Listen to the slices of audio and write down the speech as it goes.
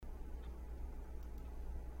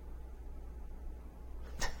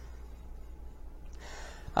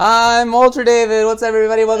I'm Ultra David. What's up,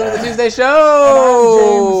 everybody? Welcome to the Tuesday Show.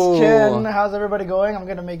 And I'm James Chen. How's everybody going? I'm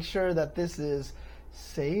going to make sure that this is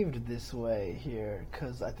saved this way here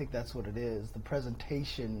because I think that's what it is. The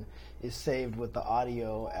presentation is saved with the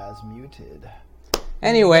audio as muted.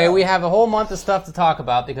 Anyway, we have a whole month of stuff to talk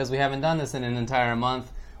about because we haven't done this in an entire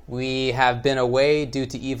month. We have been away due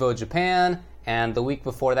to EVO Japan, and the week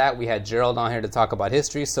before that we had Gerald on here to talk about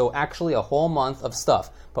history, so actually a whole month of stuff.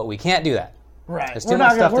 But we can't do that. Right. We're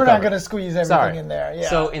not going to squeeze everything in there. Yeah.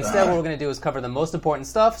 So instead what we're going to do is cover the most important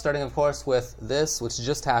stuff, starting of course with this, which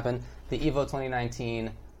just happened, the EVO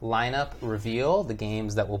 2019 lineup reveal, the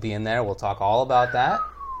games that will be in there. We'll talk all about that.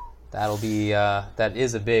 That'll be, that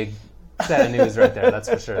is a big set of news right there, that's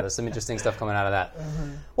for sure. There's some interesting stuff coming out of that.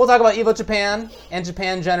 Mm-hmm. We'll talk about EVO Japan and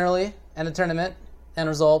Japan generally, and the tournament and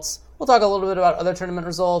results. We'll talk a little bit about other tournament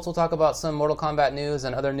results. We'll talk about some Mortal Kombat news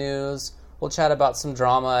and other news. We'll chat about some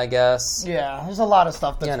drama, I guess. Yeah, there's a lot of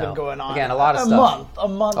stuff that's been going on. Again, a lot of stuff. A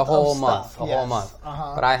month A whole of month. Stuff. A whole month.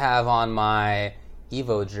 Uh-huh. But I have on my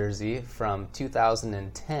EVO jersey from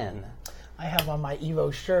 2010. I have on my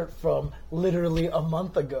EVO shirt from literally a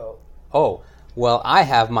month ago. Oh, well, I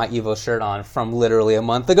have my EVO shirt on from literally a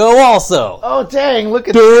month ago also. Oh, dang, look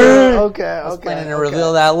at that. Okay. I was planning to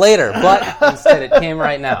reveal that later, but instead it came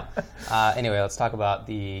right now. Anyway, let's talk about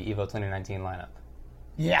the EVO 2019 lineup.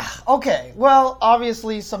 Yeah, okay. Well,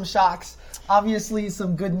 obviously some shocks, obviously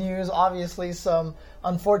some good news, obviously some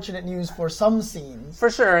unfortunate news for some scenes.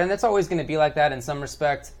 For sure, and it's always going to be like that in some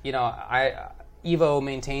respect. You know, EVO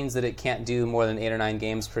maintains that it can't do more than 8 or 9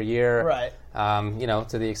 games per year. Right. You know,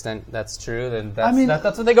 to the extent that's true, then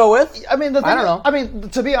that's what they go with. I mean, I don't know. I mean,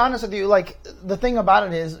 to be honest with you, like, the thing about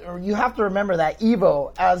it is, you have to remember that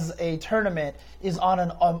EVO as a tournament is on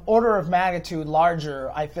an order of magnitude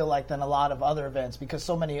larger, I feel like, than a lot of other events because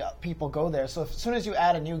so many people go there. So as soon as you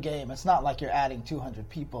add a new game, it's not like you're adding 200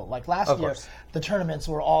 people. Like last year, the tournaments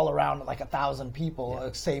were all around like 1,000 people,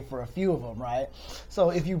 save for a few of them, right? So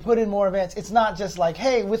if you put in more events, it's not just like,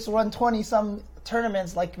 hey, let's run 20-some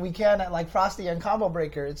tournaments like we can at like Frosty and Combo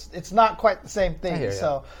Breaker. It's not quite the same thing.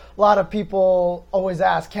 So a lot of people always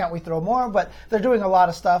ask, can't we throw more? But they're doing a lot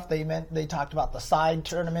of stuff. They talked about the side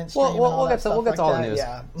tournaments. We'll get to all the news.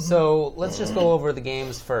 Yeah. So let's just go over the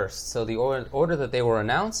games first. So the order that they were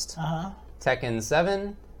announced: Tekken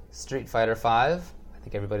 7, Street Fighter 5. I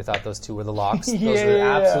think everybody thought those two were the locks. Those were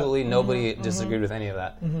absolutely nobody disagreed with any of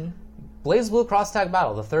that. BlazBlue Cross Tag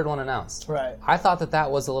Battle, the third one announced. Right. I thought that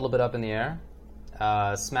was a little bit up in the air.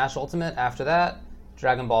 Smash Ultimate after that,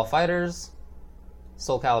 Dragon Ball FighterZ,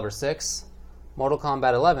 Soul Calibur 6, Mortal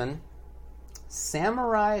Kombat 11,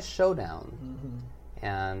 Samurai Showdown,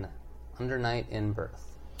 and Under Night in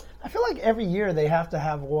Birth. I feel like every year they have to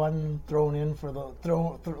have one thrown in for the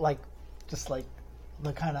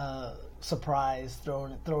the kind of surprise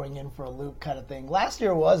throwing in for a loop kind of thing. Last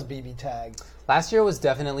year was BB Tag. Last year was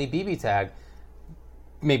definitely BB Tag.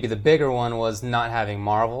 Maybe the bigger one was not having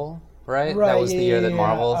Marvel. Right? That was the year that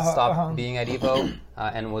Marvel stopped being at EVO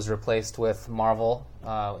and was replaced with Marvel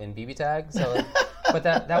in BB Tag. So, but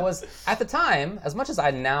that was, at the time, as much as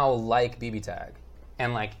I now like BB Tag,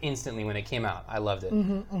 and like instantly when it came out, I loved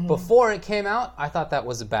it. Before it came out, I thought that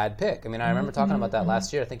was a bad pick. I mean, I remember talking about that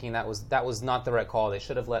last year, thinking that was not the right call. They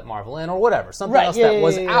should have let Marvel in or whatever. Something else that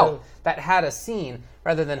was out, that had a scene,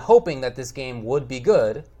 rather than hoping that this game would be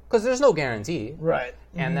good. Because there's no guarantee. Right.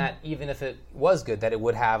 And that even if it was good, that it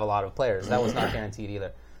would have a lot of players. That was not guaranteed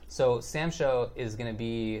either. So Samsho is going to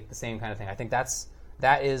be the same kind of thing. I think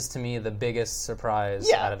that is to me the biggest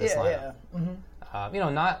surprise out of this lineup.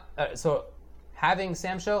 So having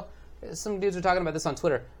Samsho, some dudes are talking about this on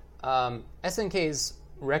Twitter. SNK's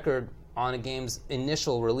record on a game's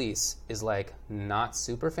initial release is like not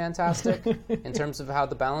super fantastic in terms of how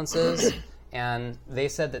the balance is. And they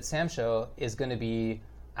said that Samsho is going to be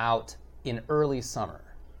out in early summer.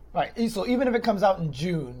 Right. So even if it comes out in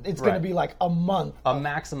June, it's going to be like a month. A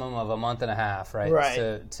maximum of a month and a half, right?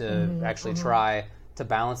 To actually try to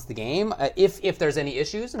balance the game. If there's any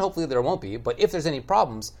issues, and hopefully there won't be, but if there's any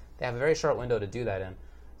problems, they have a very short window to do that in.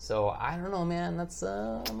 So I don't know, man. That's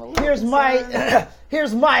here's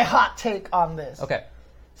my hot take on this. Okay.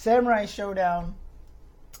 Samurai Showdown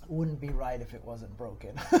wouldn't be right if it wasn't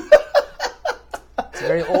broken. It's a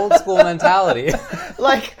very old school mentality.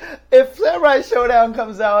 Like, if Samurai Showdown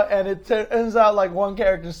comes out and it turns out like one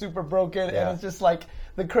character's super broken and it's just like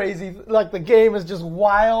the crazy, like the game is just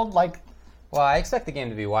wild, like... Well, I expect the game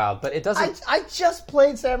to be wild, but it doesn't... I just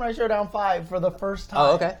played Samurai Showdown 5 for the first time.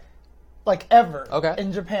 Oh, okay. like ever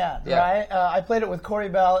in Japan, right? I played it with Corey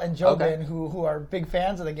Bell and Jobin, who are big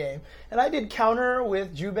fans of the game. And I did counter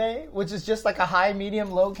with Jubei, which is just like a high,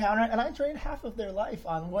 medium, low counter, and I drained half of their life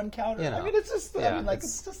on one counter. I mean, it's just,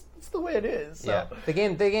 it's the way it is. So. Yeah, the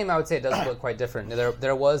game, I would say, does look quite different.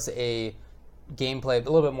 There was a gameplay, a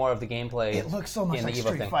little bit more of the gameplay. It looks so much like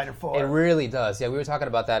Street Fighter 4. It really does. Yeah, we were talking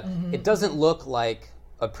about that. Mm-hmm. It doesn't look like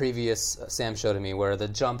a previous Sam showed to me where the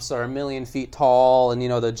jumps are 1,000,000 feet tall and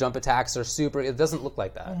the jump attacks are super. It doesn't look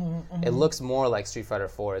like that. Mm-hmm. It looks more like Street Fighter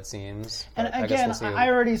 4, it seems. And again, I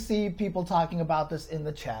already see people talking about this in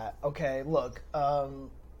the chat. Okay, look,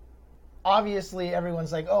 obviously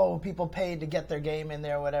everyone's like, oh, people paid to get their game in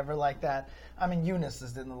there, whatever like that. I mean, Eunice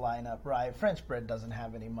is in the lineup, right? French Bread doesn't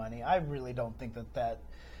have any money. I really don't think that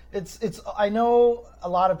it's. I know a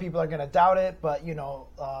lot of people are going to doubt it, but the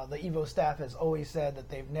Evo staff has always said that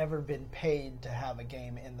they've never been paid to have a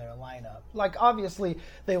game in their lineup. Like, obviously,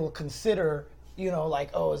 they will consider,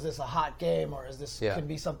 like, oh, is this a hot game or is this could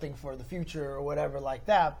be something for the future or whatever like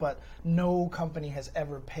that. But no company has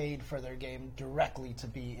ever paid for their game directly to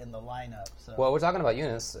be in the lineup. So. Well, we're talking about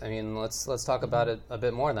Eunice. I mean, let's talk about it a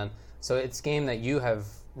bit more then. So it's a game that you have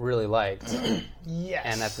really liked. Yes.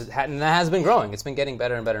 And that has been growing. It's been getting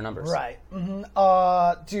better and better numbers. Right.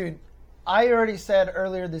 Mm-hmm. Dude, I already said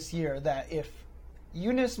earlier this year that if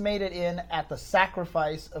Eunice made it in at the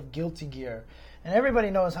sacrifice of Guilty Gear, and everybody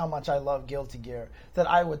knows how much I love Guilty Gear, that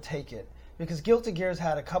I would take it. Because Guilty Gear's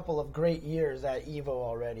had a couple of great years at EVO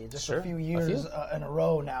already. Just a few years in a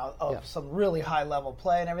row now of some really high-level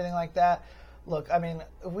play and everything like that. Look, I mean,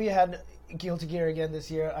 if we had Guilty Gear again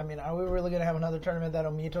this year, I mean, are we really going to have another tournament that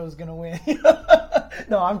Omito is going to win?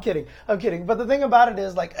 No, I'm kidding. But the thing about it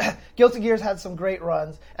is, like, Guilty Gear's had some great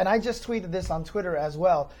runs, and I just tweeted this on Twitter as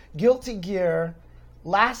well. Guilty Gear,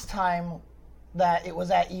 last time that it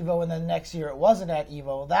was at EVO and then next year it wasn't at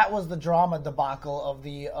EVO, that was the drama debacle of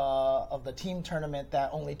the team tournament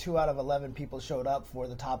that only 2 out of 11 people showed up for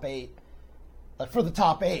the top 8. For the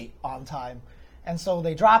top 8 on time. And so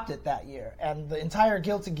they dropped it that year. And the entire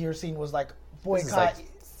Guilty Gear scene was like, boycott. This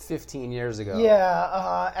is like 15 years ago.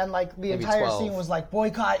 Yeah, and like the Maybe entire 12. scene was like,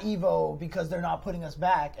 boycott EVO because they're not putting us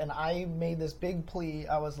back. And I made this big plea.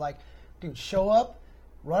 I was like, dude, show up,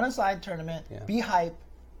 run a side tournament, be hype,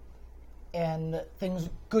 and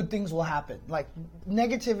good things will happen. Like,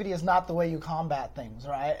 negativity is not the way you combat things,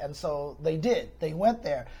 right? And so they did. They went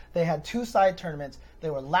there. They had 2 side tournaments. They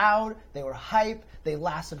were loud. They were hype. They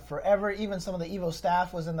lasted forever. Even some of the EVO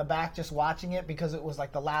staff was in the back just watching it because it was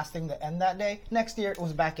like the last thing to end that day. Next year, it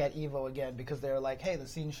was back at EVO again because they were like, hey, the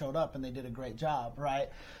scene showed up and they did a great job, right?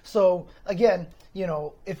 So, again,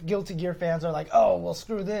 if Guilty Gear fans are like, oh, well,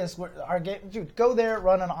 screw this. Our game, dude, go there,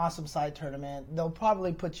 run an awesome side tournament. They'll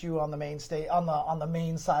probably put you on the main stage, on the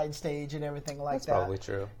main side stage and everything like that. That's probably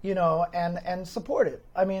true. And support it.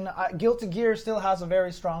 I mean, Guilty Gear still has a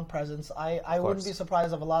very strong presence. I wouldn't be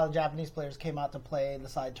surprised if a lot of Japanese players came out to play the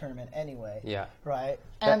side tournament anyway. Yeah. Right?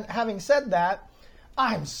 And having said that,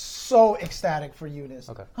 I'm so ecstatic for Eunice.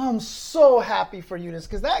 Okay. I'm so happy for Eunice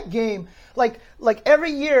because that game, like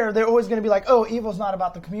every year, they're always going to be like, oh, EVO's not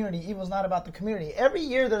about the community. EVO's not about the community. Every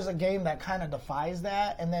year, there's a game that kind of defies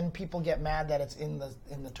that, and then people get mad that it's in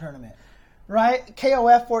the tournament. Right?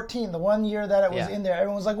 KOF 14, the one year that it was in there,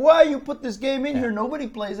 everyone's like, why you put this game in here? Nobody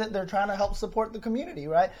plays it. They're trying to help support the community,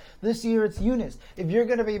 right? This year it's Eunice. If you're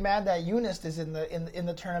going to be mad that Eunice is in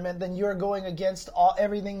the tournament, then you're going against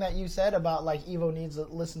everything that you said about like EVO needs to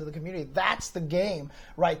listen to the community. That's the game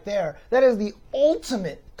right there. That is the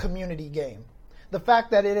ultimate community game. The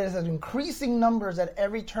fact that it is increasing numbers at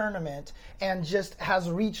every tournament and just has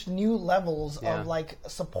reached new levels of like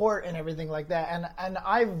support and everything like that. And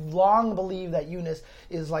I've long believed that Eunice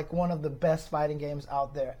is like one of the best fighting games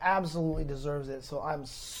out there. Absolutely deserves it. So I'm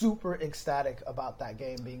super ecstatic about that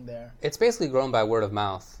game being there. It's basically grown by word of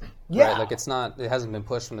mouth. Yeah. Right? Like it hasn't been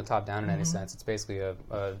pushed from the top down in any sense. It's basically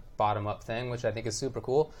a bottom up thing, which I think is super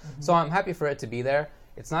cool. So I'm happy for it to be there.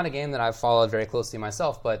 It's not a game that I've followed very closely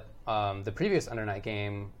myself, but the previous Under Night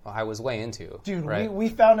game I was way into. Dude, right? we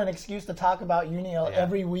found an excuse to talk about Uniel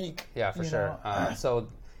every week. Yeah, for sure. So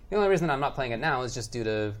the only reason I'm not playing it now is just due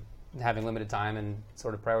to having limited time and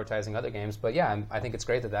sort of prioritizing other games. But yeah, I think it's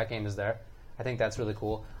great that game is there. I think that's really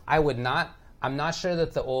cool. I'm not sure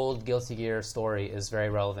that the old Guilty Gear story is very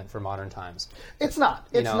relevant for modern times. It's not.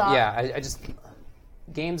 It's not. Yeah, I just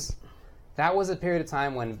games. That was a period of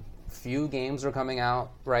time when few games were coming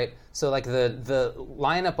out, right? So like the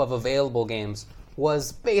lineup of available games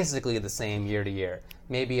was basically the same year to year.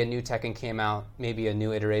 Maybe a new Tekken came out, maybe a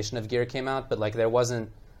new iteration of Gear came out, but like there wasn't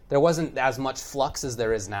as much flux as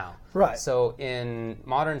there is now. Right. So in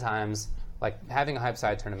modern times, like having a hype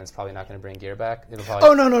side tournament is probably not going to bring gear back. It'll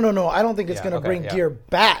probably, no. I don't think it's going to bring gear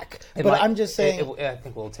back. I'm just saying. I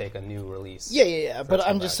think we'll take a new release. Yeah. But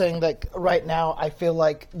I'm just saying that right now, I feel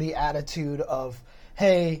like the attitude of,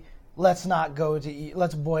 hey, let's not go to,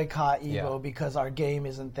 let's boycott Evo because our game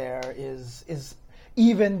isn't there is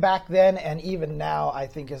even back then and even now, I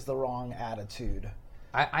think is the wrong attitude.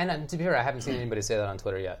 To be fair, I haven't seen anybody say that on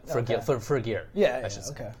Twitter yet for gear. Yeah, I should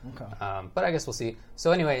say. Okay. But I guess we'll see.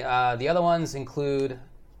 So anyway, the other ones include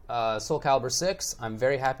Soul Calibur 6. I'm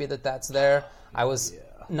very happy that that's there. I was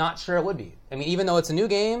not sure it would be. I mean, even though it's a new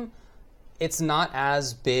game, it's not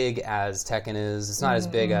as big as Tekken is. It's not as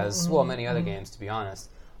big as many other games, to be honest.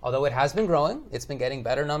 Although it has been growing, it's been getting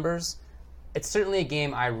better numbers. It's certainly a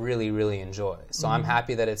game I really, really enjoy. So I'm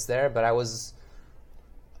happy that it's there. But I was.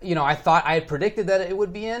 I thought I had predicted that it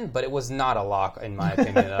would be in, but it was not a lock in my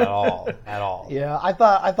opinion at all. Yeah, I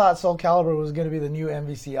thought Soul Calibur was going to be the new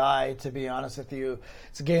MVCI. To be honest with you,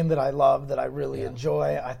 it's a game that I love, that I really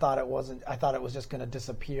enjoy. I thought it wasn't. I thought it was just going to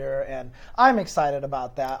disappear, and I'm excited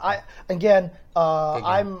about that. I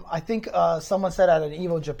think someone said at an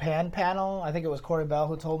Evo Japan panel. I think it was Corey Bell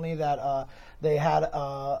who told me that they had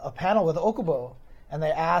a panel with Okubo, and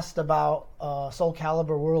they asked about Soul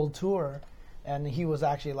Calibur World Tour. And he was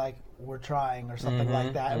actually like, we're trying or something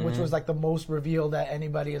like that, which was like the most reveal that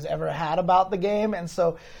anybody has ever had about the game. And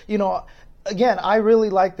so, again, I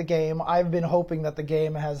really like the game. I've been hoping that the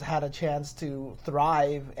game has had a chance to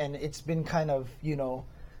thrive, and it's been kind of,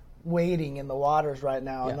 waiting in the waters right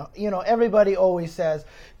now. Yeah. And, everybody always says,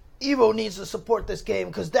 Evo needs to support this game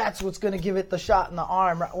because that's what's going to give it the shot in the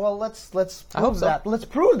arm. Well, let's prove that. Let's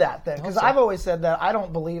prove that then, because I've always said that I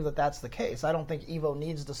don't believe that that's the case. I don't think Evo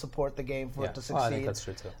needs to support the game for it to succeed. Well, I think that's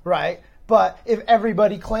true too. Right, but if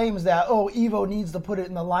everybody claims that Evo needs to put it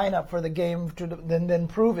in the lineup for the game, then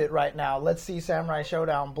prove it right now. Let's see Samurai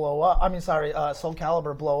Showdown blow up. Soul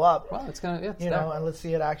Calibur blow up. Well, it's gonna and let's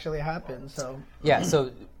see it actually happen. So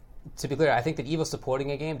So to be clear, I think that Evo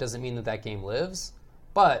supporting a game doesn't mean that game lives.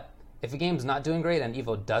 But if a game's not doing great and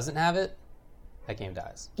Evo doesn't have it, that game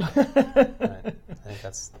dies. Right. I think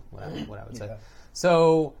that's what I would say.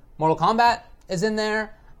 So Mortal Kombat is in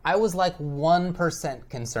there. I was like 1%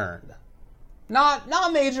 concerned. Not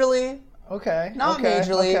majorly. Okay. Not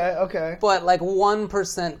majorly. Okay. But like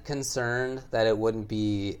 1% concerned that it wouldn't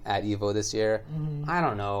be at Evo this year. I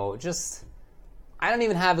don't know. I don't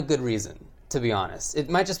even have a good reason. To be honest, it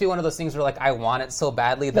might just be one of those things where I want it so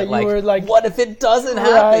badly that what if it doesn't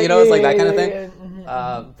happen? Right, it's like that kind of thing.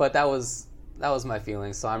 But that was my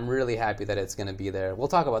feeling. So I'm really happy that it's going to be there. We'll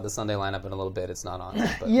talk about the Sunday lineup in a little bit. It's not on.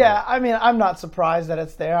 But, I'm not surprised that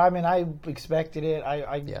it's there. I mean, I expected it.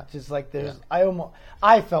 I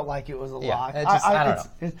felt like it was a lock. I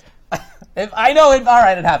don't know. If I know it, all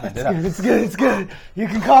right, it happened. It's good. You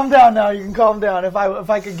can calm down now. If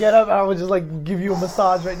I could get up, I would just give you a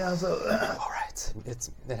massage right now. So, all right, it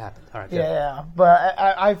happened. All right. Good. Yeah. But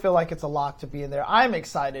I feel like it's a lock to be in there. I'm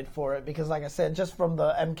excited for it because, like I said, just from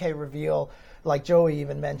the MK reveal, like Joey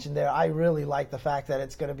even mentioned there, I really like the fact that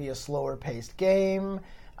it's going to be a slower paced game.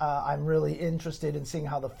 I'm really interested in seeing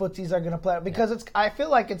how the footsies are going to play because I feel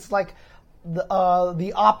like it's like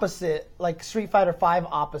the opposite, like Street Fighter V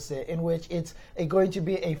opposite, in which it's going to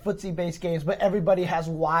be a footsie-based game, but everybody has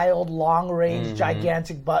wild, long-range,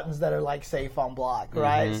 gigantic buttons that are safe on block,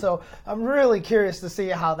 right? So I'm really curious to see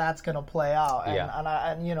how that's going to play out,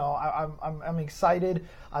 I'm excited.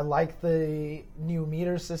 I like the new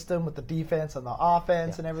meter system with the defense and the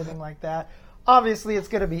offense and everything like that. Obviously, it's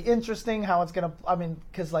going to be interesting how it's going to.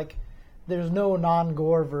 Because there's no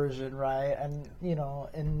non-gore version, right? And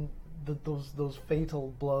and those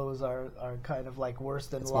fatal blows are kind of worse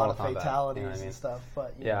than a lot of fatalities and stuff.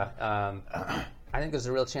 But I think there's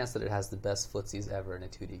a real chance that it has the best footsies ever in a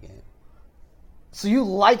 2D game. So you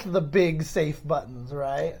like the big safe buttons,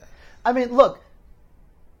 right? I mean, look.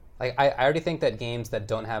 I already think that games that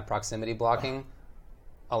don't have proximity blocking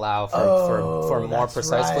allow for more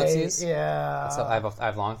precise footsies. Yeah. So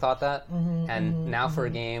I've long thought that, now for a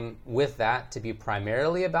game with that to be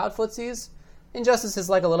primarily about footsies. Injustice is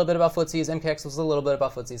a little bit about footsies. MKX was a little bit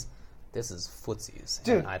about footsies. This is footsies.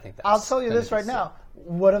 Dude, I think I'll tell you this right now.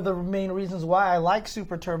 One of the main reasons why I like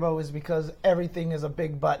Super Turbo is because everything is a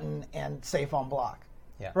big button and safe on block.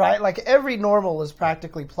 Yeah. Right? Every normal is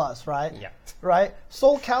practically plus, right? Yeah. Right?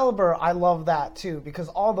 Soul Calibur, I love that too because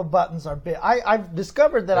all the buttons are big. I've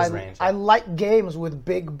discovered that I like games with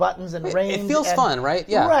big buttons and range. It feels fun, right?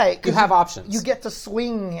 Yeah. Right. You have options. You get to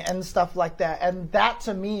swing and stuff like that. And that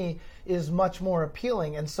to me is much more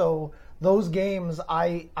appealing. And so those games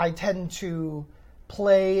I tend to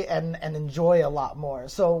play and enjoy a lot more.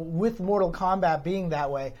 So with Mortal Kombat being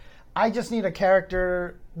that way, I just need a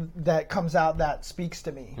character that comes out that speaks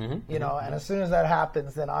to me, you know. And as soon as that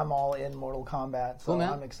happens, then I'm all in Mortal Kombat. So cool,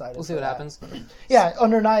 man. I'm excited. We'll see what happens. Yeah,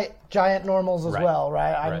 Under Night, giant normals as well,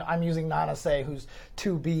 right? I'm using Nanase, whose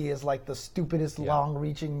 2B is like the stupidest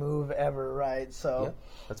long-reaching move ever, right? So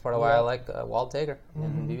that's part of why I like Wald Tager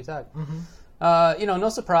in BB Tag. You know, no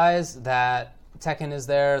surprise that Tekken is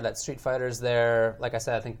there, that Street Fighter is there. Like I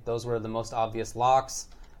said, I think those were the most obvious locks.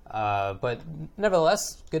 But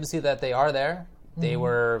nevertheless, good to see that they are there. They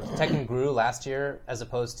were Tekken grew last year as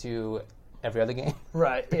opposed to every other game,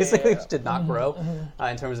 right? Basically, which did not grow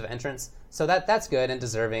in terms of entrance. So that's good and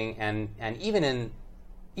deserving. And even in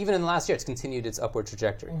the last year, it's continued its upward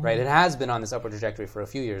trajectory, right? It has been on this upward trajectory for a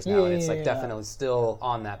few years now, and it's like definitely still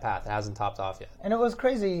on that path. It hasn't topped off yet. And it was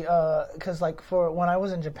crazy because like for when I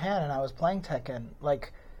was in Japan and I was playing Tekken,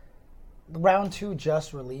 like. Round 2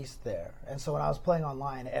 just released there, and so when I was playing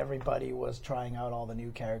online, everybody was trying out all the new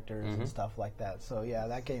characters and stuff like that. So yeah,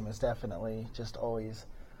 that game is definitely just always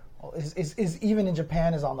is even in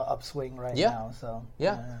Japan is on the upswing right now. So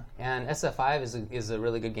and SF5 is a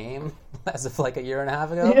really good game as of like a year and a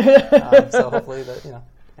half ago. So hopefully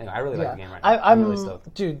Anyway, I really like the game right now. I'm really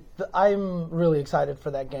stoked. Dude, I'm really excited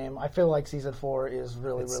for that game. I feel like Season 4 is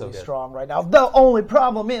really strong right now. The only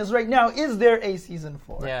problem is, right now, is there a Season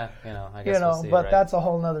 4? Yeah, I guess we'll see, but that's a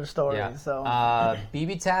whole nother story. Yeah. So.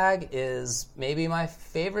 BB Tag is maybe my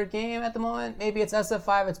favorite game at the moment. Maybe it's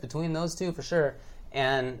SF5. It's between those two for sure.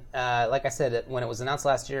 And like I said, when it was announced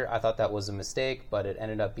last year, I thought that was a mistake, but it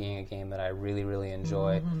ended up being a game that I really, really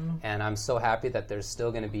enjoy. And I'm so happy that there's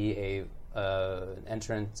still going to be a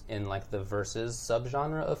entrant in like the versus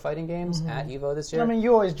subgenre of fighting games at EVO this year. I mean,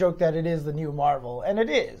 you always joke that it is the new Marvel, and it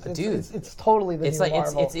is. It's totally the new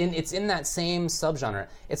Marvel. It's in that same subgenre.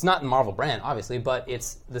 It's not the Marvel brand, obviously, but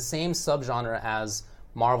it's the same subgenre as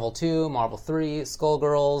Marvel 2, Marvel 3,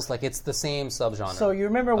 Skullgirls. Like, it's the same subgenre. So you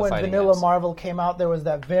remember when Vanilla Marvel came out, there was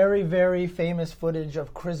that very, very famous footage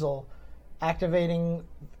of Krizzle activating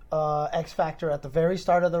X Factor at the very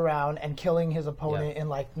start of the round and killing his opponent in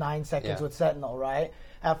like 9 seconds with Sentinel, right?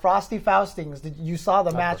 At Frosty Faustings, you saw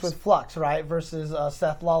the match with Flux, right, versus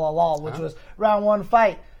Seth Lalalal, which was round 1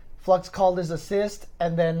 fight. Flux called his assist,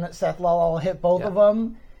 and then Seth Lalalal hit both of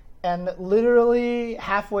them, and literally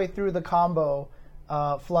halfway through the combo,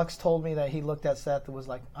 Flux told me that he looked at Seth and was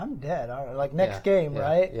like, I'm dead. All right. Like, next game,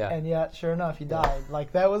 right? Yeah. And yet, sure enough, he died.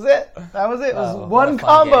 Like, that was it. That was it. It was one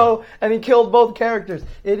combo, and he killed both characters.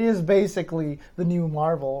 It is basically the new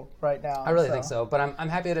Marvel right now. I really think so. But I'm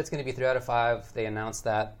happy that it's going to be 3 out of 5. They announced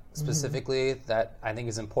that specifically. That I think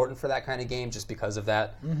is important for that kind of game just because of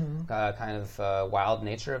that kind of wild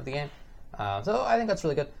nature of the game. So I think that's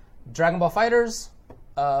really good. Dragon Ball FighterZ,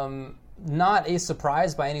 not a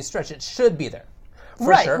surprise by any stretch. It should be there.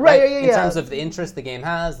 For sure, right? In terms of the interest the game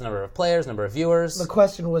has, the number of players, number of viewers. The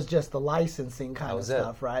question was just the licensing kind of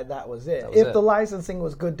stuff, right? That was it. If the licensing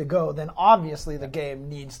was good to go, then obviously the game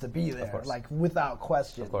needs to be there, like without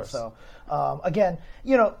question. Of course. So, again,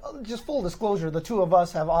 just full disclosure, the two of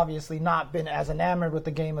us have obviously not been as enamored with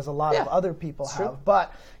the game as a lot of other people have. True.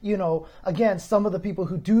 But, again, some of the people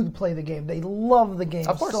who do play the game, they love the game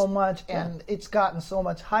so much, and it's gotten so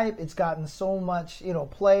much hype, it's gotten so much,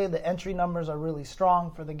 play. The entry numbers are really strong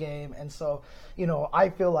for the game, and so I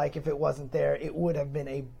feel like if it wasn't there, it would have been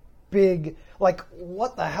a big, like,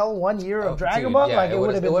 what the hell, 1 year of Dragon Ball? Like, it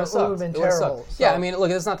would have been terrible. So. Yeah, I mean, look,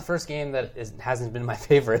 it's not the first game that hasn't been my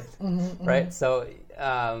favorite, right? So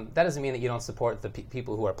that doesn't mean that you don't support the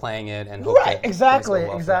people who are playing it and hope that exactly.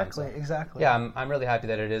 Yeah, I'm really happy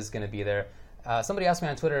that it is going to be there. Somebody asked me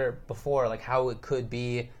on Twitter before, like, how it could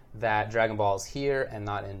be that Dragon Ball is here and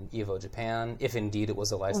not in EVO Japan, if indeed it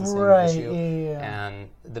was a licensing issue. And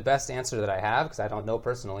the best answer that I have, because I don't know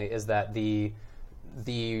personally, is that the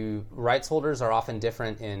rights holders are often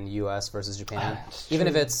different in US versus Japan. Even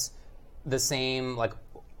if it's the same like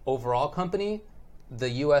overall company, the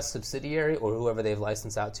US subsidiary or whoever they've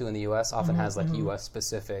licensed out to in the US often has like US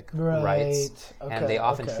specific rights, and they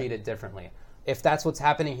often treat it differently. If that's what's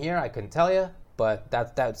happening here, I couldn't tell you. But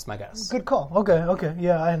that's my guess. Good call. Okay.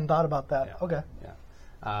 Yeah, I hadn't thought about that. Yeah. Okay.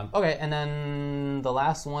 Yeah. Okay, and then the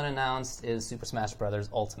last one announced is Super Smash Bros.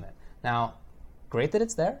 Ultimate. Now, great that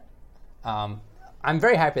it's there. I'm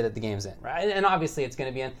very happy that the game's in, right? And obviously it's going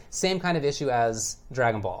to be in. Same kind of issue as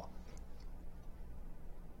Dragon Ball.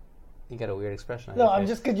 You got a weird expression on your face. I'm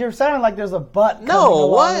just, because you're sounding like there's a but. No,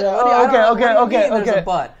 what? Okay. There's a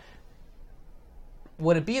but.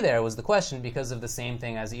 Would it be there was the question because of the same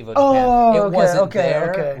thing as EVO Japan. It wasn't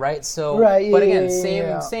there, right? So, but again,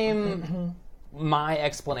 same. My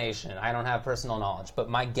explanation. I don't have personal knowledge, but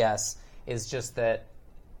my guess is just that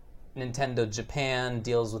Nintendo Japan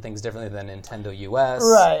deals with things differently than Nintendo US.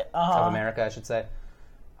 Right. Of America, I should say.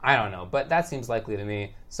 I don't know, but that seems likely to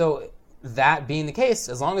me. So that being the case,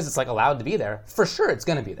 as long as it's like allowed to be there, for sure it's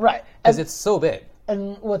going to be there. Right. Because it's so big.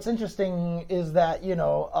 And what's interesting is that,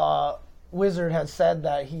 Wizard has said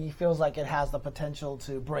that he feels like it has the potential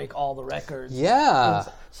to break all the records. Yeah.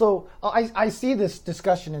 So I see this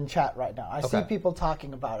discussion in chat right now. I see people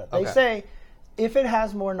talking about it. They say if it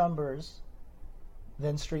has more numbers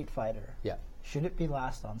than Street Fighter, should it be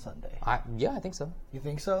last on Sunday? I think so. You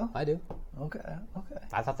think so? I do. Okay.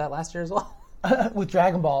 I thought that last year as well. With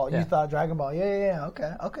Dragon Ball, you thought Dragon Ball. Yeah.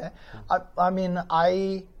 Okay. I mean,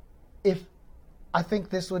 I think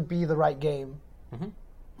this would be the right game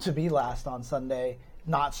to be last on Sunday,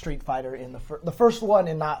 not Street Fighter in the first one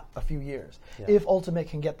in not a few years. Yeah. If Ultimate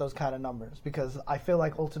can get those kind of numbers, because I feel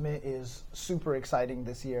like Ultimate is super exciting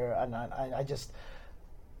this year, and I just...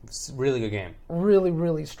 It's a really good game. Really,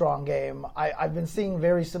 really strong game. I've been seeing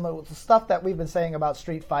very similar... The stuff that we've been saying about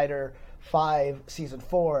Street Fighter 5 Season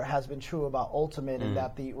 4 has been true about Ultimate, in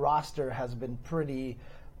that the roster has been pretty...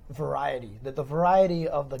 variety. The variety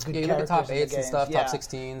of the good characters top 8s in the games, and stuff, top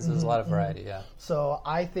 16s, there's a lot of variety, So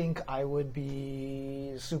I think I would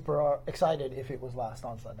be super excited if it was last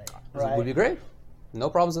on Sunday. Right? It would be great. No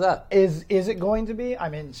problems with that. Is it going to be? I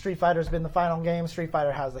mean, Street Fighter's been the final game. Street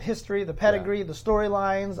Fighter has the history, the pedigree, the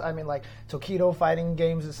storylines. I mean, like, Tokido fighting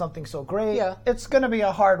games is something so great. Yeah. It's going to be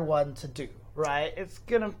a hard one to do. Right, it's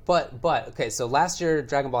gonna. But okay. So last year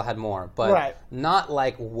Dragon Ball had more, but not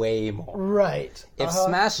like way more. Right. If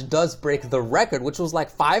Smash does break the record, which was like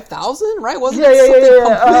 5,000, right? Wasn't it something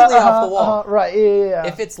completely off the wall? Right. Yeah.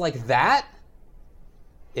 If it's like that,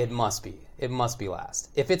 it must be. It must be last.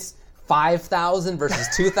 If it's 5,000 versus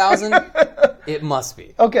 2,000, it must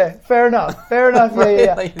be. Okay, fair enough.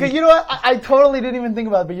 Yeah. Because you know what? I totally didn't even think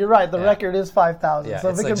about it, but you're right. The record is 5,000. Yeah, so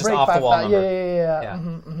if it can break 5,000,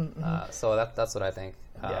 yeah. So that's what I think.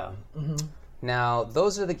 Now,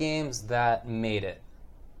 those are the games that made it.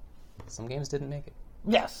 Some games didn't make it.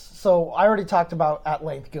 Yes. So I already talked about at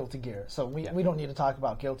length Guilty Gear. So we don't need to talk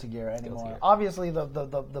about Guilty Gear anymore. Guilty Gear. Obviously,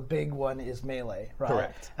 the big one is Melee, right?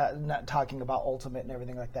 Correct. Not talking about Ultimate and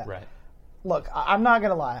everything like that. Right. Look, I'm not going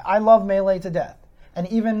to lie. I love Melee to death. And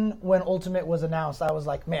even when Ultimate was announced, I was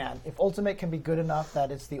like, man, if Ultimate can be good enough that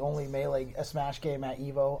it's the only Melee Smash game at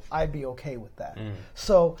EVO, I'd be okay with that.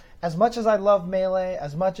 So as much as I love Melee,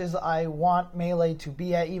 as much as I want Melee to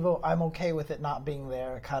be at EVO, I'm okay with it not being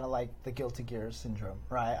there, kind of like the Guilty Gear syndrome,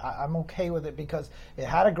 right? I'm okay with it because it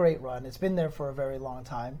had a great run. It's been there for a very long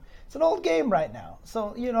time. It's an old game right now.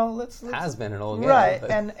 So, let's has been an old game. Right.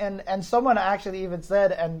 And someone actually even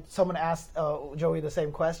said, and someone asked Joey the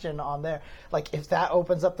same question on there, like, if that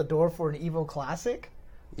opens up the door for an EVO Classic,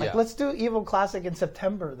 let's do EVO Classic in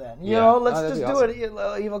September then. You know, let's just do it,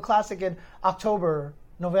 EVO Classic in October,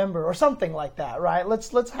 November, or something like that, right?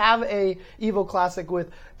 Let's have a EVO Classic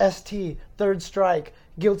with ST, Third Strike,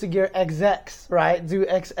 Guilty Gear XX, right? Do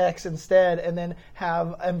XX instead, and then have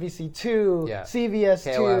MVC2,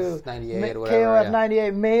 CVS2, KOF 98, whatever. KOF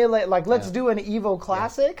 98, Melee. Like, let's do an EVO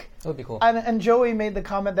Classic. That would be cool. And Joey made the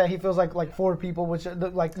comment that he feels like 4 people, which,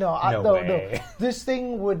 like, no. This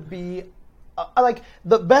thing would be... like,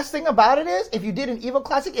 the best thing about it is, if you did an EVO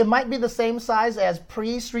Classic, it might be the same size as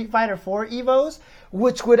pre-Street Fighter 4 EVOs,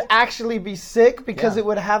 which would actually be sick because it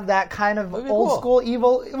would have that kind of old school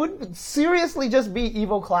EVO. It would seriously just be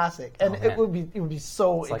EVO Classic, and it would be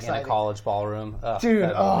so exciting. Like in a college ballroom.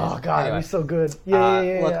 Dude, God, anyway. It'd be so good.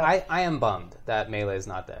 Yeah. Look, I am bummed that Melee is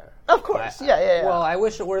not there. Of course, yeah. Well, I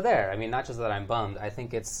wish it were there. I mean, not just that I'm bummed. I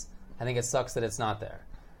think it sucks that it's not there.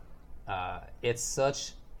 It's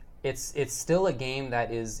still a game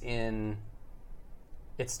that is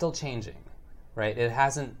it's still changing, right? It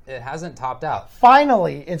hasn't topped out.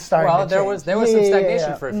 Finally, it's starting to change. Well, there was some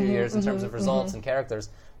stagnation for a few years in terms of results and characters,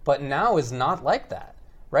 but now is not like that,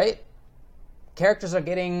 right? Characters are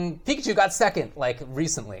getting... Pikachu got second, like,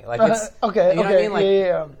 recently. Like, it's... what I mean?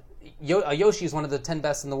 Like, Yoshi is one of the 10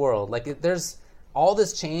 best in the world. Like, there's... All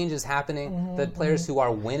this change is happening. The players who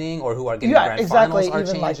are winning or who are getting grand finals are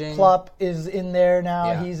even changing. Like Plup is in there now.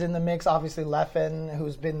 Yeah. He's in the mix. Obviously, Leffen,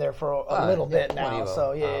 who's been there for a little bit now.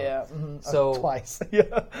 So so twice.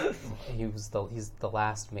 He's the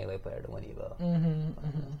last Melee player to win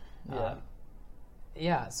EVO.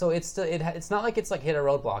 So it's still it's not like it's like hit a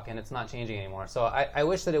roadblock and it's not changing anymore. So I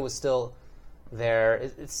wish that it was still there.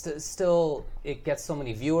 It's still it gets so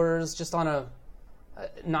many viewers just on a.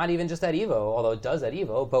 Not even just at EVO, although it does at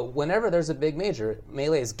EVO, but whenever there's a big major,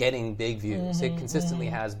 Melee is getting big views. It consistently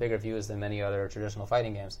has bigger views than many other traditional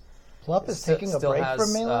fighting games. Plup is taking a break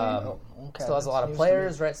from Melee? Still has a lot of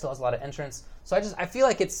players, right? Still has a lot of entrants. So I feel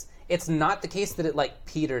like it's not the case that it like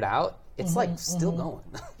petered out. It's like still going.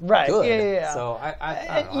 Right. Good. Yeah. So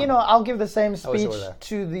I don't know. I'll give the same speech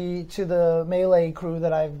to the Melee crew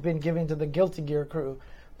that I've been giving to the Guilty Gear crew.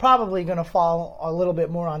 Probably going to fall a little bit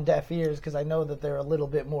more on deaf ears because I know that they're a little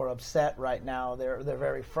bit more upset right now. They're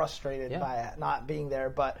very frustrated by not being there.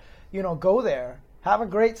 But go there. Have a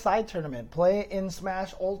great side tournament. Play in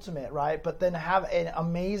Smash Ultimate, right? But then have an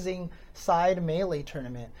amazing side Melee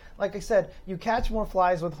tournament. Like I said, you catch more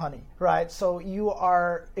flies with honey, right? So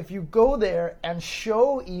if you go there and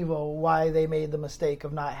show EVO why they made the mistake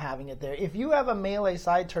of not having it there. If you have a Melee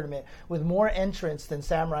side tournament with more entrants than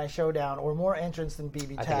Samurai Showdown or more entrants than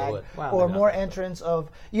BB Tag or more entrants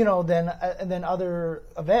of, than other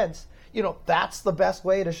events, that's the best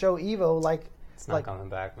way to show EVO. It's not coming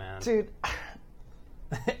back, man. Dude.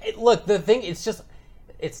 Look, the thing,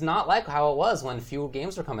 it's not like how it was when few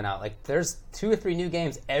games were coming out. Like, there's 2 or 3 new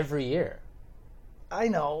games every year. I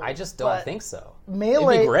know. I just don't think so.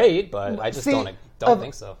 Melee, it'd be great, but I just don't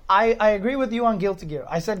think so. I agree with you on Guilty Gear.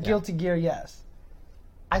 I said Guilty Gear, yes.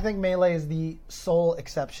 I think Melee is the sole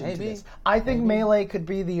exception to this. I think Melee could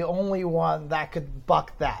be the only one that could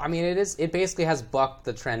buck that. I mean, it basically has bucked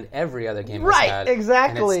the trend every other game has had.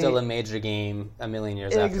 Exactly. And it's still a major game a million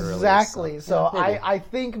years after release. Exactly. So I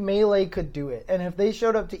think Melee could do it. And if they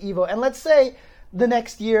showed up to EVO, and let's say the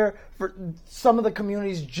next year for some of the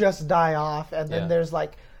communities just die off, and then there's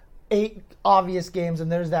like 8 obvious games, and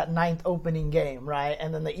there's that 9th opening game, right?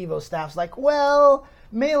 And then the EVO staff's like, well,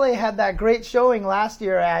 Melee had that great showing last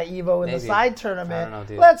year at EVO in the side tournament. I don't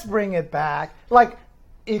know, let's bring it back. Like,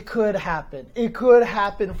 it could happen. It could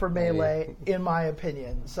happen for Melee, in my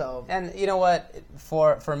opinion. So, and you know what?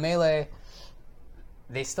 For Melee,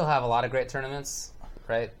 they still have a lot of great tournaments,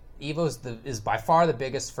 right? EVO is by far the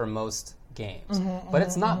biggest for most games, but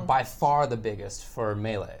it's not by far the biggest for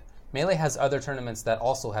Melee. Melee has other tournaments that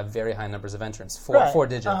also have very high numbers of entrants, 4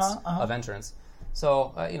 digits of entrants.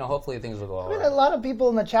 So, hopefully things will go all right. A lot of people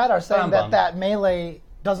in the chat are saying that Melee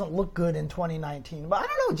doesn't look good in 2019. But I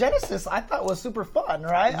don't know. Genesis, I thought was super fun,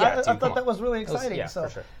 right? Yeah, I thought that was really exciting. For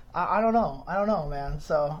sure. I don't know. I don't know, man.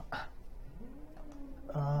 So,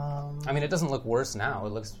 I mean, it doesn't look worse now.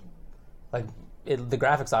 It looks like the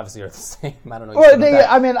graphics obviously are the same. I don't know. Well,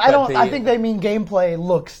 I think they mean gameplay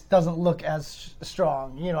doesn't look as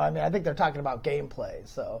strong. I think they're talking about gameplay.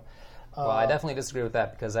 So, well, I definitely disagree with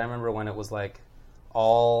that because I remember when it was like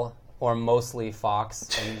all or mostly Fox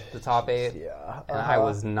in the top 8. And I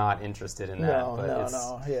was not interested in that.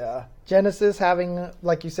 No. Genesis having,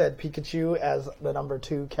 like you said, Pikachu as the number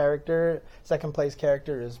 2 character, second place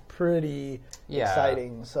character is pretty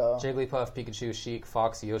exciting. So Jigglypuff, Pikachu, Sheik,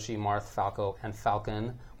 Fox, Yoshi, Marth, Falco, and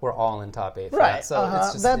Falcon were all in top 8. Right. So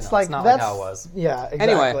it's just that's it's not like how it was. Yeah, exactly.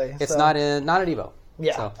 Anyway, it's not at EVO.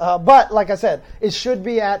 Yeah. So. But like I said, it should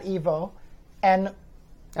be at EVO, and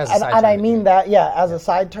I mean that, as a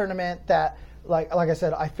side tournament that, like I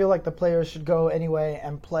said, I feel like the players should go anyway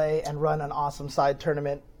and play and run an awesome side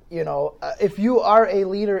tournament. If you are a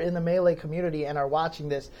leader in the Melee community and are watching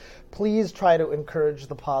this, please try to encourage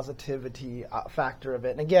the positivity factor of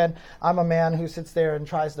it. And again, I'm a man who sits there and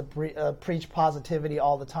tries to preach positivity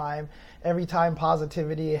all the time. Every time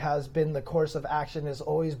positivity has been the course of action has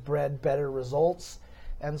always bred better results.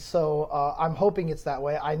 And so I'm hoping it's that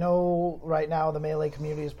way. I know right now the Melee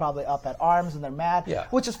community is probably up at arms and they're mad,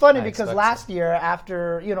 which is funny because last year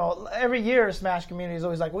after, every year Smash community is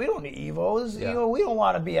always like, we don't need EVOs. We don't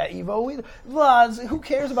want to be at EVO. Who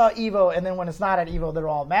cares about EVO? And then when it's not at EVO, they're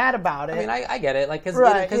all mad about it. I mean, I get it. Like, because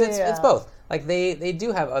it's both. Like, they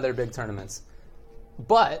do have other big tournaments.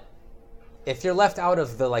 But if you're left out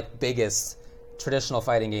of the, biggest traditional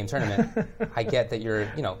fighting game tournament, I get that you're,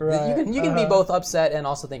 you can be both upset and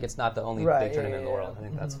also think it's not the only big tournament in the world. I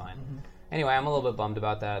think that's fine. Anyway, I'm a little bit bummed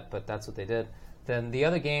about that, but that's what they did. Then the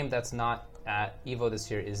other game that's not at EVO this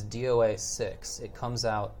year is DOA 6. It comes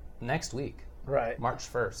out next week,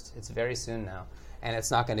 March 1st. It's very soon now, and it's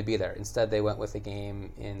not going to be there. Instead, they went with a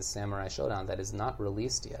game in Samurai Showdown that is not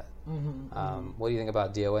released yet. What do you think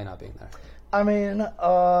about DOA not being there? I mean,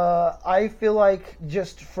 I feel like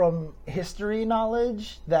just from history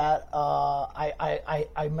knowledge that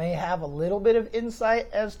I may have a little bit of insight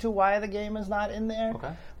as to why the game is not in there.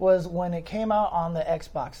 Okay. Was when it came out on the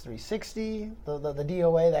Xbox 360, the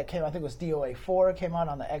DOA that came, I think it was DOA 4, came out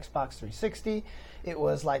on the Xbox 360. It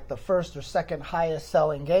was like the first or second highest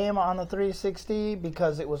selling game on the 360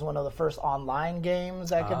 because it was one of the first online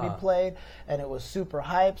games that could be played, and it was super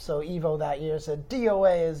hyped. So EVO that year said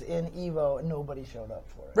DOA is in EVO, and nobody showed up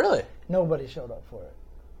for it. Really? Nobody showed up for it.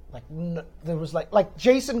 there was like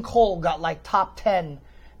Jason Cole got like top 10.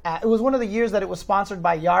 It was one of the years that it was sponsored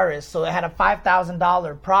by Yaris, so it had a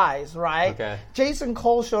 $5,000 prize, right? Okay. Jason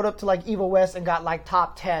Cole showed up to like Evo West and got like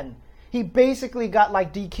top 10. He basically got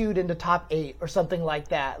like DQ'd into top 8 or something like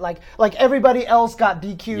that. Like everybody else got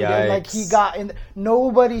DQ'd. Yikes. And like he got in.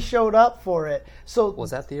 Nobody showed up for it. So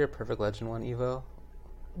was that the year Perfect Legend won Evo?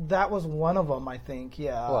 That was one of them, I think.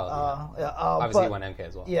 Yeah. Well, obviously he won MK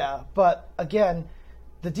as well. Yeah, but again,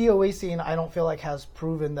 the DOA scene, I don't feel like has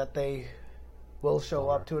proven that they will show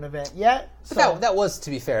up to an event yet. But that was, to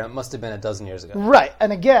be fair, it must have been a dozen years ago. Right.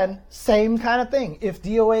 And again, same kind of thing. If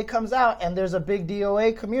DOA comes out and there's a big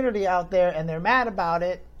DOA community out there and they're mad about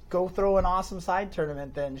it, go throw an awesome side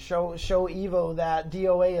tournament then. Show Evo that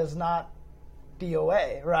DOA is not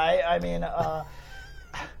DOA, right? I mean,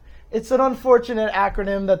 it's an unfortunate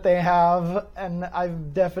acronym that they have, and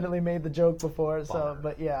I've definitely made the joke before. So,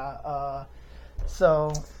 but yeah.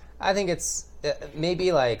 So I think it's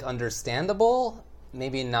maybe like understandable,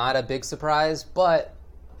 maybe not a big surprise, but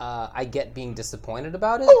I get being disappointed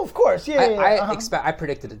about it. Oh, of course, yeah. I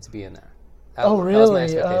predicted it to be in there. Really? That was my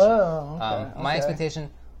expectation. Oh, okay. My expectation,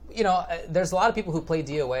 there's a lot of people who play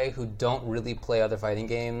DOA who don't really play other fighting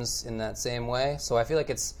games in that same way. So I feel like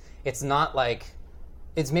it's not like,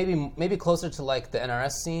 it's maybe closer to like the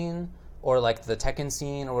NRS scene or like the Tekken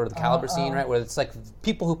scene or the Caliber scene, right? Where it's like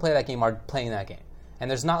people who play that game are playing that game. And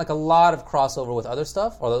there's not like a lot of crossover with other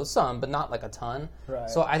stuff, although some, but not like a ton. Right.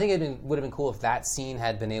 So I think it would have been cool if that scene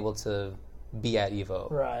had been able to be at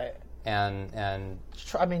EVO. Right. And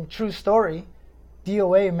I mean, true story.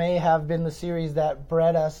 DOA may have been the series that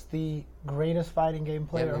bred us the greatest fighting game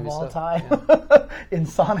player of all time in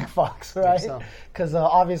Sonic Fox, right? Because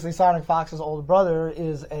obviously Sonic Fox's older brother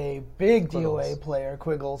is a big DOA player,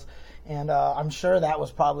 Quiggles, and I'm sure that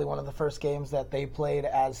was probably one of the first games that they played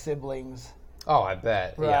as siblings. Oh, I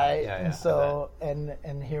bet. Right. Yeah. And so,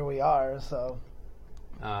 and here we are. So,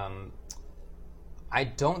 I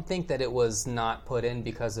don't think that it was not put in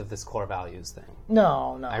because of this core values thing.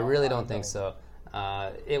 No. I really don't think so.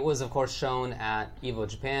 It was, of course, shown at EVO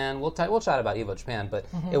Japan. We'll chat about EVO Japan, but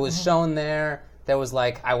it was shown there. There was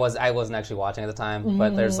like I wasn't actually watching at the time,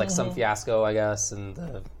 but there's like some fiasco, I guess, and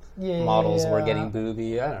the models were getting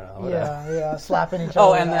booby. I don't know. Yeah, slapping each other.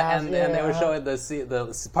 Oh, and they were showing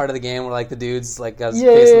the part of the game where like the dudes like has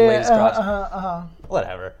face and legs crotch.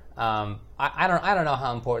 Whatever. I don't know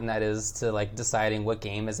how important that is to like deciding what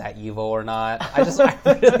game is at EVO or not. I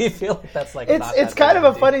really feel like that's like it's kind of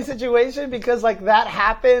a funny situation because like that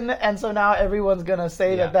happened, and so now everyone's gonna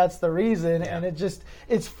say that that's the reason, and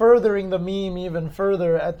it's furthering the meme even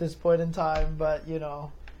further at this point in time. But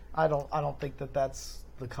I don't think that that's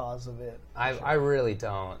the cause of it. I really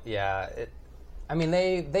don't. Yeah. I mean,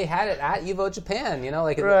 they had it at EVO Japan.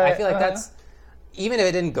 Like right, I feel like that's, even if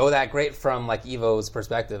it didn't go that great from like EVO's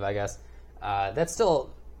perspective, I guess that's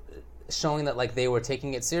still showing that like they were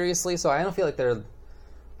taking it seriously. So I don't feel like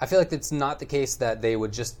I feel like it's not the case that they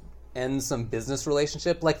would just end some business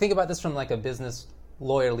relationship. Like think about this from like a business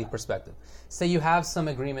lawyerly perspective. Say you have some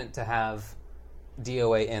agreement to have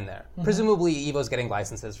DOA in there. Presumably EVO's getting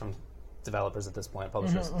licenses from developers at this point,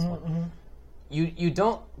 publishers at this point. You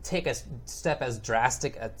don't take a step as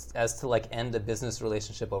drastic as to like end a business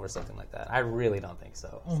relationship over something like that. I really don't think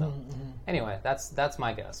so. Anyway, that's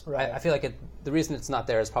my guess. Right. I feel like the reason it's not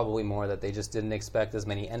there is probably more that they just didn't expect as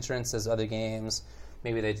many entrants as other games.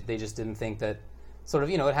 Maybe they just didn't think that sort of,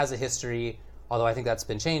 it has a history, although I think that's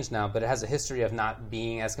been changed now, but it has a history of not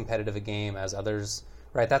being as competitive a game as others,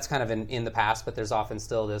 right? That's kind of in the past, but there's often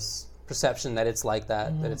still this perception that it's like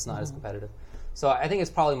that, that it's not as competitive. So I think it's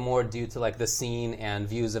probably more due to like the scene and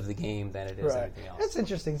views of the game than it is anything else. That's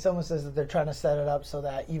interesting. Someone says that they're trying to set it up so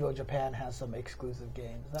that EVO Japan has some exclusive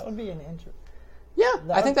games. That would be an interest. Yeah,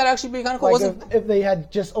 I think that'd actually be kind of cool. Like if they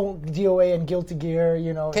had just DOA and Guilty Gear,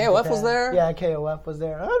 KOF was there? Yeah, KOF was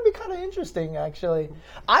there. That would be kind of interesting, actually.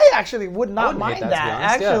 I actually would not mind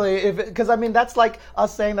that, actually, because I mean that's like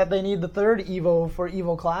us saying that they need the third EVO for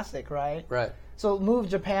EVO Classic, right? Right. So move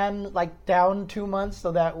Japan like down 2 months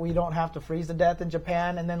so that we don't have to freeze to death in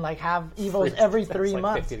Japan, and then like have EVOs every 3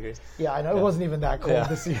 months. 50 degrees. Yeah, I know it wasn't even that cold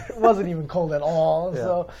this year. It wasn't even cold at all.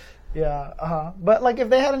 So. Yeah, But like if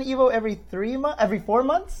they had an EVO every 4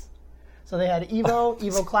 months, so they had EVO,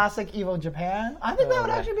 EVO Classic, EVO Japan, I think that would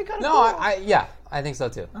actually be kind of cool. I think so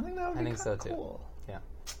too. I think that would be kind of cool. Yeah.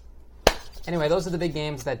 Anyway, those are the big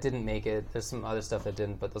games that didn't make it. There's some other stuff that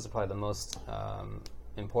didn't, but those are probably the most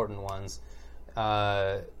important ones.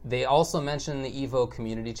 They also mentioned the EVO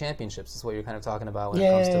Community Championships. This is what you're kind of talking about when it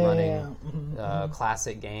comes to running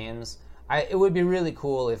classic games. It would be really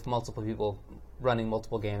cool if multiple people running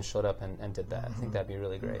multiple games showed up and did that. I think that'd be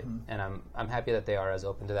really great. And I'm happy that they are as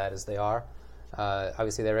open to that as they are.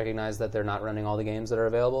 Obviously, they recognize that they're not running all the games that are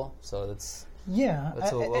available, so that's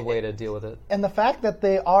a way to deal with it. And the fact that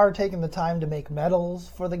they are taking the time to make medals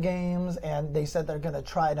for the games, and they said they're going to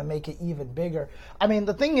try to make it even bigger. I mean,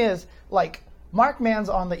 the thing is, like, Mark Mann's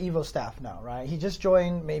on the EVO staff now, right? He just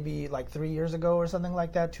joined maybe like 3 years ago or something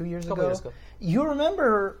like that, 2 years ago. You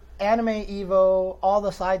remember Anime EVO, all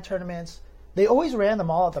the side tournaments, they always ran them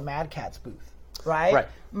all at the Mad Catz booth, right?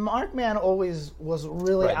 Mark Mann always was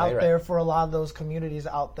really out there for a lot of those communities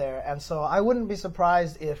out there. And so I wouldn't be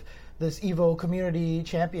surprised if this EVO Community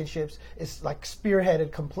Championships is like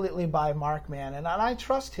spearheaded completely by Mark Mann, and I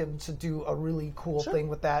trust him to do a really cool thing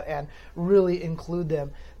with that and really include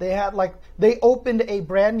them. They opened a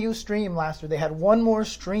brand new stream last year. They had one more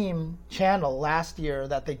stream channel last year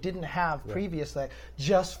that they didn't have previously,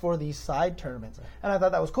 just for these side tournaments, and I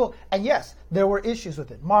thought that was cool. And yes, there were issues with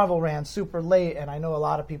it. Marvel ran super late, and I know a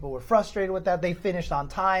lot of people were frustrated with that. They finished on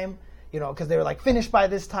time, because they were like, finish by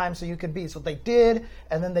this time so you can beat. So they did,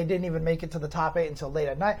 and then they didn't even make it to the top 8 until late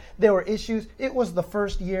at night. There were issues. It was the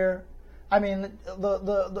first year. I mean,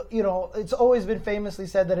 it's always been famously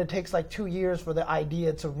said that it takes like 2 years for the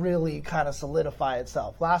idea to really kind of solidify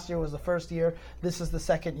itself. Last year was the first year. This is the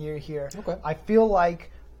second year here. Okay. I feel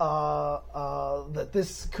like that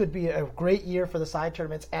this could be a great year for the side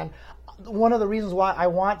tournaments. And one of the reasons why I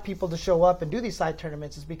want people to show up and do these side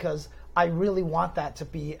tournaments is because I really want that to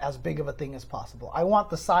be as big of a thing as possible. I want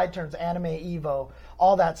the side turns, Anime EVO,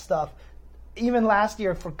 all that stuff. Even last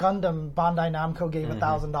year for Gundam, Bandai Namco gave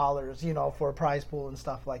 $1,000, for a prize pool and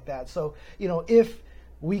stuff like that. So, if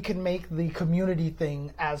we can make the community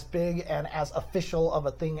thing as big and as official of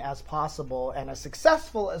a thing as possible and as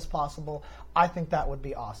successful as possible, I think that would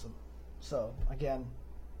be awesome. So, again,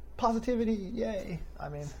 positivity, yay. I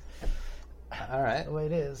mean, all right. The way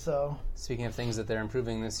it is. So, speaking of things that they're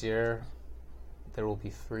improving this year, there will be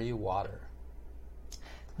free water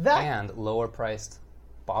and lower priced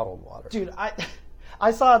bottled water. Dude,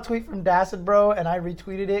 I saw a tweet from Dacid Bro, and I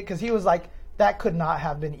retweeted it because he was like, that could not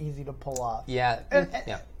have been easy to pull off. Yeah.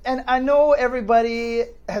 And I know everybody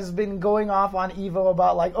has been going off on EVO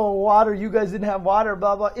about like, oh, water, you guys didn't have water,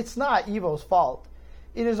 blah, blah. It's not EVO's fault.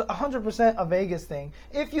 It is 100% a Vegas thing.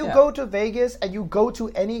 If you go to Vegas and you go to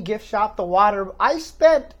any gift shop, the water, I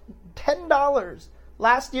spent $10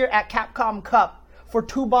 last year at Capcom Cup for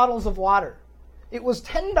 2 bottles of water. It was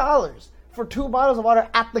 $10 for 2 bottles of water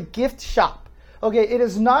at the gift shop. Okay, it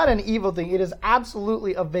is not an EVO thing. It is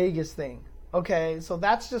absolutely a Vegas thing. Okay, so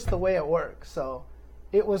that's just the way it works. So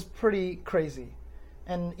it was pretty crazy.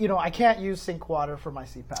 And I can't use sink water for my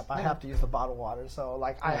CPAP. I have to use the bottled water. So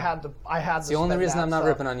I had to. It's the only reason I'm not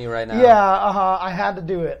ripping on you right now. Yeah, I had to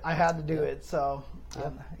do it. So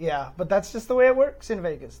but that's just the way it works in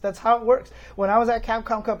Vegas. That's how it works. When I was at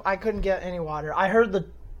Capcom Cup, I couldn't get any water. I heard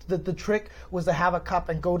the trick was to have a cup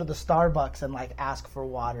and go to the Starbucks and like ask for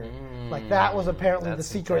water. Like that was apparently the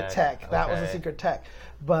secret tech. That was the secret tech.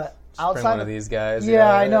 But outside bring one of these guys.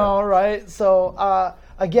 Yeah, I know, right? So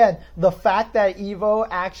again, the fact that EVO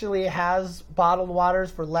actually has bottled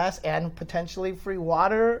waters for less and potentially free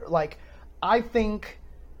water, like I think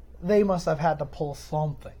they must have had to pull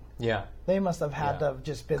something. Yeah. They must have had to have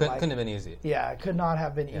just been couldn't have been easy. Yeah, it could not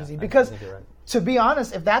have been easy. Because to be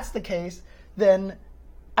honest, if that's the case, then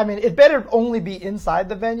I mean, it better only be inside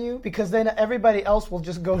the venue because then everybody else will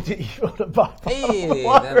just go to EVO to buy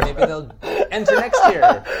water. Then maybe they'll enter next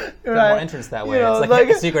year. More entrance that way. It's like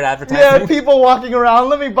a secret advertisement. Yeah, people walking around.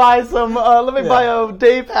 Let me buy some. Buy a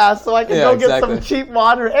day pass so I can go get some cheap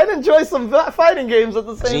water and enjoy some fighting games at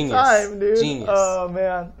the same time, dude. Genius. Oh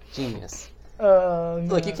man. Genius.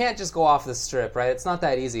 Look, you can't just go off the strip, right? It's not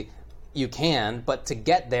that easy. You can, but to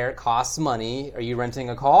get there it costs money. Are you renting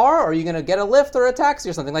a car, or are you going to get a Lyft or a taxi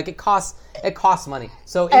or something? Like it costs money.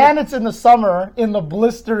 So it's in the summer in the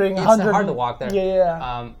blistering 100. It's hard to walk there.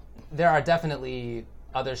 Yeah. There are definitely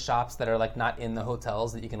other shops that are like not in the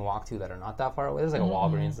hotels that you can walk to that are not that far away. There's like a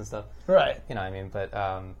Walgreens and stuff. Right. You know what I mean? But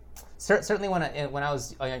certainly when I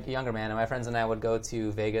was a younger man and my friends and I would go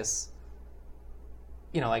to Vegas,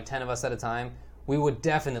 like 10 of us at a time, we would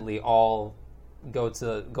definitely all go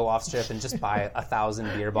off strip and just buy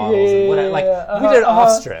 1,000 beer bottles. We did it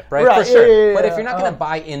off strip, right? For sure. But if you're not going to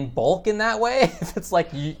buy in bulk in that way, if it's like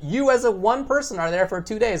you as a one person are there for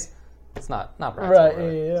 2 days, it's not practical. Right.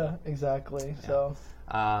 Yeah. Exactly. Yeah. So.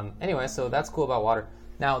 Anyway, so that's cool about water.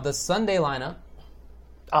 Now the Sunday lineup.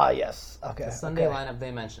 Yes. Okay. The Sunday lineup they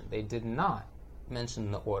mentioned. They did not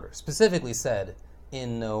mention the order. Specifically said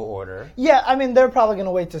in no order. Yeah, I mean, they're probably going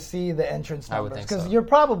to wait to see the entrance numbers. Because so. You're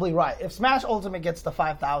probably right. If Smash Ultimate gets to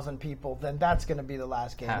 5,000 people, then that's going to be the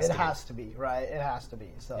last game. It has to be, right? It has to be.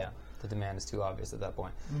 So yeah, the demand is too obvious at that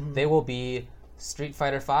point. Mm-hmm. They will be Street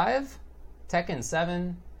Fighter V, Tekken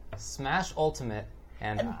 7, Smash Ultimate,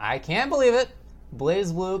 and I can't believe it,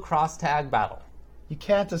 BlazBlue Cross Tag Battle. You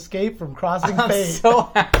can't escape from Crossing I'm Fate. So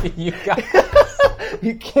happy you got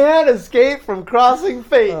You can't escape from Crossing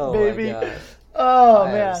Fate, baby. My God. Oh,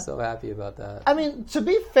 man. I'm so happy about that. I mean, to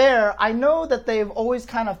be fair, I know that they've always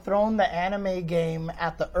kind of thrown the anime game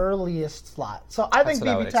at the earliest slot. So I think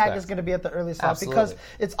BB Tag is going to be at the earliest slot because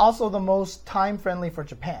it's also the most time-friendly for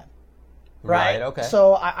Japan. Right. Okay.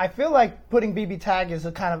 So I feel like putting BB Tag is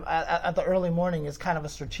a kind of at the early morning is kind of a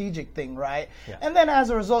strategic thing, right? Yeah. And then as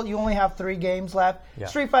a result, you only have 3 games left: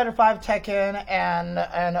 Street Fighter V, Tekken,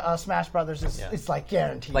 and Smash Brothers. It's like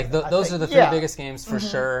guaranteed. Like those are the 3 biggest games for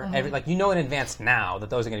sure. Mm-hmm. Like in advance now that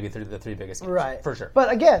those are going to be the 3 biggest games, right? For sure.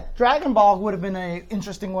 But again, Dragon Ball would have been an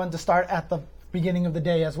interesting one to start at the beginning of the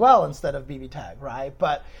day as well instead of BB Tag, right?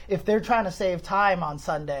 But if they're trying to save time on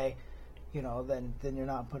Sunday, then you're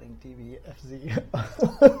not putting DBFZ.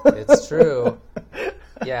 It's true.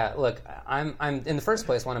 Yeah, look, I'm in the first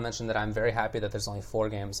place. Want to mention that I'm very happy that there's only 4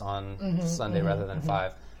 games on Sunday rather than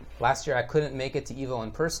 5. Last year I couldn't make it to EVO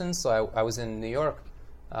in person, so I was in New York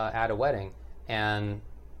at a wedding, and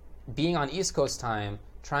being on East Coast time,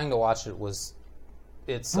 trying to watch it was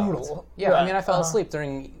brutal. Yeah, right. I mean I fell asleep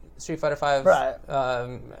during Street Fighter V. Right.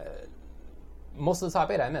 Most of the top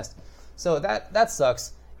 8 I missed, so that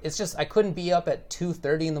sucks. It's just I couldn't be up at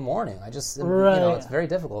 2:30 in the morning. it's very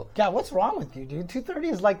difficult. God, what's wrong with you, dude?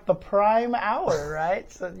 2:30 is like the prime hour,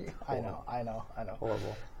 right? So I know.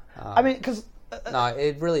 Horrible. I mean, because no,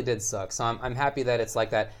 it really did suck. So I'm happy that it's like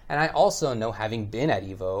that, and I also know, having been at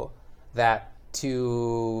EVO, that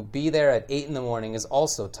to be there at 8 in the morning is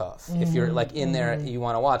also tough. If you're like in there, you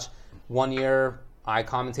want to watch. One year I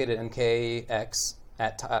commentated MKX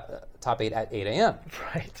at top 8 at 8 a.m.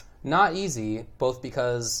 Right. Not easy, both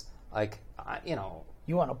because,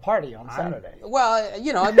 you want to party on Saturday.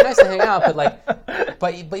 It'd be nice to hang out,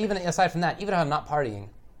 but even aside from that, even if I'm not partying,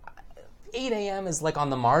 8 a.m. is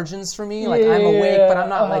on the margins for me. I'm awake, but I'm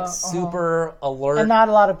not super alert. And not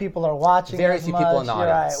a lot of people are watching. Very few people in the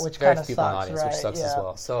audience. Right, which very kind of few people sucks, in the audience, which sucks as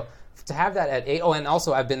well. So to have that at 8. Oh, and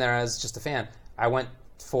also I've been there as just a fan. I went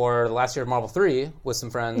for the last year of Marvel 3 with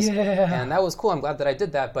some friends, and that was cool. I'm glad that I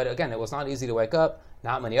did that. But again, it was not easy to wake up.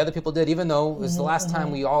 Not many other people did, even though it was the last time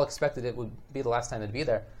we all expected it would be the last time to be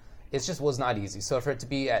there. It just was not easy. So for it to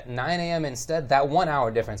be at 9 a.m. instead, that 1 hour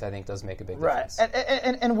difference, I think, does make a big difference. Right.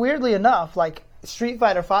 And weirdly enough, Street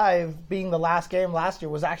Fighter V being the last game last year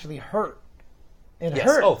was actually hurt. It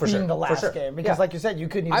hurt being the last game because, like you said, you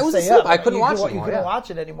couldn't even stay up. I couldn't watch it anymore. You couldn't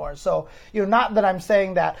watch it anymore. So, not that I'm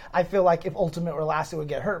saying that I feel like if Ultimate were last, it would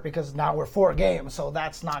get hurt because now we're 4 games, so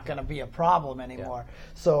that's not going to be a problem anymore. Yeah.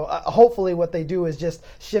 So, hopefully what they do is just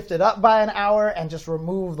shift it up by an hour and just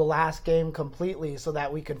remove the last game completely so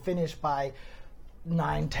that we can finish by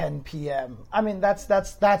 9-10 p.m. I mean,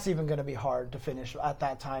 that's even going to be hard to finish at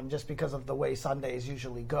that time just because of the way Sundays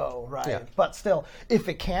usually go, right? Yeah. But still, if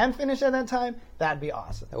it can finish at that time, that'd be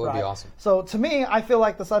awesome. That would be awesome. So to me, I feel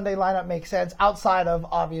like the Sunday lineup makes sense outside of,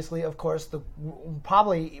 obviously, of course, the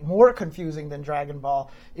probably more confusing than Dragon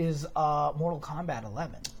Ball is Mortal Kombat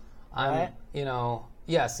 11. Right?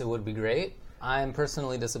 Yes, it would be great. I'm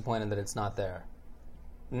personally disappointed that it's not there.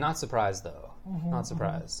 Not surprised, though. Not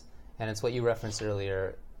surprised. And it's what you referenced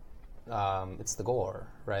earlier. It's the gore,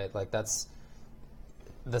 right? That's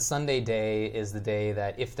the Sunday day is the day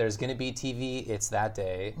that if there's going to be TV, it's that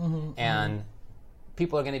day, and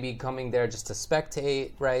people are going to be coming there just to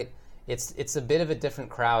spectate, right? It's a bit of a different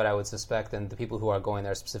crowd, I would suspect, than the people who are going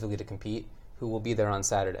there specifically to compete, who will be there on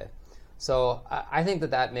Saturday. So I think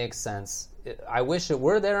that makes sense. I wish it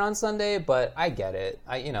were there on Sunday, but I get it.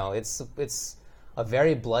 It's a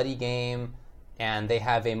very bloody game. And they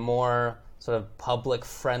have a more sort of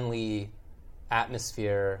public-friendly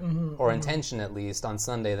atmosphere, or intention at least, on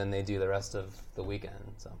Sunday than they do the rest of the weekend.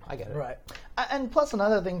 So I get it. Right. And plus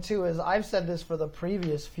another thing, too, is I've said this for the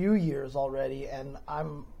previous few years already, and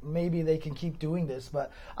maybe they can keep doing this,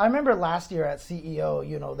 but I remember last year at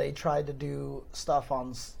CEO, they tried to do stuff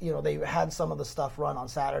on, they had some of the stuff run on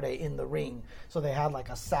Saturday in the ring. So they had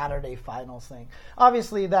a Saturday finals thing.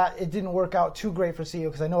 Obviously, it didn't work out too great for CEO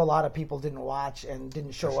because I know a lot of people didn't watch and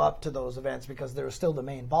didn't show up to those events because there was still the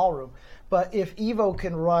main ballroom. But if EVO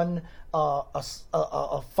can run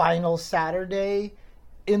a final Saturday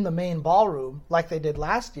in the main ballroom like they did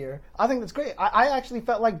last year, I think that's great. I actually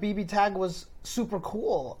felt like BB Tag was super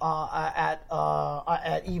cool at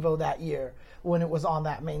EVO that year when it was on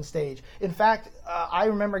that main stage. In fact, I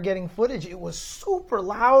remember getting footage. It was super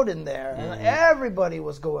loud in there, and everybody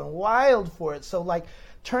was going wild for it. So, like,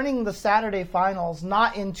 turning the Saturday finals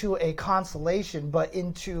not into a consolation, but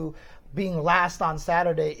into being last on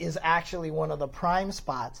Saturday is actually one of the prime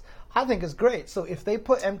spots. I think is great. So if they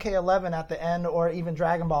put MK11 at the end, or even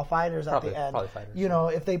Dragon Ball FighterZ at the end, you know,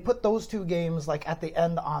 if they put those two games like at the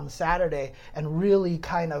end on Saturday and really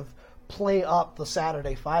kind of play up the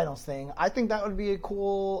Saturday finals thing, I think that would be a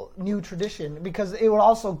cool new tradition, because it would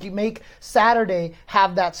also make Saturday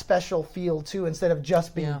have that special feel too, instead of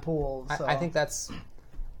just being pooled. So. I think that's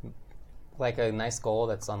like a nice goal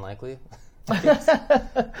that's unlikely.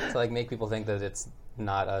 To like make people think that it's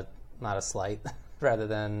not a slight. Rather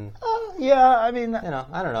than I mean, you know,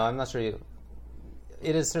 I don't know. I'm not sure.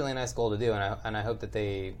 It is certainly a nice goal to do, and I hope that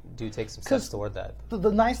they do take some steps toward that.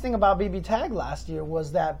 The nice thing about BB Tag last year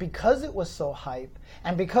was that because it was so hype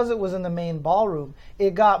and because it was in the main ballroom,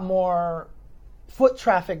 it got more foot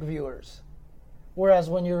traffic viewers. Whereas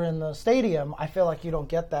when you're in the stadium, I feel like you don't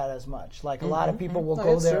get that as much. Like, a lot of people will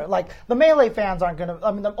go there. True. Like, the Melee fans aren't going to...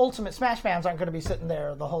 I mean, the Ultimate Smash fans aren't going to be sitting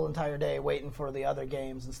there the whole entire day waiting for the other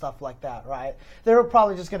games and stuff like that, right? They're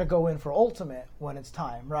probably just going to go in for Ultimate when it's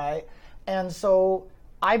time, right? And so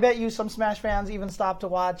I bet you some Smash fans even stop to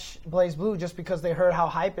watch BlazBlue just because they heard how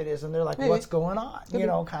hype it is, and they're like, what's going on? You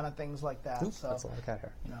know, kind of things like that. Oops, so, that's all I got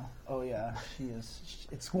here. You know, oh, yeah, she is...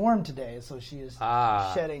 It's warm today, so she is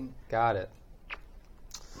shedding... Got it.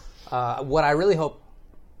 What I really hope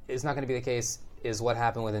is not going to be the case is what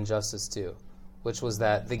happened with Injustice 2, which was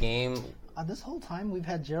that the game... this whole time we've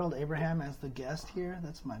had Gerald Abraham as the guest here.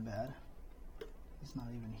 That's my bad. He's not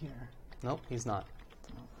even here. Nope, he's not.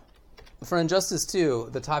 Nope. For Injustice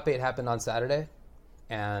 2, the top 8 happened on Saturday,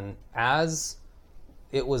 and as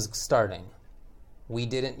it was starting, we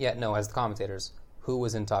didn't yet know, as the commentators, who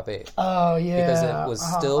was in top 8. Oh, yeah. Because it was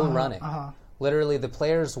still running. Literally, the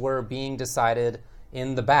players were being decided...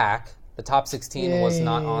 in the back. The top 16 was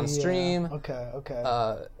not on stream. Okay.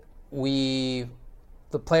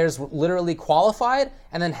 The players literally qualified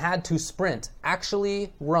and then had to sprint,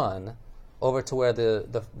 actually run over to where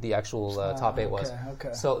the actual top 8 was.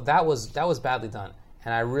 Okay. So that was badly done,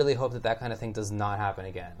 and I really hope that kind of thing does not happen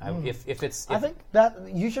again. I think that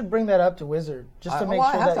you should bring that up to Wizard just to make sure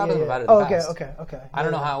I have that. Talked about it in the past. Okay. I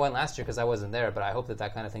don't know how it went last year because I wasn't there, but I hope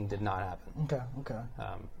that kind of thing did not happen. Okay.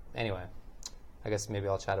 Anyway. I guess maybe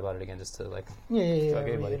I'll chat about it again just to like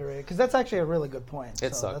reiterate, because that's actually a really good point.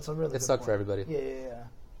 It sucked. That's a really it sucked for everybody. Yeah.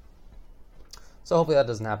 So hopefully that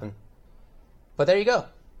doesn't happen. But there you go.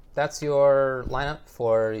 That's your lineup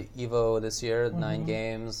for EVO this year. 9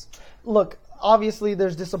 games. Look, obviously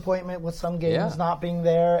there's disappointment with some games not being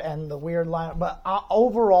there and the weird lineup, but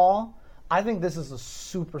overall, I think this is a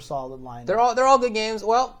super solid lineup. They're all good games.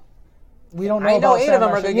 Well, we don't know. I know 8 of them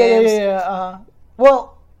are good games. Yeah.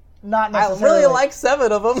 Well. Not necessarily. I really like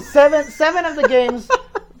 7 of them. Seven of the games.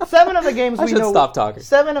 7 of the games we know. I should stop talking.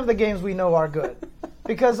 7 of the games we know are good,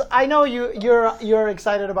 because I know you're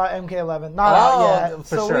excited about MK11. Not out yet,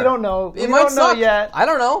 so sure. We don't know. It might suck. Yet. I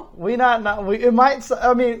don't know. It might.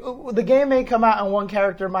 I mean, the game may come out and one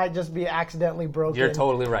character might just be accidentally broken. You're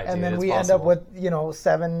totally right. And then it's we possible. end up with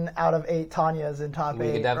 7 out of 8 Tanyas in top 8.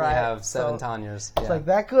 We could definitely have 7 Tanyas. It's like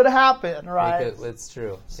that could happen, right? It's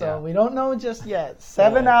true. So we don't know just yet.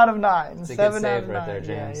 7 out of 9. It's a 7 good out save of right 9. there,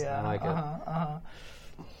 James. Yeah. I like it.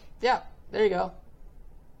 Yeah, there you go.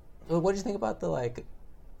 What did you think about the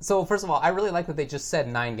So first of all, I really like that they just said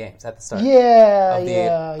 9 games at the start. Of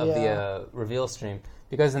the reveal stream,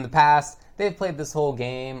 because in the past they've played this whole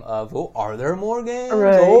game of are there more games?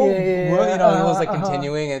 Right. It was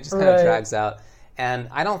continuing. It just kind of drags out. And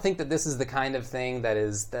I don't think that this is the kind of thing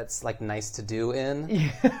that's like nice to do in.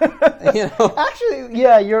 Actually,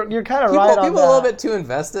 yeah, you're kind of right on that. People are a little bit too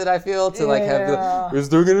invested, I feel, to like have is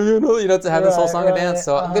there gonna be another? To have this whole song and dance.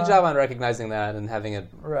 So good job on recognizing that and having it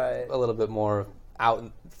a little bit more out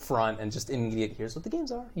in front and just immediate. Here's what the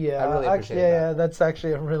games are. Yeah, I really appreciate that. Yeah, that's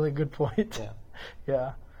actually a really good point. Yeah.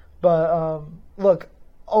 Yeah, but look,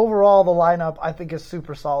 overall the lineup I think is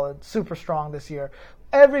super solid, super strong this year.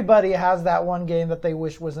 Everybody has that one game that they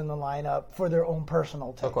wish was in the lineup for their own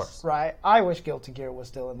personal taste. Of course. Right? I wish Guilty Gear was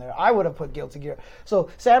still in there. I would have put Guilty Gear. So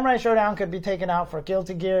Samurai Showdown could be taken out for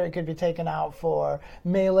Guilty Gear. It could be taken out for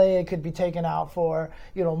Melee. It could be taken out for,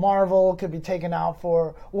 Marvel. It could be taken out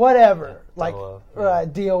for whatever.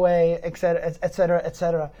 DOA, et cetera, et cetera, et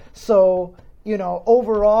cetera. So,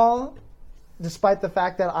 overall, despite the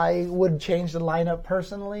fact that I would change the lineup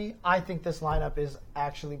personally, I think this lineup is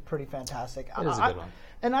actually pretty fantastic. It is a good one.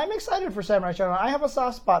 And I'm excited for Samurai Showdown. I have a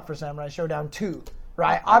soft spot for Samurai Showdown 2,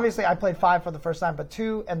 right? Obviously, I played 5 for the first time, but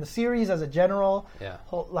 2 and the series as a general,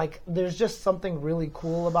 like, there's just something really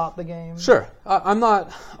cool about the game. Sure. I'm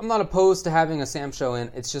not opposed to having a Sam Show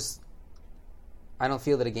in. It's just, I don't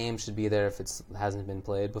feel that a game should be there if it hasn't been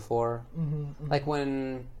played before. Like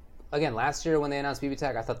when, again, last year when they announced BB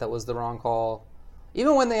Tag, I thought that was the wrong call.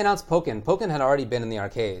 Even when they announced Pokken had already been in the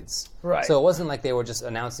arcades. Right. So it wasn't like they were just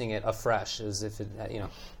announcing it afresh, as if it,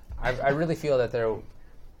 I really feel that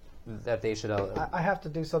they should. I have to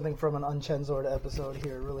do something from an Unchained episode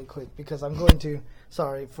here really quick because I'm going to,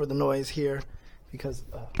 sorry for the noise here, because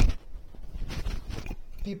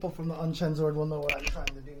people from the Unchained will know what I'm trying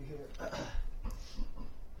to do here.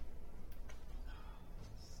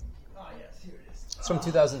 Yes, here it is. It's from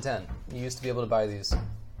 2010. You used to be able to buy these.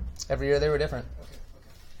 Every year they were different. Okay.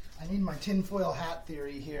 I need my tinfoil hat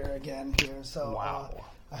theory here again. So wow.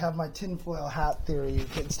 I have my tinfoil hat theory.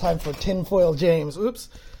 It's time for tinfoil James. Oops.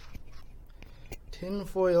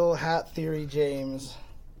 Tinfoil hat theory James.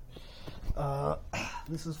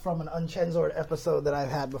 This is from an Unchained episode that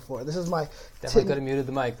I've had before. This is my... Definitely could have muted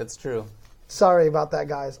the mic. That's true. Sorry about that,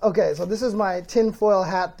 guys. Okay, so this is my tinfoil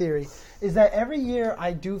hat theory. Is that every year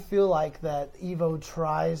I do feel like that EVO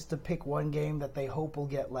tries to pick one game that they hope will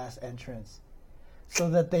get less entrants, so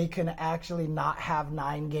that they can actually not have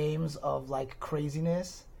 9 games of like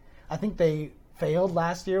craziness. I think they failed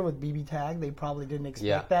last year with BB Tag. They probably didn't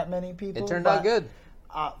expect that many people. It turned out good.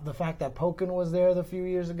 The fact that Pokken was there a few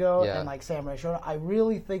years ago and like Samurai Showdown, I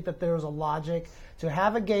really think that there was a logic to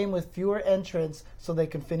have a game with fewer entrants so they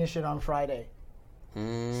can finish it on Friday.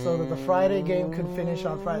 So that the Friday game can finish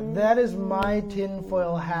on Friday. That is my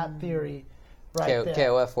tinfoil hat theory right there.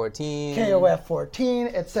 KOF 14. KOF 14,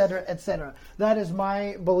 etc., etc. That is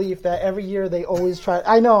my belief that every year they always try.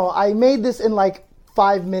 I know, I made this in like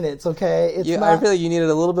 5 minutes, okay? I feel like you needed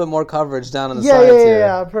a little bit more coverage down on the sides here.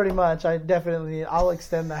 Yeah, pretty much. I'll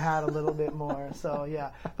extend the hat a little bit more. So,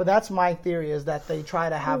 yeah. But that's my theory, is that they try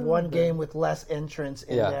to have one game with less entrants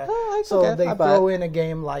in there. So they throw in a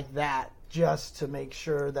game like that just to make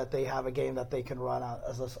sure that they have a game that they can run out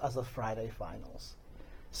as a Friday finals.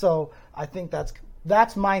 So I think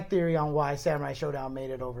that's my theory on why Samurai Showdown made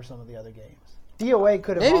it over some of the other games. DOA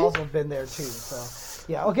could have also been there too. So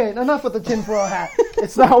yeah, okay, enough with the tinfoil hat.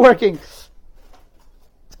 It's not working.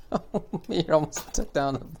 You almost took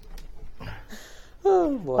down.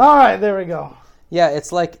 Oh boy! All right, there we go. Yeah,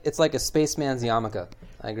 it's like a spaceman's yarmulke.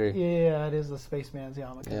 I agree. Yeah, it is a spaceman's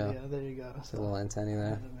yarmulke. Yeah, there you go. So a little antennae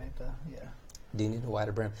there. Yeah. Do you need a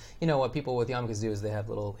wider brim? You know what people with yarmulkes do is they have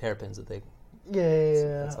little hairpins that they.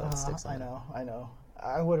 Yeah. That's how it sticks on. I know.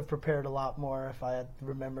 I would have prepared a lot more if I had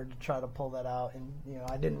remembered to try to pull that out, and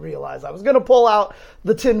I didn't realize I was going to pull out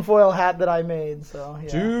the tinfoil hat that I made. So yeah.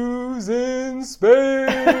 Jews in space.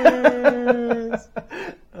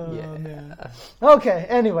 Man. Okay.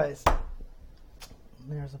 Anyways,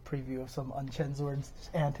 there's a preview of some Unchained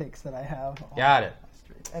antics that I have. Got it.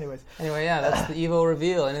 Anyway, yeah, that's the EVO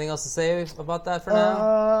reveal. Anything else to say about that for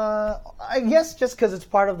now? I guess just because it's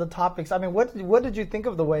part of the topics. I mean, what did you think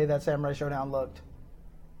of the way that Samurai Showdown looked?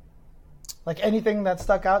 Like anything that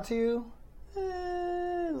stuck out to you?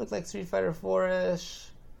 It looked like Street Fighter 4-ish.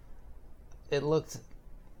 It looked,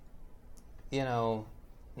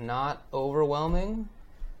 not overwhelming.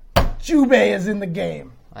 Jubei is in the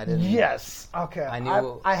game. I didn't. Yes. Okay.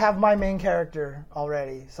 I have my main character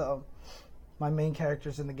already, so my main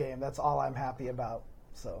character's in the game. That's all I'm happy about.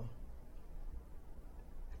 So.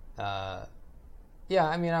 Yeah,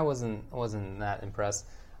 I mean, I wasn't that impressed.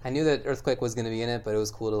 I knew that Earthquake was going to be in it, but it was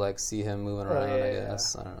cool to see him moving around. I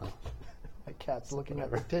guess I don't know. My cat's looking at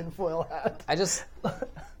the tinfoil hat.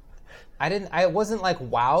 I wasn't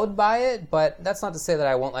wowed by it, but that's not to say that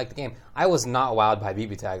I won't like the game. I was not wowed by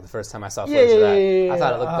BB Tag the first time I saw footage of that. I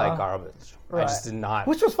thought it looked like garbage. Right. I just did not.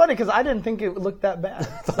 Which was funny because I didn't think it looked that bad. I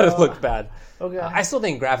thought it looked bad. Okay. I still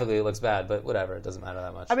think graphically it looks bad, but whatever. It doesn't matter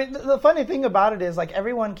that much. I mean, the funny thing about it is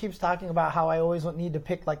everyone keeps talking about how I always need to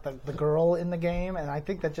pick the girl in the game, and I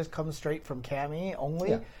think that just comes straight from Cammy only.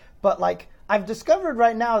 Yeah. But I've discovered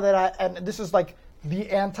right now that and this is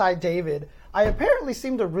the anti-David, I apparently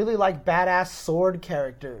seem to really like badass sword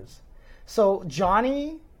characters. So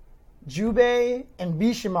Johnny, Jubei, and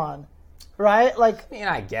Bishamon, right? I mean,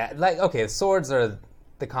 I get okay, swords are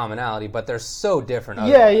the commonality, but they're so different.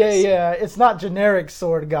 Yeah. It's not generic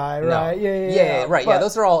sword guy, right? No. Yeah, right. But,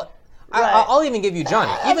 those are all. Right. I'll even give you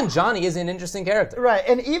Johnny. Even Johnny is an interesting character. Right,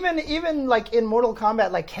 and even in Mortal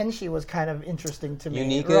Kombat, Kenshi was kind of interesting to me.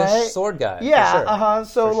 Unique-ish right? sword guy. Yeah, for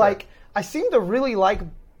sure. So I seem to really like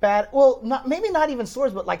maybe not even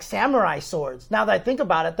swords, but like samurai swords. Now that I think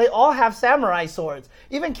about it, they all have samurai swords.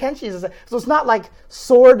 Even Kenshi's so it's not like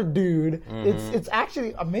sword dude. Mm-hmm. It's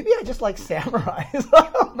actually maybe I just like samurais. I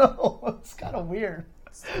don't know. It's kind of weird.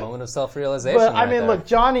 Moment of self-realization. But I mean, look,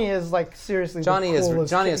 Johnny is like seriously. Johnny is cool.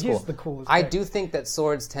 He's the coolest. I do think that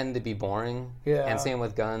swords tend to be boring. Yeah. And same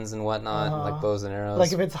with guns and whatnot, like bows and arrows.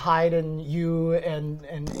 Like if it's Hyde and you and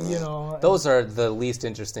you know. Those are the least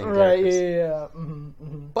interesting characters. Right. Yeah.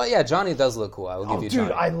 Mm-hmm. But yeah, Johnny does look cool. I will give you Johnny.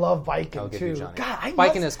 Dude, I love Biking too. God,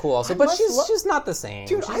 Biking is cool also, but she's just not the same.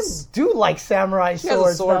 Dude, I do like samurai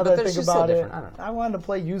swords. Now that I think about it, I don't know. I wanted to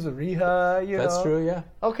play Yuzuriha. That's true. Yeah.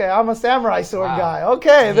 Okay, I'm a samurai sword guy.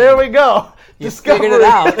 Okay, there we go. You figured it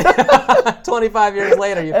out. 25 years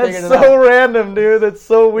later, you figured it out. It's so random, dude. It's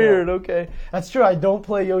so weird. Yeah. Okay. That's true. I don't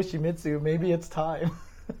play Yoshimitsu. Maybe it's time.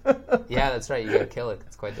 Yeah, that's right. You got Killick.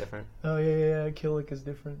 It's quite different. Oh, yeah. Killick is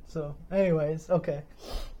different. So, anyways, okay.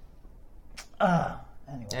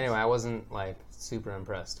 Anyway, I wasn't, like, super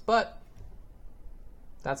impressed. But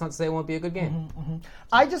that's not to say it won't be a good game. Mm-hmm, mm-hmm.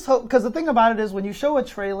 I just hope, because the thing about it is when you show a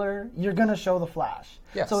trailer, you're going to show the Flash.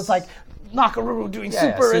 Yes. So it's like Nakaruru doing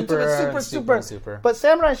super. But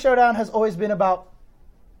Samurai Showdown has always been about.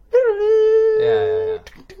 Yeah.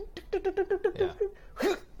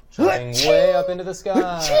 Shooting way up into the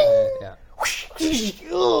sky. Yeah.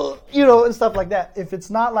 You know, and stuff like that. If it's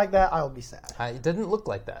not like that, I'll be sad. It didn't look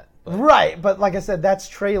like that. But. Right, but like I said, that's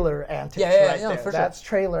trailer antics right there. For that's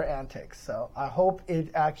trailer antics. So I hope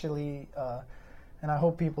it actually, and I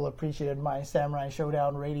hope people appreciated my Samurai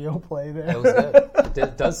Showdown radio play there. It was good.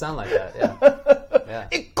 It does sound like that, yeah.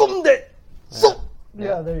 Ikunde! So!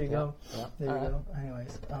 Yeah, there you go. Yeah. There you go.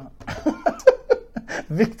 Anyways.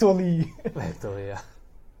 Victory. Victory, yeah.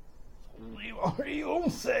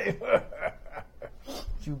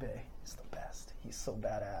 Jubei is the best. He's so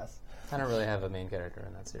badass. I don't really have a main character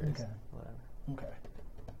in that series.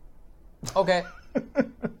 Okay.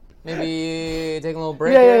 Maybe take a little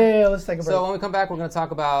break here? Yeah, let's take a break. So when we come back, we're going to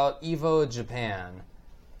talk about EVO Japan.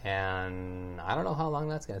 And I don't know how long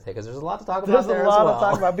that's going to take, because there's a lot to talk about there as well. There's a lot to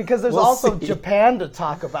talk about, because there's also Japan to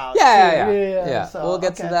talk about. Yeah. So, we'll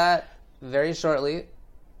get to that very shortly.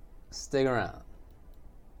 Stick around.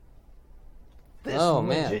 This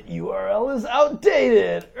widget URL is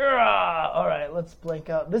outdated. All right, let's blank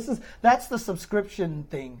out. That's the subscription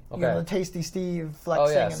thing. Okay. You know, the Tasty Steve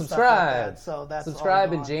flexing and subscribe. Stuff like that. So that's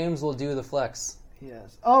subscribe, and James will do the flex.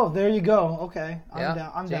 Yes. Oh, there you go. Okay, I'm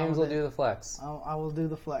down. James will do the flex. I will do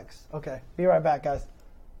the flex. Okay, be right back, guys.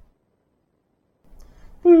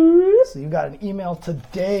 So you got an email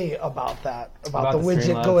today about that, about the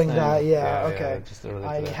widget going down. Yeah, okay.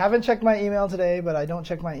 I haven't checked my email today, but I don't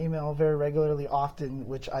check my email very regularly often,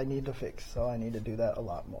 which I need to fix. So I need to do that a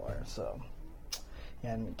lot more. So,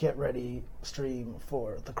 and get ready, stream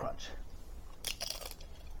for the crunch.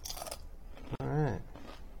 All right.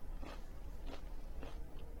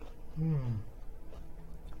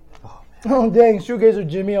 Oh, dang. Shoegazer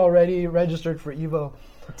Jimmy already registered for EVO.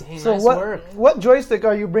 Dang, so nice work. What joystick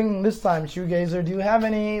are you bringing this time, Shoegazer? Do you have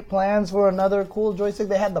any plans for another cool joystick?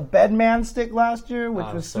 They had the Bedman stick last year, which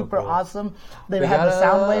was super awesome. They've had the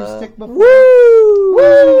Soundwave stick before. Woo!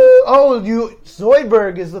 Oh,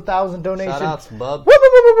 Zoidberg is the 1,000 donation. Shout outs, bub.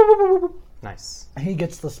 Woo! Nice. He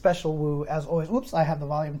gets the special woo as always. Whoops, I have the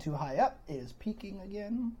volume too high up. It is peaking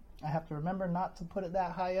again. I have to remember not to put it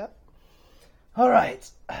that high up. All right.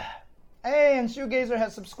 Hey, and Shoegazer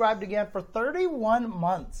has subscribed again for 31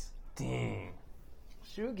 months. Dang.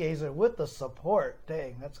 Shoegazer with the support.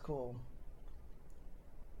 Dang, that's cool.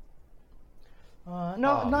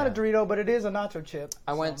 Not a Dorito, but it is a nacho chip.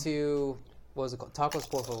 I went to, what was it called? Tacos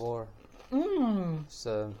Por Favor. It's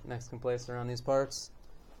a Mexican place around these parts.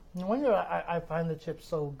 No wonder I find the chips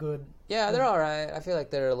so good. Yeah, they're all right. I feel like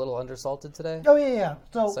they're a little undersalted today. Oh, yeah.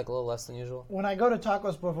 So it's like a little less than usual. When I go to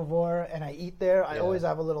Tacos Por Favor and I eat there, I always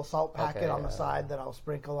have a little salt packet on the side that I'll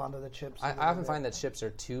sprinkle onto the chips. I often find that chips are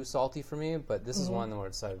too salty for me, but this is one where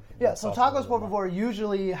it's like... Yeah, so Tacos Por Favor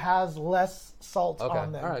usually has less salt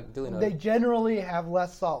on them. All right, duly noted. They generally have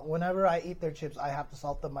less salt. Whenever I eat their chips, I have to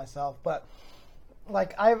salt them myself, but...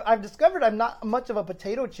 Like, I've discovered I'm not much of a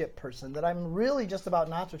potato chip person, that I'm really just about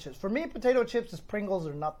nacho chips. For me, potato chips is Pringles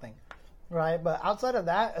or nothing, right? But outside of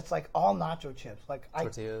that, it's like all nacho chips. Like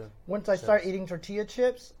once I start eating tortilla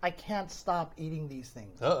chips, I can't stop eating these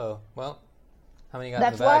things. Uh-oh. Well, how many you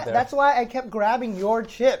got in the bag there? That's why I kept grabbing your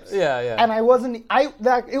chips. Yeah. And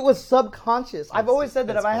it was subconscious. I've always said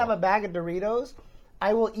that if I have a bag of Doritos,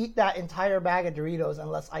 I will eat that entire bag of Doritos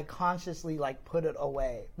unless I consciously put it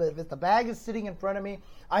away. But if the bag is sitting in front of me,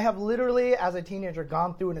 I have literally, as a teenager,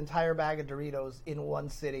 gone through an entire bag of Doritos in one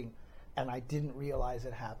sitting. and I didn't realize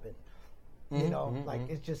it happened. You know, like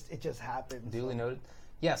it just happened. Duly noted.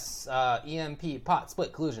 Yes, EMP, pot,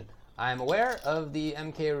 split, collusion. I'm aware of the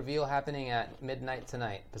MK reveal happening at midnight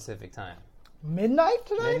tonight, Pacific time. Midnight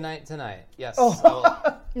tonight? Midnight tonight, yes.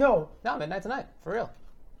 Oh, no, midnight tonight, for real.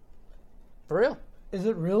 For real. Is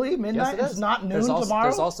it really midnight? Yes, it is. It's not noon tomorrow?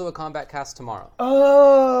 There's also a Combat Cast tomorrow.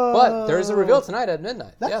 Oh. But there's a reveal tonight at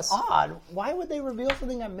midnight. That's odd. Why would they reveal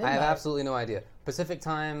something at midnight? I have absolutely no idea. Pacific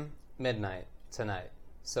time, midnight tonight.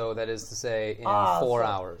 So that is to say in 4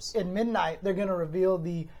 hours. In midnight, they're going to reveal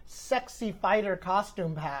the sexy fighter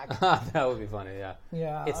costume pack. That would be funny, yeah.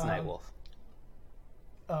 Yeah. It's Nightwolf.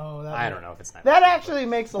 Oh, I don't know if it's Nightwolf. That actually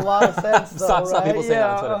makes a lot of sense, though, Some people say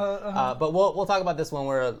that on Twitter. But we'll talk about this when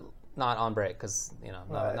we're not on break, because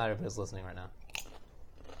not everybody's listening right now.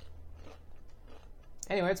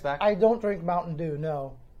 Anyway, it's back. I don't drink Mountain Dew,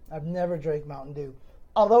 no. I've never drank Mountain Dew.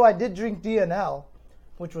 Although I did drink DNL,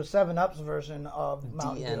 which was 7-Up's version of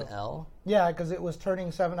Mountain Dew. DNL? Yeah, because it was turning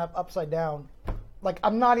 7-Up upside down. Like,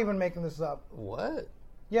 I'm not even making this up. What?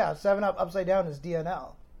 Yeah, 7-Up upside down is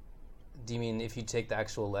DNL. Do you mean if you take the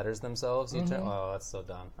actual letters themselves? You oh, that's so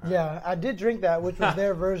dumb. Yeah, I did drink that, which was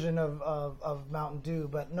their version of Mountain Dew,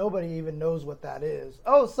 but nobody even knows what that is.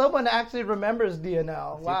 Oh, someone actually remembers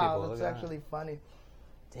DNL. Wow, that's actually funny.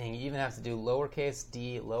 Dang, you even have to do lowercase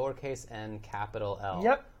d, lowercase n, capital L.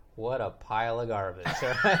 Yep. What a pile of garbage.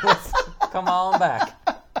 All right, let's come on back.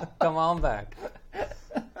 Come on back.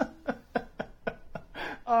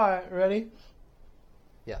 All right, ready?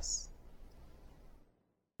 Yes.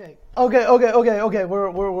 Okay.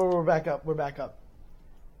 We're back up. We're back up.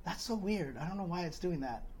 That's so weird. I don't know why it's doing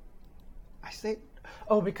that. I say,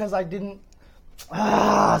 because I didn't.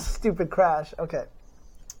 Stupid crash. Okay.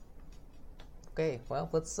 Okay, well,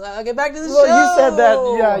 let's get back to the show. Well, you said that,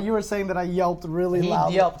 yeah, you were saying that I yelped really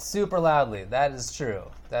loudly. He yelped super loudly. That is true.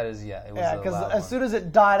 That is, yeah, it was yeah, because as one. soon as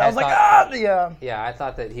it died, I was like, yeah. Yeah, I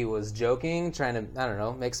thought that he was joking, trying to, I don't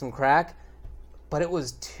know, make some crack. But it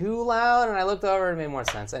was too loud, and I looked over and it made more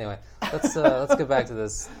sense. Anyway, let's get back to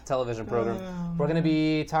this television program. We're going to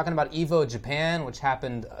be talking about EVO Japan, which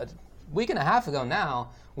happened a week and a half ago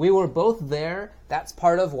now. We were both there. That's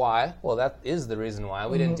part of why. Well, that is the reason why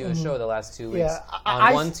we didn't do a show the last 2 weeks. Yeah,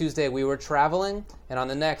 on one Tuesday we were traveling, and on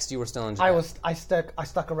the next you were still in Japan. I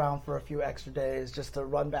stuck around for a few extra days just to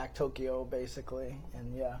run back Tokyo, basically,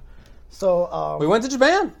 and yeah. So we went to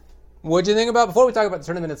Japan. What'd you think about before we talk about the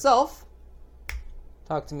tournament itself?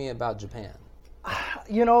 Talk to me about Japan.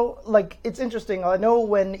 You know, like, it's interesting. I know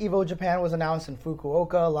when EVO Japan was announced in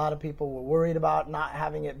Fukuoka, a lot of people were worried about not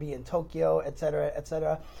having it be in Tokyo, et cetera, et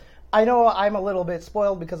cetera. I know I'm a little bit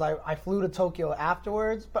spoiled because I flew to Tokyo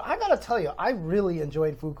afterwards, but I gotta tell you, I really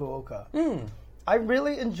enjoyed Fukuoka. I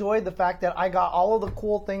really enjoyed the fact that I got all of the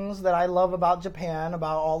cool things that I love about Japan,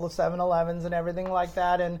 about all the 7-Elevens and everything like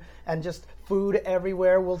that, and just food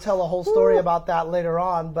everywhere. We'll tell a whole story about that later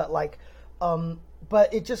on, but like,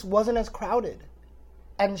 but it just wasn't as crowded.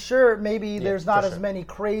 And sure, maybe there's not as many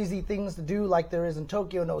crazy things to do like there is in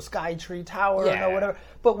Tokyo, no Sky Tree Tower, no whatever.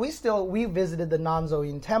 But we visited the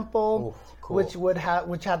Nanzo-in Temple, cool.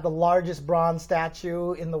 which had the largest bronze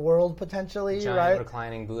statue in the world potentially, Giant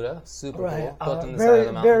reclining Buddha, super cool, built in the very, side of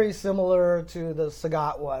the mountain. Very similar to the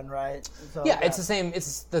Sagat one, right? So, yeah, it's the same.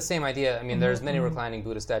 It's the same idea. I mean, there's many reclining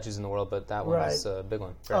Buddha statues in the world, but that one is a big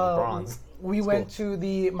one, bronze. We went to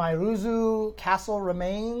the Mairuzu Castle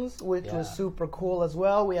remains, which was super cool as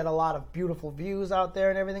well. We had a lot of beautiful views out there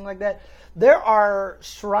and everything like that. There are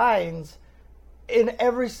shrines in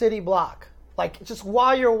every city block. Like, just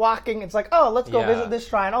while you're walking, it's like, oh, let's go visit this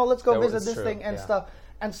shrine. Oh, let's go visit this thing and stuff.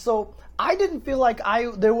 And so I didn't feel like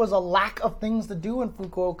there was a lack of things to do in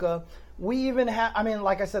Fukuoka. We even had, I mean,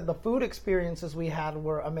 like I said, the food experiences we had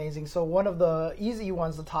were amazing. So one of the easy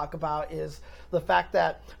ones to talk about is the fact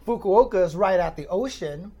that Fukuoka is right at the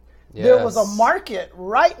ocean. Yes. There was a market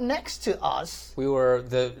right next to us. We were,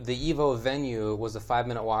 the EVO venue was a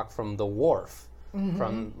 5-minute walk from the wharf,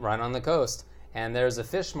 from right on the coast. And there's a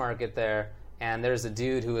fish market there, and there's a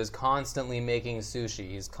dude who is constantly making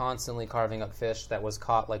sushi. He's constantly carving up fish that was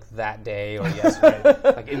caught like that day or yesterday,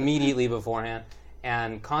 like immediately beforehand.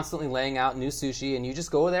 And constantly laying out new sushi, and you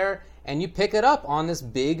just go there and you pick it up on this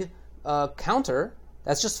big counter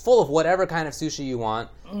that's just full of whatever kind of sushi you want.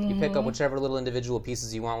 You pick up whichever little individual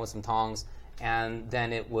pieces you want with some tongs, and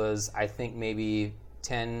then it was, I think, maybe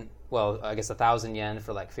 1,000 yen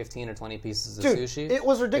for like 15 or 20 pieces of sushi. It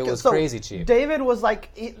was ridiculous. It was crazy cheap. David was like,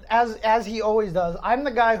 as he always does, I'm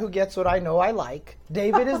the guy who gets what I know I like.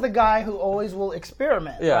 David is the guy who always will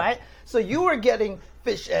experiment, right? So you were getting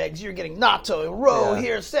fish eggs, you're getting natto, roe,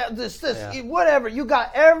 here, this, whatever. You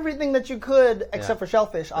got everything that you could except for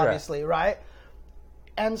shellfish, obviously, right?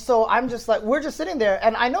 And so I'm just like, we're just sitting there,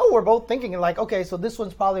 and I know we're both thinking like, okay, so this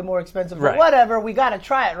one's probably more expensive, but whatever, we got to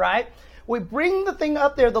try it, right? We bring the thing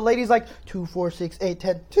up there, the lady's like, 2, 4, 6, 8,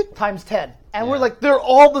 10, 2 times 10. And we're like, they're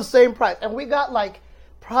all the same price. And we got like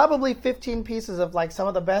probably 15 pieces of like some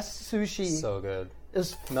of the best sushi. So good. It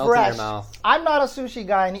was Melt fresh. in your mouth. I'm not a sushi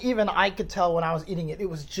guy, and even I could tell when I was eating it, it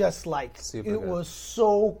was just like, was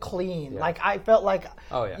so clean. Like I felt like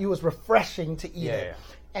it was refreshing to eat it.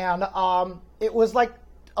 And it was like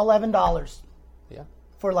 $11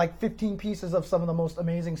 for like 15 pieces of some of the most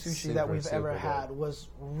amazing sushi that we've ever had. Was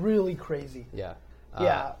really crazy.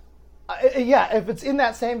 If it's in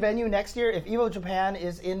that same venue next year, if Evo Japan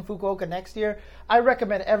is in Fukuoka next year, I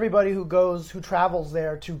recommend everybody who travels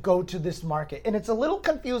there to go to this market. And it's a little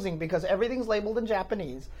confusing because everything's labeled in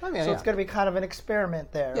Japanese. So it's going to be kind of an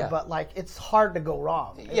experiment there. But like, it's hard to go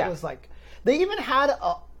wrong. It was like, they even had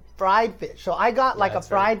a fried fish. So I got like a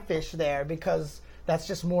fried fish there because that's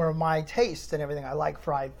just more of my taste and everything. I like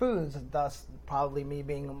fried foods, and thus probably me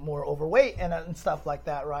being more overweight and stuff like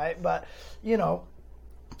that, right? But, you know,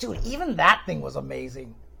 dude, even that thing was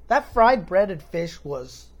amazing. That fried breaded fish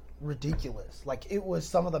was ridiculous. Like, it was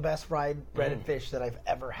some of the best fried breaded fish that I've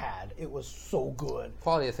ever had. It was so good.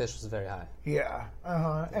 Quality of fish was very high. Yeah.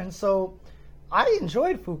 And so I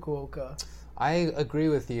enjoyed Fukuoka. I agree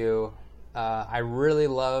with you. I really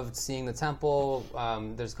loved seeing the temple.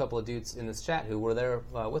 There's a couple of dudes in this chat who were there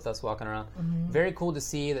with us walking around. Very cool to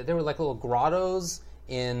see that there were like little grottos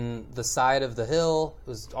in the side of the hill. It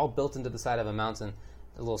was all built into the side of a mountain.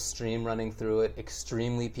 A little stream running through it,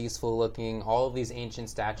 extremely peaceful looking. All of these ancient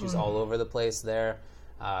statues all over the place there.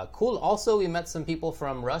 Cool. Also, we met some people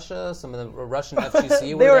from Russia, some of the Russian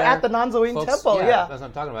FGC They were at the Nanzoin Temple, that's what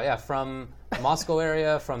I'm talking about. Yeah, from Moscow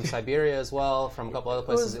area, from Siberia as well, from a couple other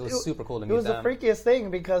places. It was super cool to meet them. It was the freakiest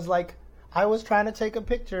thing because, like, I was trying to take a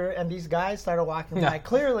picture, and these guys started walking by,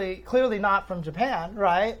 clearly not from Japan,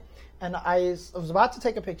 right? And I was about to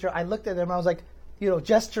take a picture. I looked at them, I was like, you know,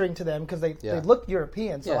 gesturing to them because they looked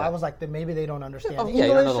European. So I was like, maybe they don't understand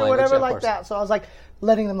English or whatever like that. So I was like,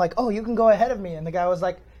 letting them like, oh, you can go ahead of me. And the guy was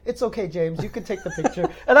like, it's okay, James, you can take the picture.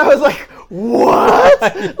 And I was like,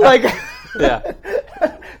 what? Like,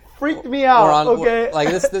 freaked me out. Okay, like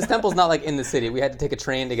this temple's not like in the city. We had to take a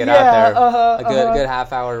train to get out there. A good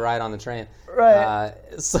half-hour ride on the train. Right.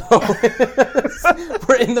 So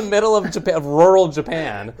we're in the middle of Japan, of rural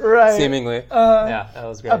Japan, seemingly. Yeah, that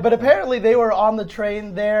was great. But apparently they were on the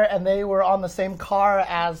train there, and they were on the same car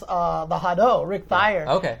as the Hado, Rick Thayer.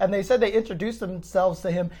 Okay. And they said they introduced themselves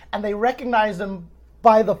to him, and they recognized him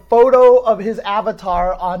by the photo of his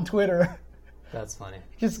avatar on Twitter. That's funny.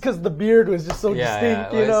 Just because the beard was just so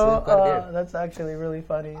distinct, you know? That's actually really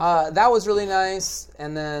funny. That was really nice.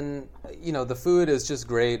 And then, you know, the food is just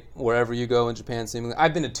great wherever you go in Japan, seemingly.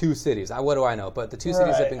 I've been to 2 cities. What do I know? But the 2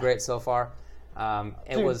 cities have been great so far. The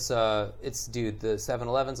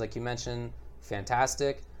 7-Elevens, like you mentioned,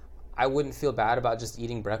 fantastic. I wouldn't feel bad about just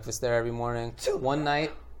eating breakfast there every morning. One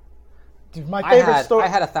night, dude, my favorite story. I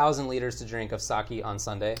had 1,000 liters to drink of sake on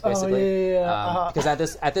Sunday, basically. Because at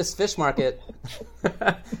this fish market,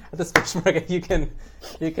 you can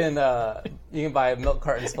buy milk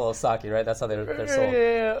cartons full of sake, right? That's how they're sold.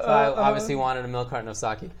 So I obviously wanted a milk carton of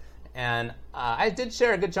sake, and I did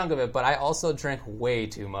share a good chunk of it, but I also drank way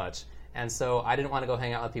too much. And so I didn't want to go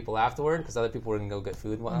hang out with people afterward because other people were going to go get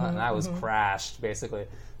food and whatnot, and I was crashed, basically.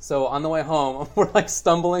 So on the way home, we're like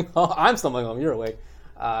stumbling home. I'm stumbling home. You're awake.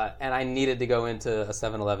 And I needed to go into a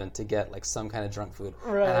 7-Eleven to get like some kind of drunk food.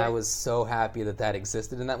 Right. And I was so happy that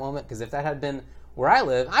existed in that moment, because if that had been where I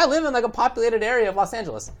live in like a populated area of Los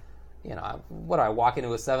Angeles. You know, what do I walk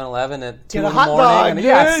into a 7-Eleven at 2 in the morning?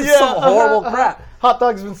 Dog, it's some horrible crap. Hot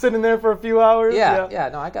dog's been sitting there for a few hours. Yeah.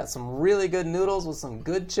 No, I got some really good noodles with some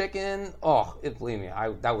good chicken. Oh, believe me,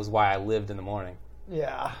 that was why I lived in the morning.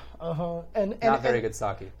 Yeah. And not very good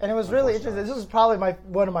sake. And it was really interesting. This is probably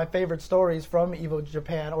one of my favorite stories from Evo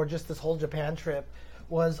Japan, or just this whole Japan trip.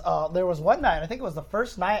 Was there was one night, I think it was the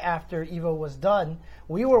first night after Evo was done,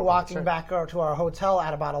 we were walking back to our hotel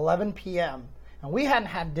at about 11 p.m. and we hadn't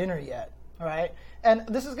had dinner yet, all right? And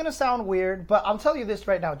this is going to sound weird, but I'll tell you this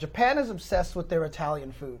right now. Japan is obsessed with their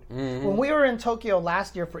Italian food. Mm-hmm. When we were in Tokyo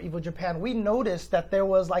last year for Evo Japan, we noticed that there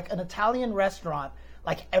was like an Italian restaurant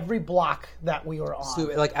like every block that we were on. So,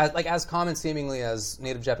 as common seemingly as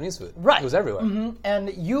native Japanese food. Right. It was everywhere. Mm-hmm.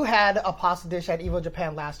 And you had a pasta dish at Evo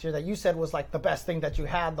Japan last year that you said was like the best thing that you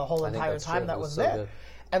had the whole entire time that was there. Good.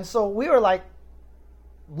 And so we were like,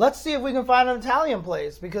 let's see if we can find an Italian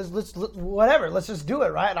place because let's just do it,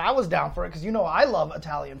 right? And I was down for it because I love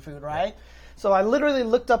Italian food, right? So I literally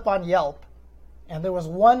looked up on Yelp, and there was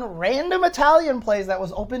one random Italian place that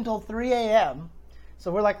was open till 3 a.m.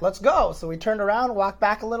 So we're like, let's go. So we turned around, walked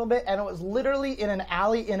back a little bit, and it was literally in an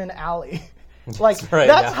alley in an alley.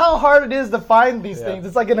 That's how hard it is to find these things.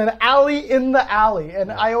 It's like in an alley in the alley.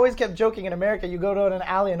 And I always kept joking, in America, you go down an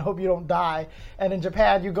alley and hope you don't die. And in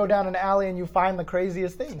Japan, you go down an alley and you find the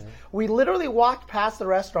craziest things. We literally walked past the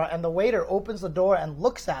restaurant, and the waiter opens the door and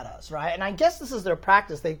looks at us, right? And I guess this is their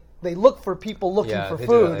practice. They look for people looking for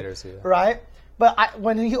food, later, right? But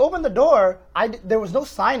when he opened the door, there was no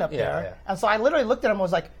sign up there. Yeah. And so I literally looked at him and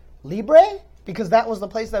was like, Libre? Because that was the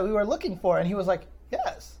place that we were looking for. And he was like,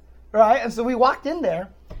 yes. Right? And so we walked in there,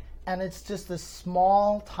 and it's just this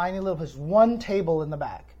small, tiny little place, one table in the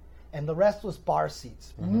back. And the rest was bar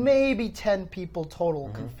seats. Maybe 10 people total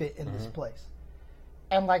could fit in this place.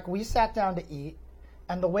 And we sat down to eat,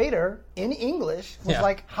 and the waiter, in English, was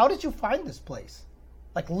like, how did you find this place?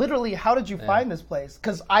 Literally, how did you find this place?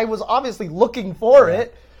 Because I was obviously looking for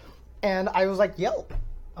it, and I was like, Yelp.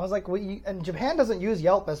 I was like, and Japan doesn't use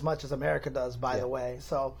Yelp as much as America does, by the way.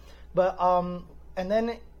 So, but, and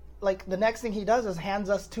then, the next thing he does is hands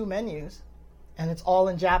us 2 menus, and it's all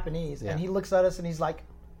in Japanese. And he looks at us and he's like,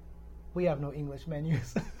 we have no English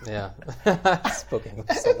menus. Spoke English.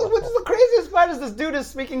 Which is the craziest part is this dude is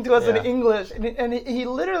speaking to us in English. And he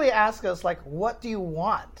literally asked us, what do you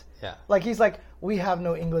want? Yeah. He's like, we have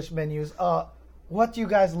no English menus. What are you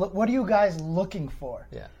guys looking for?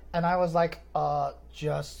 Yeah. And I was like,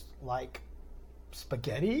 just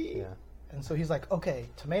spaghetti? Yeah. And so he's like, okay,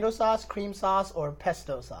 tomato sauce, cream sauce, or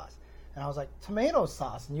pesto sauce? And I was like, tomato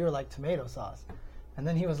sauce. And you were like, tomato sauce. And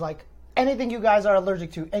then he was like, anything you guys are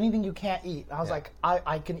allergic to, anything you can't eat. And I was like,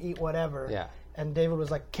 I can eat whatever. Yeah. And David was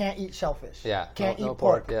like, can't eat shellfish. Yeah. Can't eat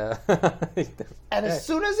pork. Yeah. And as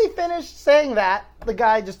soon as he finished saying that, the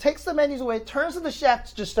guy just takes the menus away, turns to the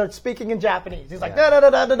chef, just starts speaking in Japanese. He's like,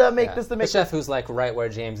 make this to make the chef who's right where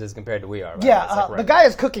James is compared to we are. Right? Yeah. The guy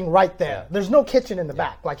is cooking right there. Yeah. There's no kitchen in the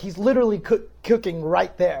back. He's literally cooking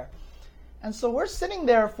right there. And so we're sitting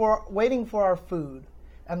there waiting for our food.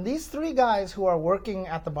 And these 3 guys who are working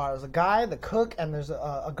at the bar, there's a guy, the cook, and there's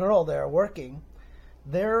a girl there working.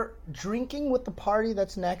 They're drinking with the party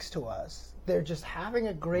that's next to us. They're just having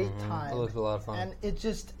a great time. It looks a lot of fun. And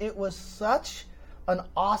it was such an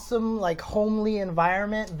awesome, homely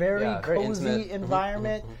environment, very cozy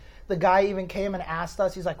environment. The guy even came and asked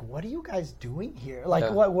us, he's like, what are you guys doing here?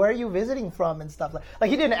 Where are you visiting from and stuff?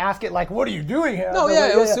 He didn't ask it what are you doing here? No,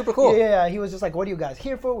 it was super cool. Yeah, he was just like, what are you guys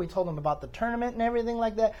here for? We told him about the tournament and everything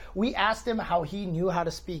like that. We asked him how he knew how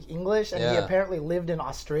to speak English, and he apparently lived in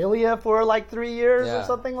Australia for 3 years or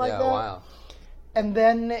something like that. Wow. And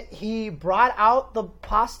then he brought out the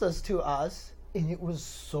pastas to us. And it was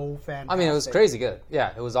so fantastic. I mean, it was crazy good.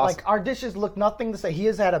 Yeah, it was awesome. Our dishes look nothing to say. He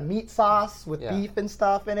has had a meat sauce with beef and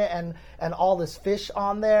stuff in it, and all this fish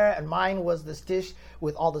on there. And mine was this dish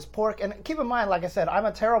with all this pork. And keep in mind, like I said, I'm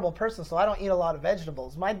a terrible person, so I don't eat a lot of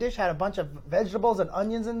vegetables. My dish had a bunch of vegetables and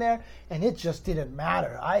onions in there, and it just didn't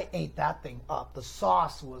matter. I ate that thing up. The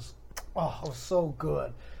sauce was, it was so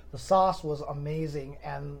good. The sauce was amazing.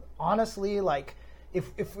 And honestly, if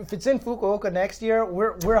it's in Fukuoka next year,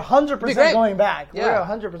 we're 100% going back. Yeah. We're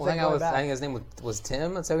 100% going back. I think his name was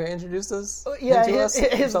Tim. That's how he introduced us. Yeah,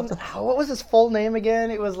 what was his full name again?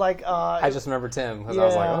 It was I just remember Tim because I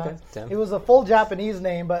was like, okay, Tim. It was a full Japanese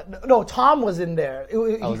name, but no, Tom was in there. He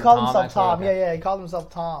called himself Tom. Okay. Yeah, he called himself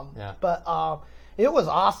Tom. Yeah. But it was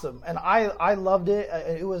awesome, and I loved it.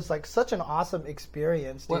 It was such an awesome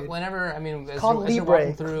experience, dude. Whenever as you're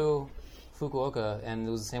walking through Fukuoka, and it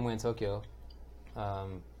was the same way in Tokyo.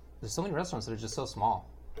 There's so many restaurants that are just so small,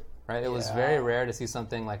 right? It was very rare to see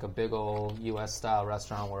something like a big old U.S. style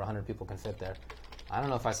restaurant where 100 people can fit there. I don't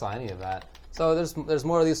know if I saw any of that. So there's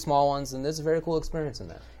more of these small ones, and there's a very cool experience in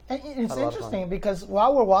there. And it's interesting because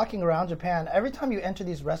while we're walking around Japan, every time you enter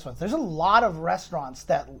these restaurants, there's a lot of restaurants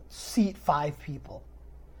that seat 5 people.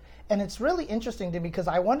 And it's really interesting to me because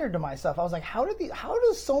I wondered to myself, I was like, how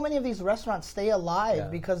do so many of these restaurants stay alive? Yeah,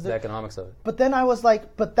 because the economics of it. But then I was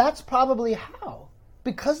like, but that's probably how.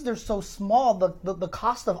 Because they're so small, the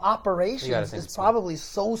cost of operations is probably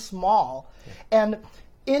so small. Yeah. And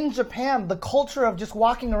in Japan, the culture of just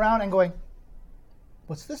walking around and going,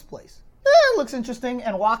 what's this place? It looks interesting.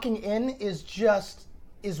 And walking in is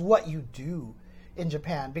what you do. in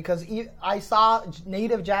Japan, because I saw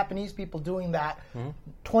native Japanese people doing that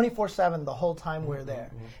 24/7 the whole time we're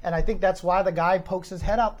there. And I think that's why the guy pokes his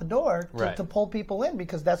head out the door to pull people in,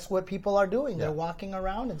 because that's what people are doing. They're walking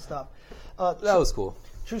around and stuff. That was cool.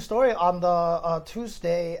 True story. On the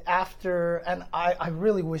Tuesday after, and I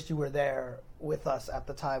really wished you were there with us at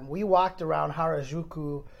the time, we walked around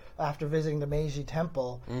Harajuku after visiting the Meiji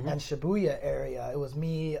Temple and Shibuya area. It was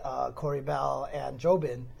me, Corey Bell, and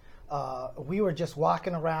Jobin. We were just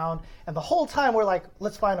walking around, and the whole time we're like,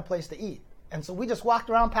 let's find a place to eat. And so we just walked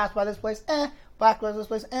around, passed by this place, back by this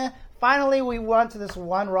place, Finally, we went to this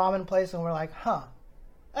one ramen place, and we're like,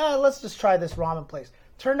 let's just try this ramen place.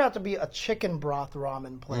 Turned out to be a chicken broth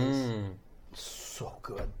ramen place. So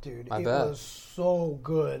good, dude. It was so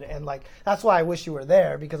good. And like, that's why I wish you were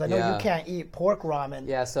there, because I know you can't eat pork ramen.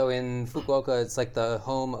 Yeah, so in Fukuoka, it's like the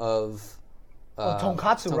home of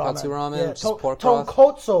tonkatsu ramen. Yeah.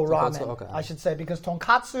 Tonkotsu ramen, okay. I should say, because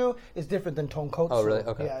tonkatsu is different than tonkotsu. Oh, really?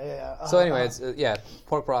 Okay. Yeah. So anyway, it's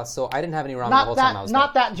pork broth. So I didn't have any ramen the whole time I was there.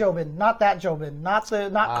 Not that Jobin.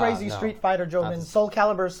 Not crazy Street Fighter Jobin. Soul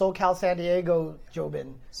Calibur, SoCal San Diego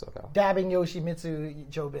Jobin. SoCal. Dabbing Yoshimitsu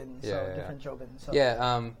Jobin. Different Jobin. So.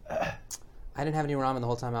 Yeah. I didn't have any ramen the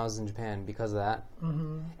whole time I was in Japan because of that.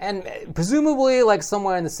 And presumably, like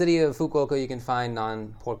somewhere in the city of Fukuoka, you can find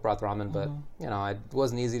non-pork broth ramen. But it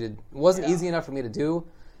wasn't easy enough for me to do.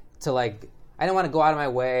 I didn't want to go out of my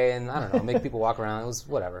way and I don't know, make people walk around. It was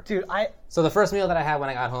whatever. Dude, So the first meal that I had when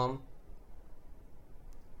I got home,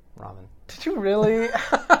 ramen. Did you really?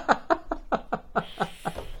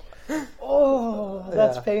 Oh,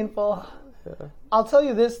 that's painful. Yeah. I'll tell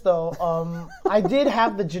you this though, I did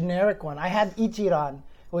have the generic one. I had Ichiran,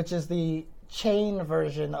 which is the chain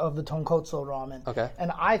version of the tonkotsu ramen. Okay.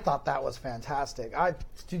 And I thought that was fantastic.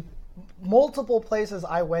 Multiple places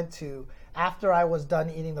I went to after I was done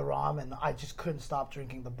eating the ramen, I just couldn't stop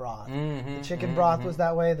drinking the broth. The chicken broth was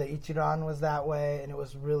that way, the Ichiran was that way, and it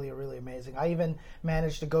was really, really amazing. I even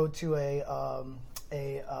managed to go to a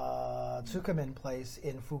tsukemen place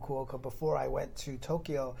in Fukuoka before I went to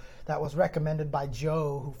Tokyo that was recommended by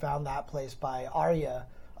Joe, who found that place by Arya,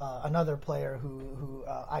 another player who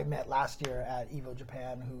I met last year at EVO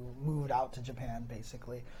Japan, who moved out to Japan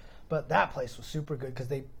basically. But that place was super good because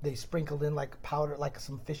they sprinkled in like powder, like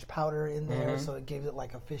some fish powder in there, so it gave it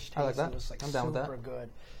like a fish taste. I like that. It was like I'm down with that. Super good.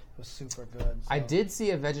 It was super good. So. I did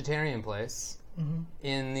see a vegetarian place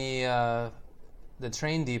in the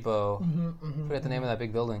train depot. Forget the name of that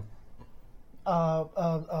big building. Not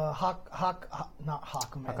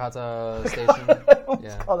Hakumen. Hakata Station.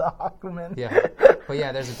 It's called a Hakumen. Yeah, but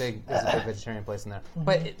yeah, there's a big vegetarian place in there.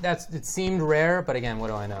 But it seemed rare. But again, what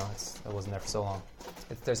do I know? I wasn't there for so long.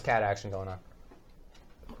 There's cat action going on.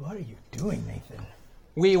 What are you doing, Nathan?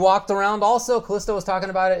 We walked around. Also, Callisto was talking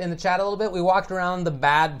about it in the chat a little bit. We walked around the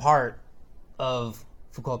bad part of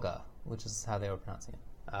Fukuoka, which is how they were pronouncing it.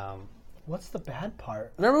 What's the bad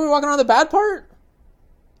part? Remember we were walking around the bad part?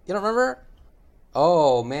 You don't remember?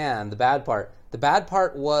 Oh, man, the bad part. The bad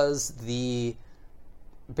part was the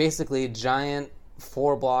basically giant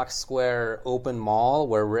 4-block square open mall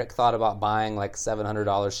where Rick thought about buying like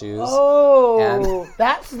 $700 shoes. Oh,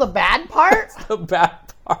 that's the bad part? That's the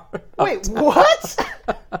bad part. Wait, what?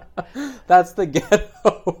 That's the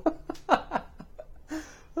ghetto.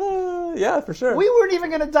 Yeah, for sure. We weren't even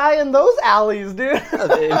going to die in those alleys, dude.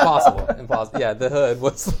 Impossible. Yeah, the hood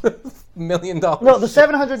was $1 million. No, the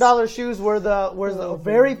 $700 shoes were the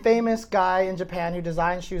very famous guy in Japan who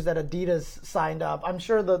designed shoes that Adidas signed up. I'm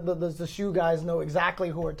sure the shoe guys know exactly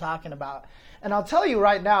who we're talking about. And I'll tell you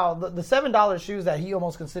right now, the $7 shoes that he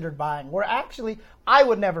almost considered buying were actually, I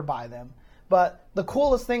would never buy them. But the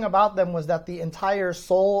coolest thing about them was that the entire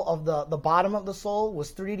sole of the bottom of the sole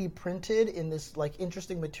was 3D printed in this like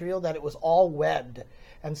interesting material that it was all webbed.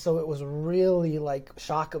 And so it was really like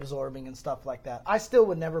shock absorbing and stuff like that. I still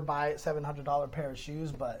would never buy a $700 pair of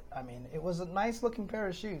shoes, but I mean, it was a nice looking pair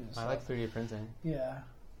of shoes. I like 3D printing. Yeah.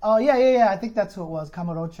 Oh, yeah. I think that's who it was.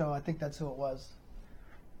 Kamurocho. I think that's who it was.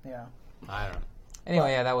 Yeah. I don't know.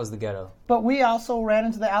 Anyway, that was the ghetto. But we also ran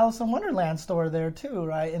into the Alice in Wonderland store there too,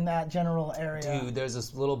 right? In that general area. Dude, there's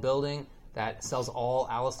this little building that sells all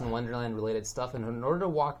Alice in Wonderland related stuff, and in order to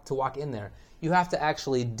walk in there, you have to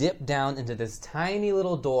actually dip down into this tiny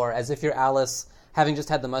little door as if you're Alice, having just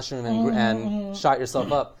had the mushroom and shot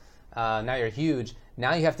yourself up. Now you're huge.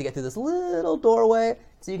 Now you have to get through this little doorway,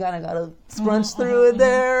 so you kind of got to scrunch through it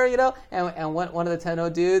there, you know? And one of the Tenno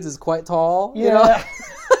dudes is quite tall, you know?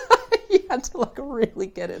 You had to like really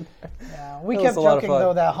get in there. Yeah, we kept joking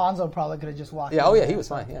though that Hanzo probably could have just walked. Yeah, he was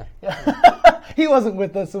fine. Yeah. He wasn't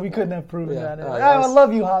with us, so we couldn't have proven that. I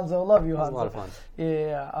love you, Hanzo. Love you, Hanzo. It was a lot of fun.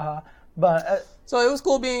 Yeah, But so it was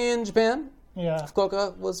cool being in Japan. Yeah,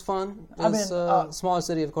 Fukuoka was fun. It's a smaller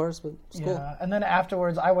city, of course, but it's cool. And then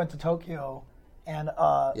afterwards, I went to Tokyo, and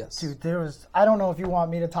yes. dude, there was. I don't know if you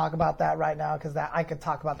want me to talk about that right now, because I could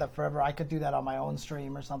talk about that forever. I could do that on my own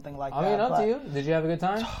stream or something like that. I mean, up to you. Did you have a good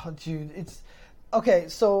time? Oh, dude, it's okay.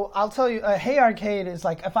 So I'll tell you, Hey Arcade is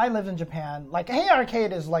like, if I lived in Japan, like Hey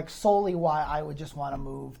Arcade is like solely why I would just want to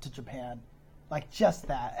move to Japan, like just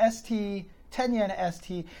that 10 yen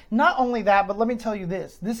ST. Not only that, but let me tell you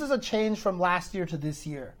this. This is a change from last year to this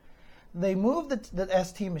year. They moved the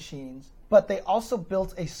ST machines, but they also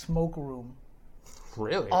built a smoke room.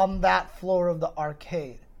 Really? On that floor of the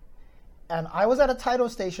arcade. And I was at a Taito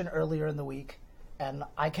station earlier in the week, and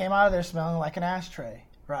I came out of there smelling like an ashtray,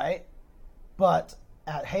 right? But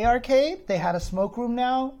at Hey Arcade, they had a smoke room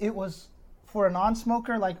now. It was, for a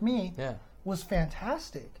non-smoker like me, was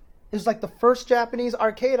fantastic. It was like the first Japanese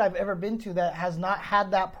arcade I've ever been to that has not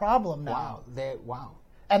had that problem now. Wow.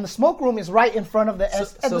 And the smoke room is right in front of the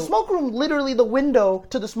and the smoke room, literally the window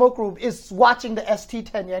to the smoke room is watching the ST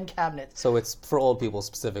 10 yen cabinet. So it's for old people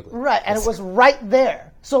specifically. Right, and it was right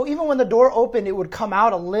there. So even when the door opened, it would come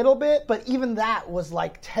out a little bit, but even that was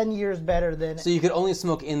like 10 years better than... So you could only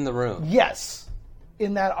smoke in the room? Yes,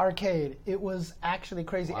 in that arcade. It was actually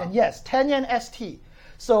crazy. Wow. And yes, 10 yen ST.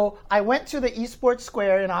 So I went to the Esports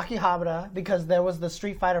Square in Akihabara because there was the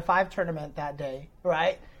Street Fighter V tournament that day,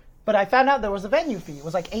 right? But I found out there was a venue fee. It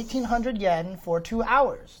was like 1,800 yen for 2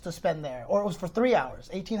 hours to spend there. Or it was for 3 hours.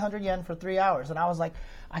 1,800 yen for 3 hours. And I was like,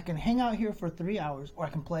 I can hang out here for 3 hours, or I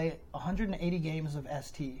can play 180 games of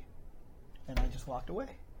ST. And I just walked away.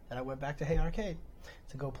 And I went back to Hey Arcade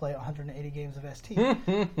to go play 180 games of ST.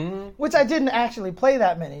 Which I didn't actually play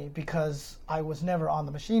that many because I was never on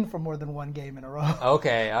the machine for more than one game in a row.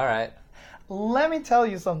 Okay, all right. Let me tell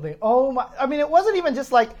you something. Oh my! I mean, it wasn't even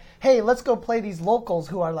just like, hey, let's go play these locals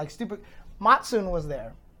who are like stupid. Matsun was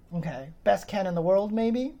there. Okay, best Ken in the world,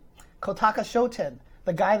 maybe. Kotaka Shoten,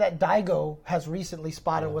 the guy that Daigo has recently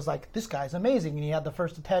spotted, was like, this guy's amazing, and he had the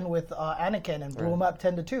first to 10 with Anakin and blew him up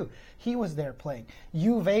 10-2. He was there playing.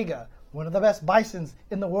 Yu Vega, one of the best Bisons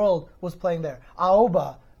in the world, was playing there.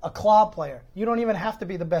 Aoba, a claw player. You don't even have to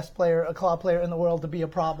be the best player, a claw player in the world to be a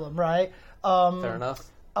problem, right? Fair enough.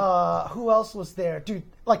 Who else was there? Dude,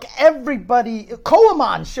 like everybody.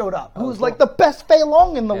 Koemon showed up, who's like the best Fei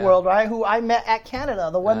Long in the world, right? Who I met at Canada,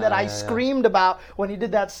 the one that I screamed about when he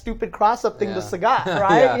did that stupid cross-up thing to Sagat,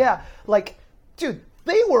 right? Like, dude,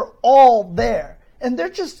 they were all there. And they're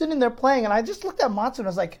just sitting there playing, and I just looked at Matsu and I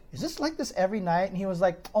was like, is this like this every night? And he was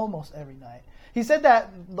like, almost every night. He said that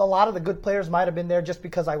a lot of the good players might have been there just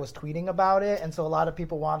because I was tweeting about it, and so a lot of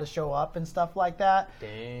people wanted to show up and stuff like that.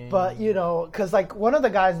 Dang. But, you know, because like one of the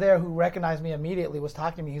guys there who recognized me immediately was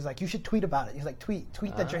talking to me. He's like, you should tweet about it. He's like, tweet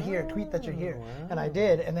that you're here, tweet that you're here. Wow. And I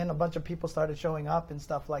did, and then a bunch of people started showing up and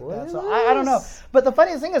stuff like that. So I don't know. But the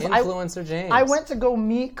funniest thing is Influencer James. I went to go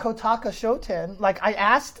meet Kotaka Shoten. Like, I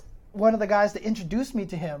asked one of the guys to introduce me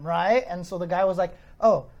to him, right? And so the guy was like,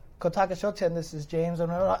 oh, Kotaka Shoten, this is James.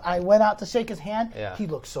 And I went out to shake his hand. Yeah. He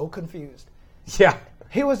looked so confused. Yeah.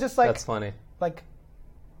 He was just like... That's funny. Like,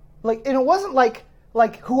 and it wasn't like,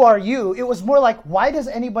 who are you? It was more like, why does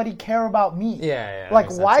anybody care about me? Yeah.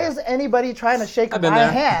 Like, why is anybody trying to shake my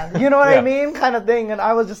hand? You know what I mean? Kind of thing. And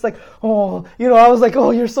I was just like, oh, you know, I was like,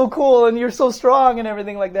 oh, you're so cool and you're so strong and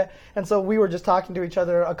everything like that. And so we were just talking to each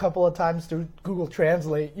other a couple of times through Google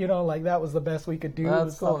Translate. You know, like that was the best we could do.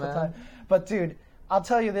 That's cool, man. But, dude... I'll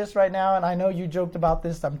tell you this right now, and I know you joked about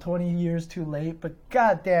this. I'm 20 years too late, but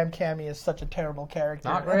goddamn, Cammy is such a terrible character.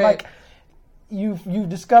 Not great. And like, you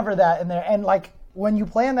discover that in there, and like when you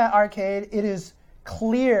play in that arcade, it is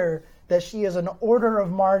clear that she is an order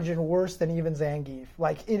of margin worse than even Zangief.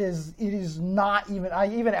 Like it is not even.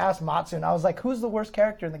 I even asked Matsun. I was like, "Who's the worst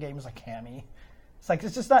character in the game?" He's like, "Cammy." It's like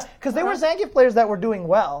it's just not because they were Zangief players that were doing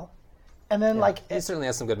well, and then like he certainly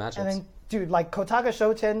has some good matchups. And then, dude, like Kotaka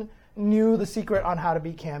Shoten knew the secret on how to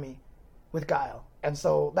beat Cammy with Guile. And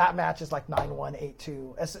so that match is like 9-1,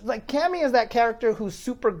 8-2. Like Cammy is that character who's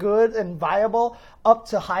super good and viable up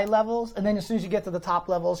to high levels, and then as soon as you get to the top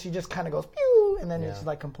levels, she just kind of goes pew, and then it's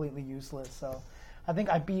like completely useless. So I think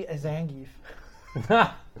I beat a Zangief.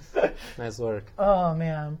 Nice work. Oh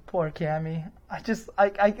man, poor Cammy.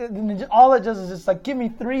 All it does is just like give me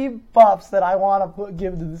 3 buffs that I want to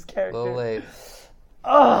give to this character. A little late.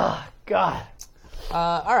 Oh God.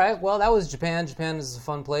 All right, well, that was Japan. Japan is a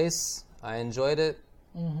fun place. I enjoyed it.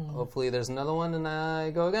 Mm-hmm. Hopefully there's another one and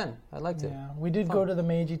I go again. I'd like to. Yeah, we did go to the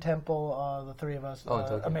Meiji Temple, the 3 of us,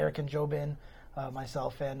 American Jobin,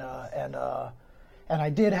 myself, and I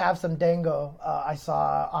did have some dango. I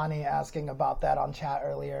saw Ani asking about that on chat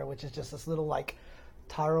earlier, which is just this little like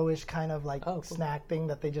taro-ish kind of like snack thing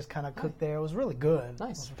that they just kind of cooked there. It was really good.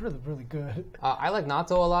 Nice. It was really, really good. I like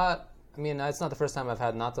natto a lot. I mean, it's not the first time I've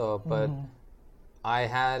had natto, but I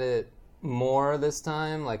had it more this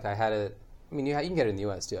time. Like I had it. I mean, you can get it in the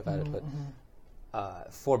U.S. too. I've had it,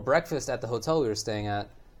 but for breakfast at the hotel we were staying at,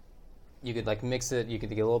 you could like mix it. You could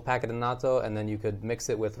get a little packet of natto, and then you could mix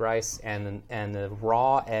it with rice and a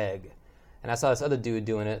raw egg. And I saw this other dude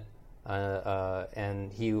doing it,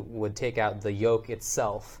 and he would take out the yolk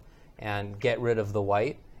itself and get rid of the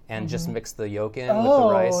white, and just mix the yolk in with the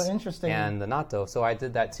rice and the natto. So I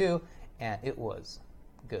did that too, and it was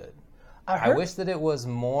good. I wish that it was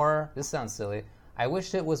more. This sounds silly. I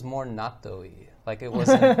wish it was more natto-y. Like it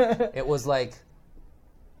wasn't. It was like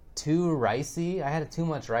too ricey. I had too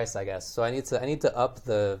much rice, I guess. So I need to up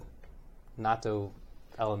the natto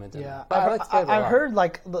element in it. But I heard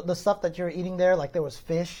like the stuff that you're eating there, like there was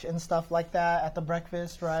fish and stuff like that at the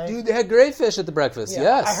breakfast, right? Dude, they had great fish at the breakfast. Yeah.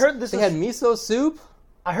 Yes, I heard they had miso soup.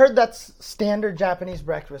 I heard that's standard Japanese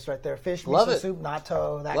breakfast right there: fish, miso soup,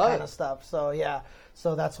 natto, that kind of stuff. So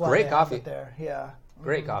so that's why great they coffee have it there. Yeah,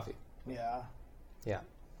 great coffee. Yeah.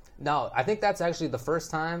 No, I think that's actually the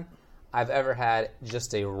first time I've ever had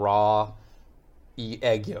just a raw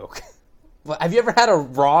egg yolk. Have you ever had a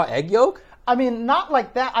raw egg yolk? I mean, not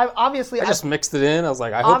like that. I just mixed it in. I was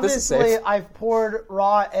like, I hope this is safe. Obviously, I've poured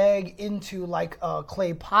raw egg into like a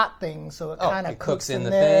clay pot thing, so it kind of cooks in the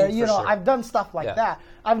there. Thing. Sure. I've done stuff like that.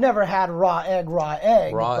 I've never had raw egg. Raw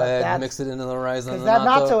egg, mix it into the rice and the natto.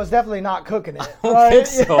 Because that natto is definitely not cooking it. I don't think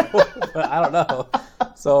so, but I don't know.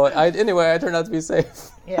 So anyway, I turned out to be safe.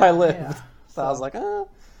 I lived. So I was like,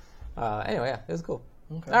 anyway, it was cool.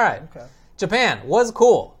 Okay. All right. Okay. Japan was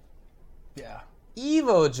cool. Yeah.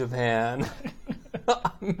 Evo Japan,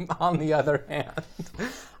 on the other hand,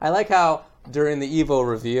 I like how during the Evo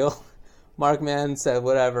reveal, Mark Mann said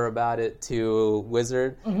whatever about it to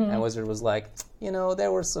Wizard, and Wizard was like,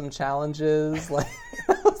 there were some challenges. Like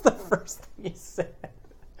that was the first thing he said.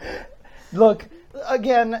 Look,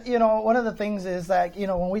 again, one of the things is that,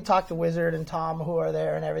 when we talk to Wizard and Tom who are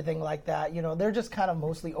there and everything like that, they're just kind of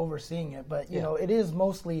mostly overseeing it, but it is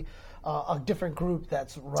mostly a different group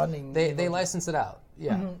that's running. They license it out.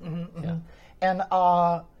 Yeah. Yeah. And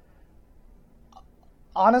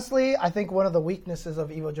honestly, I think one of the weaknesses of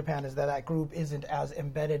Evo Japan is that group isn't as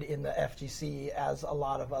embedded in the FGC as a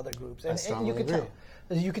lot of other groups. And you could tell.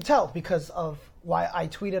 You could tell because of why I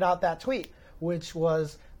tweeted out that tweet, which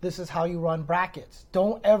was, this is how you run brackets.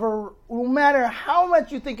 Don't ever, no matter how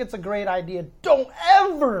much you think it's a great idea, don't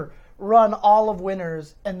ever run all of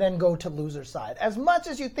winners and then go to loser side. As much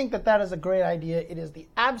as you think that is a great idea, it is the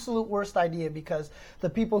absolute worst idea because the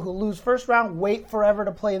people who lose first round wait forever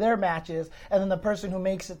to play their matches, and then the person who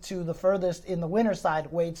makes it to the furthest in the winner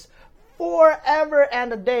side waits forever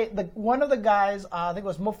and a day. One of the guys, I think it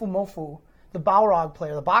was Mofu, the Balrog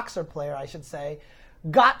player, the boxer player, I should say,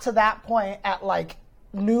 got to that point at like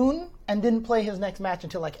noon and didn't play his next match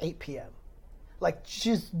until like 8 p.m. Like,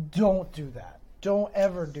 just don't do that. Don't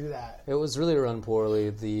ever do that. It was really run poorly.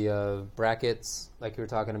 The brackets, like you were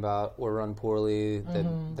talking about, were run poorly.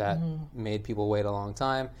 That made people wait a long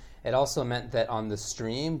time. It also meant that on the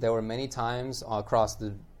stream, there were many times across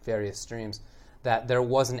the various streams that there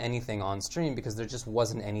wasn't anything on stream because there just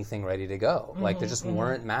wasn't anything ready to go. Like, there just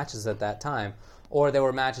weren't matches at that time. Or there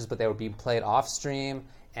were matches, but they were being played off stream.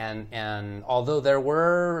 And although there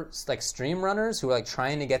were like stream runners who were like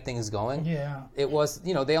trying to get things going, it was,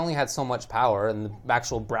 they only had so much power, and the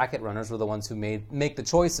actual bracket runners were the ones who make the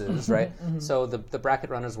choices, right? So the bracket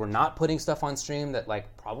runners were not putting stuff on stream that like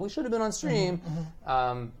probably should have been on stream.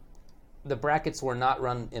 The brackets were not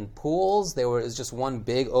run in pools. It was just one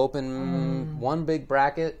big open, one big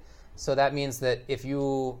bracket. So that means that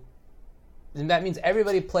that means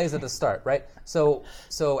everybody plays at the start, right? So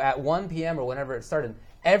at 1 p.m. or whenever it started,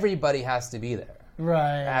 everybody has to be there.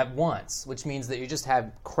 Right. At once, which means that you just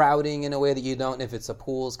have crowding in a way that you don't if it's a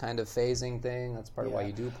pools kind of phasing thing. That's part of why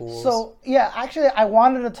you do pools. So, actually, I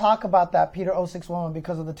wanted to talk about that, Peter0611,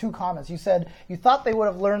 because of the two comments. You said you thought they would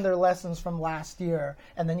have learned their lessons from last year,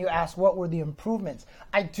 and then you asked what were the improvements.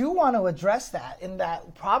 I do want to address that, in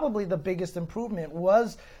that probably the biggest improvement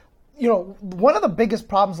was, one of the biggest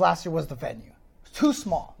problems last year was the venue. Too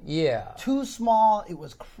small. Yeah. Too small. It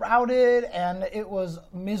was crowded and it was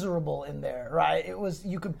miserable in there, right?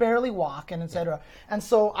 You could barely walk and et cetera. And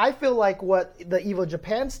so I feel like what the Evo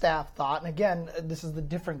Japan staff thought, and again, this is the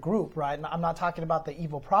different group, right? And I'm not talking about the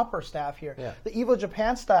Evo proper staff here. Yeah. The Evo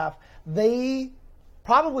Japan staff, they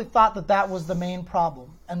probably thought that was the main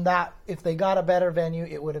problem. and that if they got a better venue,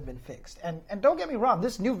 it would have been fixed. And don't get me wrong,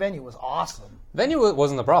 this new venue was awesome. Venue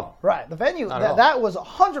wasn't the problem. Right, the venue, that was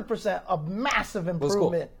 100% a massive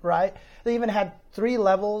improvement, cool. Right? They even had 3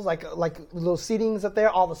 levels, like little seatings up there.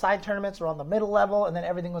 All the side tournaments were on the middle level, and then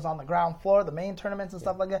everything was on the ground floor, the main tournaments and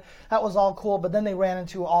stuff like that. That was all cool, but then they ran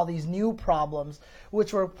into all these new problems,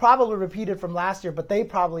 which were probably repeated from last year, but they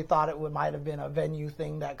probably thought it might have been a venue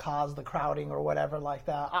thing that caused the crowding or whatever like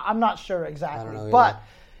that. I'm not sure exactly. I don't know but,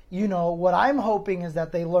 what I'm hoping is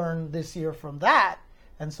that they learn this year from that,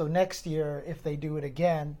 and so next year, if they do it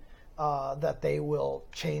again, that they will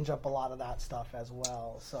change up a lot of that stuff as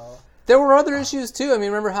well. So there were other issues too. I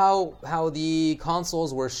mean, remember how the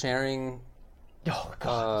consoles were sharing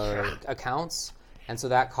accounts, and so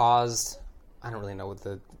that caused, I don't really know what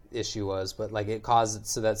the issue was, but like it caused it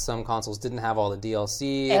so that some consoles didn't have all the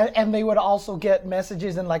DLC, and they would also get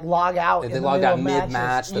messages and like log out. They logged out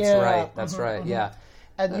mid-match. That's right. Yeah.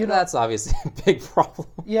 And that's obviously a big problem.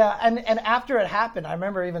 Yeah, and after it happened, I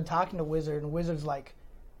remember even talking to Wizard, and Wizard's like,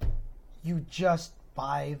 "You just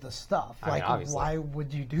buy the stuff. Like, why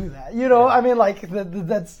would you do that? I mean, like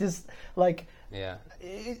that's just like." Yeah.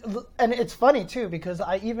 And it's funny too because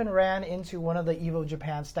I even ran into one of the Evo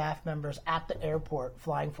Japan staff members at the airport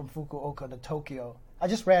flying from Fukuoka to Tokyo. I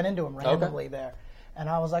just ran into him randomly there, and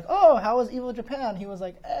I was like, "Oh, how was Evo Japan?" He was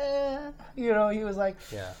like, He was like,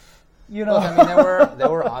 "Yeah." Look, I mean, there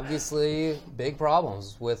were obviously big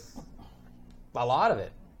problems with a lot of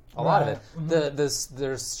it. Mm-hmm.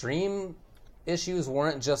 Their stream issues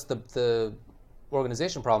weren't just the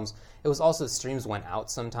organization problems. It was also the streams went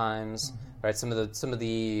out sometimes, right? Some of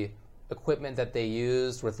the equipment that they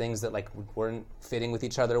used were things that like weren't fitting with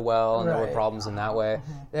each other well, and there were problems in that way.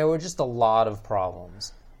 Mm-hmm. There were just a lot of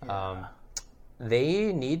problems. Yeah.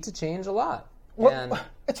 They need to change a lot. Well, and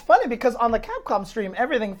it's funny because on the Capcom stream,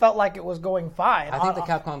 everything felt like it was going fine. I think the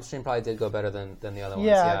Capcom stream probably did go better than the other ones.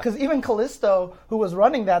 Yeah, because even Callisto, who was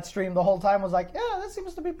running that stream the whole time, was like, "Yeah, that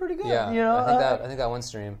seems to be pretty good." Yeah, I think that one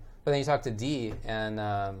stream. But then you talk to D, and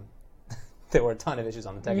there were a ton of issues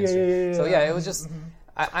on the Tekken stream. So yeah, it was just.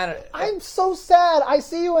 I'm so sad. I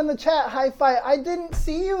see you in the chat, Hi-Fi. I didn't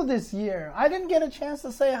see you this year. I didn't get a chance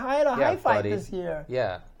to say hi to Hi-Fi this year.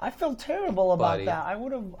 Yeah. I feel terrible about that. I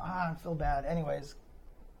would have. I feel bad. Anyways.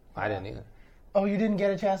 I didn't either. Oh, you didn't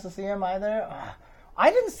get a chance to see him either?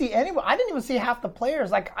 I didn't see anyone. I didn't even see half the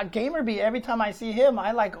players. Like Gamerby, every time I see him,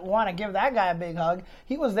 I like want to give that guy a big hug.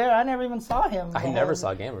 He was there. I never even saw him. I never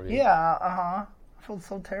saw Gamerby. Yeah. I felt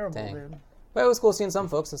so terrible, dude. But it was cool seeing some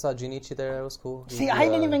folks. I saw Junichi there. It was cool. I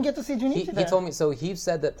didn't even get to see Junichi there. He told me, so he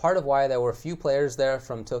said that part of why there were few players there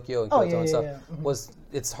from Tokyo and Kyoto and stuff was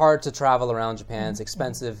it's hard to travel around Japan. It's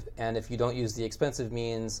expensive, and if you don't use the expensive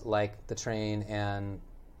means like the train and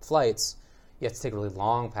flights, you have to take really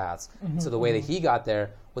long paths. So the way that he got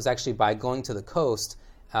there was actually by going to the coast,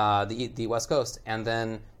 the West Coast, and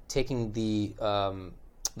then taking the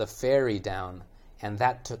ferry down, and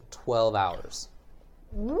that took 12 hours.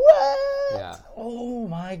 What? Yeah. Oh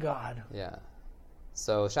my God. Yeah.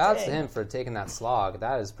 So shout outs to him for taking that slog.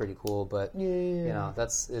 That is pretty cool. But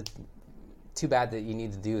that's it. Too bad that you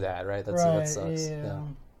need to do that, right? That sucks. Yeah.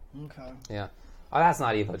 Okay. Yeah. Oh, that's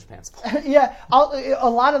not Evo Japan's fault. Yeah. A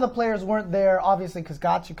lot of the players weren't there, obviously, because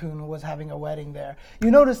Gachikun was having a wedding there.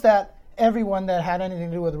 You notice that everyone that had anything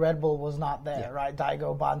to do with Red Bull was not there, right?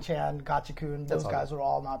 Daigo, Banchan, Gachikun, those guys were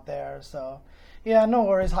all not there. So. Yeah, no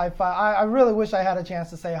worries, Hi-Fi. I really wish I had a chance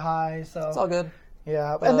to say hi. So it's all good.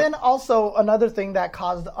 Yeah, and then also another thing that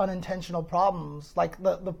caused unintentional problems, like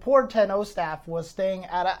the poor Tenno staff was staying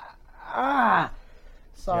at a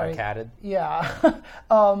sorry. You're catted? Yeah.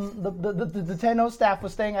 The Tenno staff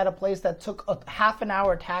was staying at a place that took a half an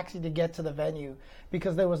hour taxi to get to the venue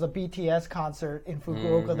because there was a BTS concert in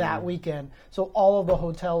Fukuoka that weekend. So all of the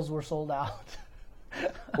hotels were sold out.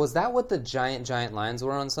 Was that what the giant lines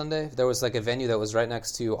were on Sunday? There was like a venue that was right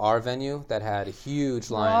next to our venue that had huge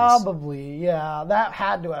lines. Probably, yeah. That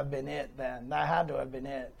had to have been it then. That had to have been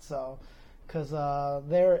it. So, because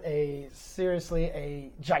they're seriously a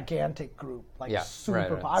gigantic group. Like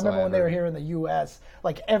super. Right. I remember when they were here in the U.S.,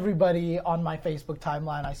 like everybody on my Facebook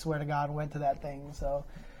timeline, I swear to God, went to that thing. So,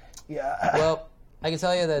 yeah. Well, I can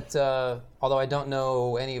tell you that although I don't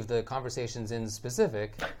know any of the conversations in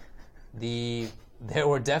specific, there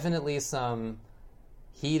were definitely some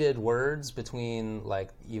heated words between like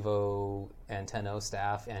Evo and Tenno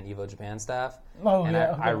staff and Evo Japan staff.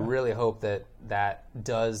 I really hope that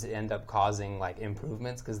does end up causing like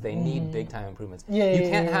improvements because they need big time improvements. You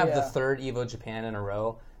can't have the third Evo Japan in a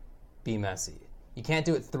row be messy. You can't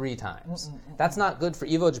do it 3 times. That's not good for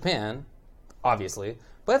Evo Japan, obviously,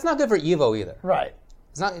 but it's not good for Evo either. Right.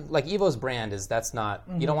 it's not like Evo's brand is that's not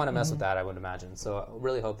you don't want to mess with that, I would imagine. So I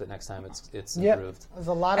really hope that next time it's improved. There's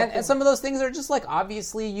a lot of and some of those things are just like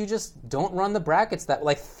obviously you just don't run the brackets that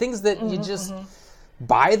like things that you just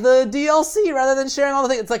buy the DLC rather than sharing all the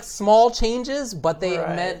things. It's like small changes, but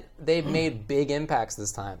they made big impacts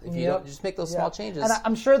this time. If you don't just make those small changes, and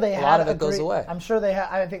I'm sure they a lot of it goes away. I'm sure they had.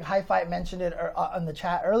 I think Hi-Fi mentioned it in the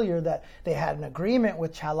chat earlier that they had an agreement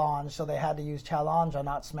with Challenge, so they had to use Challenge and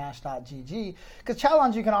not Smash.gg. Because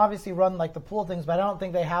Challenge, you can obviously run like the pool things, but I don't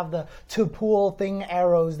think they have the to pool thing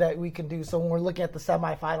arrows that we can do. So when we're looking at the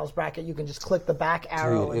semifinals bracket, you can just click the back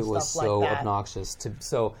arrow and stuff like that. It was so obnoxious.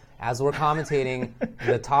 As we're commentating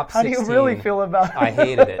the top 16... How do you really feel about it? I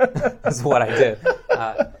hated it. That's what I did.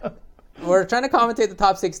 We're trying to commentate the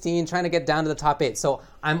top 16, trying to get down to the top 8. So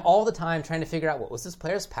I'm all the time trying to figure out what was this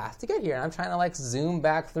player's path to get here. And I'm trying to like zoom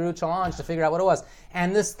back through Challenge to figure out what it was.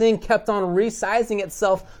 And this thing kept on resizing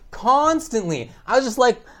itself constantly. I was just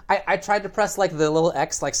like, I tried to press like the little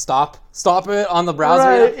X, like stop it on the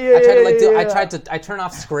browser. Right. I turned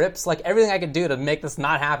off scripts, like everything I could do to make this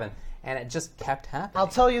not happen. And it just kept happening. I'll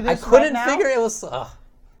tell you this I couldn't right now, figure it was...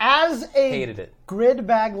 as a hated it. grid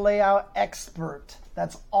bag layout expert,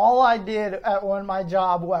 that's all I did at my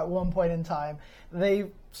job at one point in time. They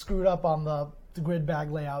screwed up on the grid bag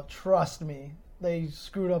layout. Trust me. They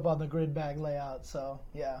screwed up on the grid bag layout. So,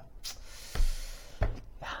 yeah.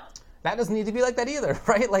 That doesn't need to be like that either,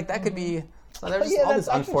 right? Like, that could be... So there's just all these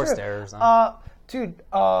unforced errors. Dude,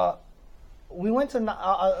 we went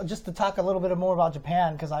to, just to talk a little bit more about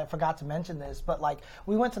Japan, because I forgot to mention this, but like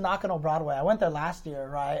we went to Nakano Broadway. I went there last year,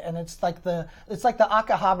 right? And it's like the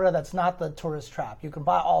Akihabara that's not the tourist trap. You can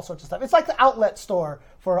buy all sorts of stuff. It's like the outlet store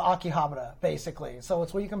for Akihabara, basically. So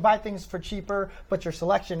it's where you can buy things for cheaper, but your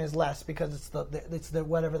selection is less because it's the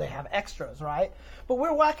whatever they have extras, right? But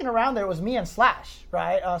we're walking around there. It was me and Slash,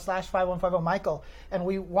 right? Slash 5150 Michael, and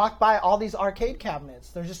we walked by all these arcade cabinets.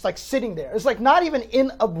 They're just like sitting there. It's like not even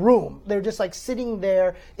in a room. They're just like sitting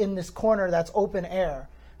there in this corner that's open air.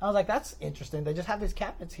 I was like, that's interesting. They just have these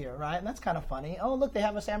cabinets here, right? And that's kind of funny. Oh, look, they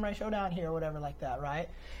have a Samurai Showdown here or whatever like that, right?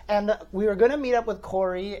 And we were going to meet up with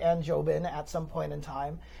Corey and Jobin at some point in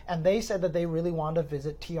time, and they said that they really wanted to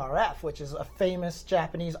visit TRF, which is a famous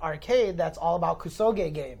Japanese arcade that's all about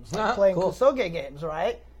kusoge games, like playing kusoge games,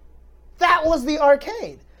 right? That was the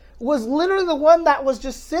arcade. Was literally the one that was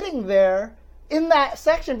just sitting there in that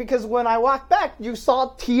section, because when I walked back, you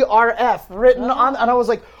saw TRF written on, and I was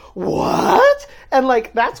like, what? And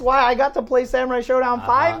like that's why I got to play Samurai Showdown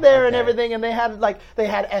 5 there and everything, and they had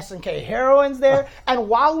SNK heroines there, and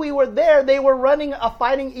while we were there, they were running a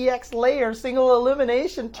Fighting EX Layer single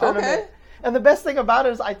elimination tournament. And the best thing about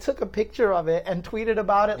it is I took a picture of it and tweeted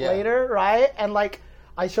about it later, right? And like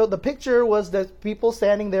I showed, the picture was the people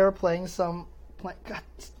standing there playing some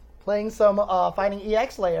Fighting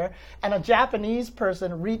EX Layer, and a Japanese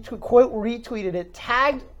person retweeted it,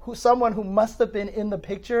 tagged someone who must have been in the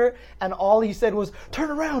picture, and all he said was, turn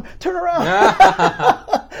around.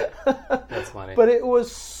 That's funny. But it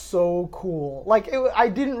was so cool. Like, I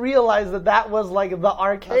didn't realize that was like the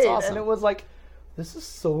arcade. That's awesome. And it was like, this is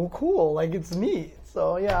so cool. Like, it's neat.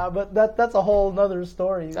 So, yeah, but that's a whole nother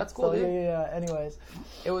story. That's cool, dude. Yeah. Anyways.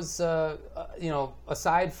 It was,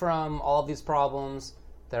 aside from all of these problems,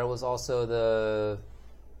 there was also the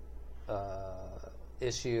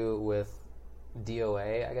issue with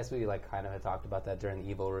DOA. I guess we kind of had talked about that during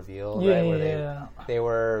the Evo reveal, right? Where they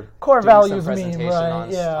were core doing values some presentation meme,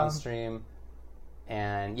 right? on stream,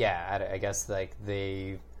 and I guess I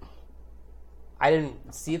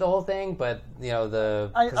didn't see the whole thing, but the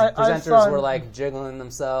presenters were like jiggling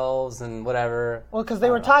themselves and whatever. Well, because they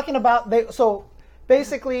were talking about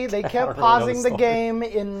basically, they kept pausing the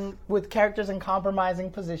game with characters in compromising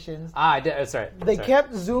positions. I did. That's right. They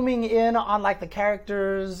kept zooming in on like the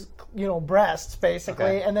characters, breasts, basically.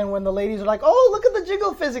 Okay. And then when the ladies were like, "Oh, look at the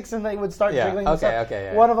jiggle physics," and they would start jiggling.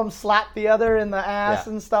 One of them slapped the other in the ass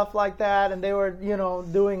and stuff like that, and they were,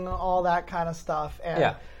 doing all that kind of stuff.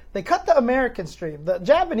 And they cut the American stream. The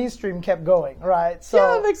Japanese stream kept going, right? So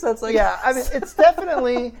that makes sense. I mean, it's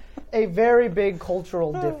definitely a very big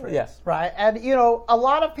cultural difference, right? And, a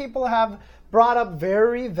lot of people have brought up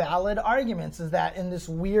very valid arguments, is that in this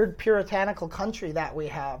weird puritanical country that we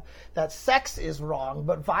have, that sex is wrong,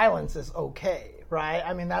 but violence is okay, right?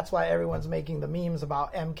 I mean, that's why everyone's making the memes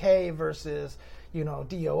about MK versus,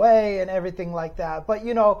 DOA and everything like that. But,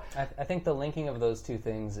 I think the linking of those two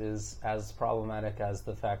things is as problematic as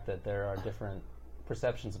the fact that there are different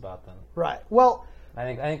perceptions about them. Right. Well,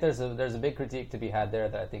 I think there's a big critique to be had there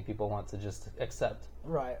that I think people want to just accept.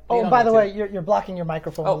 Right. Oh, by the way, you're blocking your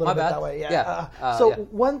microphone a little bit that way. Yeah.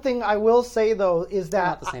 One thing I will say though is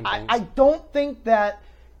that I don't think that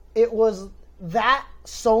it was that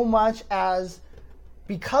so much as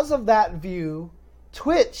because of that view,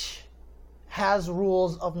 Twitch has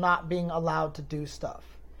rules of not being allowed to do stuff.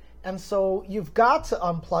 And so you've got to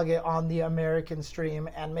unplug it on the American stream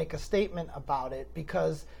and make a statement about it,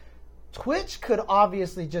 because Twitch could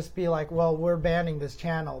obviously just be like, well, we're banning this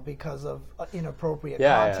channel because of inappropriate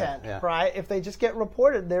content, right? If they just get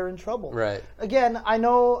reported, they're in trouble. Right. Again, I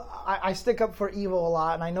know I stick up for Evo a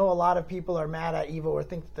lot, and I know a lot of people are mad at Evo or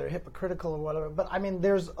think that they're hypocritical or whatever, but I mean,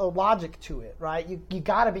 there's a logic to it, right? You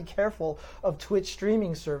got to be careful of Twitch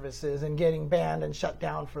streaming services and getting banned and shut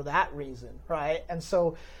down for that reason, right? And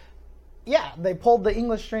so, yeah, they pulled the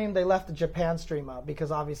English stream. They left the Japan stream up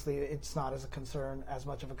because obviously it's not as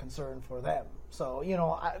much of a concern for them. So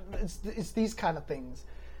it's these kind of things,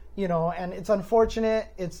 and it's unfortunate.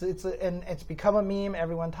 And it's become a meme.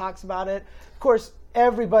 Everyone talks about it. Of course,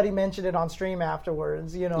 everybody mentioned it on stream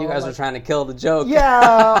afterwards. You guys were trying to kill the joke.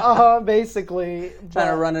 Yeah, basically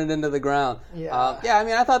trying to run it into the ground. Yeah. I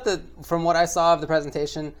mean, I thought that from what I saw of the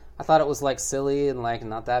presentation, I thought it was like silly and like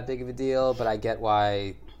not that big of a deal. But I get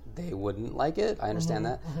why they wouldn't like it. I understand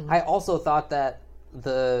that. I also thought that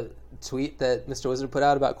the tweet that Mr. Wizard put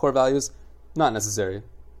out about core values, not necessary.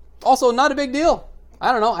 Also, not a big deal.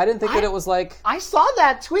 I don't know. I didn't think that it was like... I saw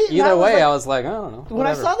that tweet. Either way, I was like, I don't know. When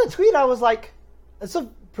I saw the tweet, I was like, it's a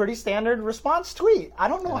pretty standard response tweet. I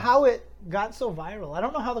don't know how it got so viral. I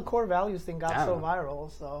don't know how the core values thing got so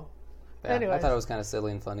viral. So, anyway. I thought it was kind of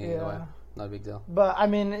silly and funny anyway. Not a big deal. But, I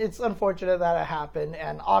mean, it's unfortunate that it happened,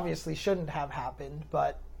 and obviously shouldn't have happened,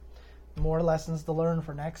 but... more lessons to learn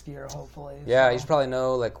for next year, hopefully. Yeah, you should probably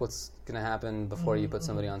know like what's going to happen before you put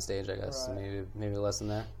somebody on stage, I guess. Right. Maybe a lesson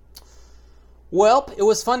there. Well, it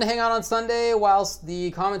was fun to hang out on Sunday whilst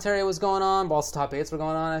the commentary was going on, whilst top 8s were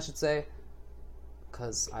going on, I should say,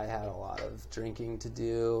 because I had a lot of drinking to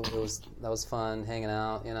do. That was fun, hanging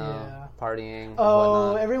out, partying.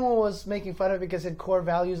 Oh, everyone was making fun of it because it had core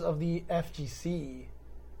values of the FGC.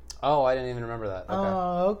 Oh, I didn't even remember that. Okay.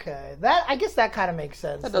 Oh, okay. I guess that kind of makes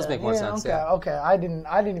sense. That does make more sense. Okay, yeah. Okay. I didn't.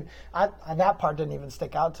 That part didn't even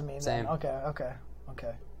stick out to me. Same. Man.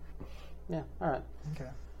 Okay. Yeah. All right.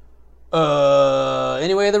 Okay.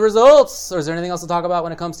 Anyway, the results. Or is there anything else to talk about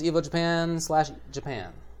when it comes to Evo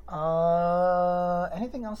Japan/Japan?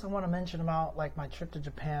 Anything else I want to mention about like my trip to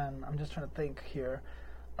Japan? I'm just trying to think here.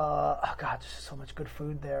 Oh God, there's so much good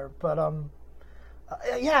food there. But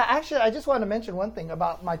actually, I just wanted to mention one thing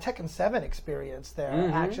about my Tekken 7 experience there,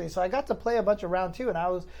 actually. So I got to play a bunch of round 2, and I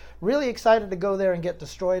was really excited to go there and get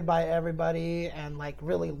destroyed by everybody and, like,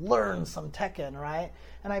 really learn some Tekken, right?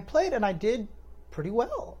 And I played, and I did pretty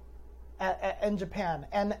well in Japan.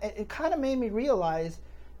 And it kind of made me realize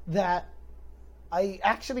that I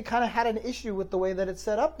actually kind of had an issue with the way that it's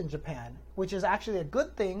set up in Japan, which is actually a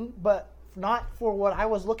good thing, but not for what I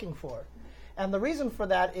was looking for. And the reason for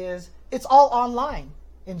that is it's all online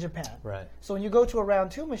in Japan. Right. So when you go to a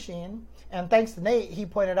round 2 machine, and thanks to Nate, he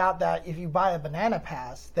pointed out that if you buy a banana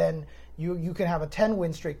pass, then you can have a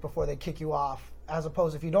 10-win streak before they kick you off, as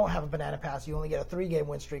opposed if you don't have a banana pass, you only get a 3-game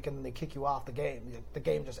win streak and then they kick you off the game. The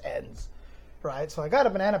game just ends, right? So I got a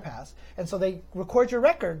banana pass, and so they record your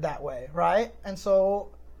record that way, right? And so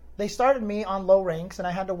they started me on low ranks, and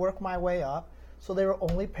I had to work my way up, so they were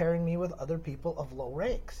only pairing me with other people of low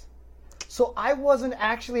ranks. So I wasn't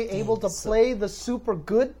actually able to play the super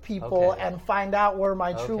good people and find out where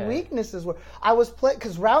my true weaknesses were. I was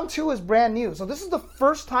because round 2 is brand new. So this is the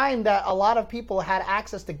first time that a lot of people had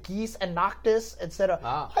access to Geese and Noctis, etc.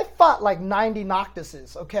 I fought like 90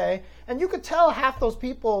 Noctises, okay? And you could tell half those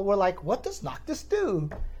people were like, what does Noctis do?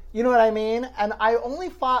 You know what I mean? And I only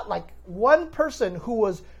fought like one person who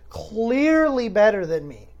was clearly better than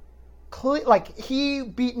me. Like he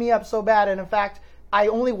beat me up so bad, and in fact, I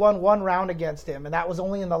only won one round against him, and that was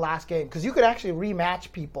only in the last game. Because you could actually rematch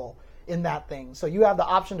people in that thing. So you have the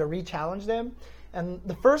option to re-challenge them. And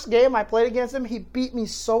the first game I played against him, he beat me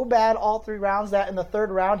so bad all 3 rounds that in the 3rd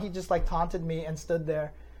round, he just like taunted me and stood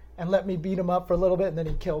there and let me beat him up for a little bit, and then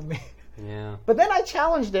he killed me. Yeah. But then I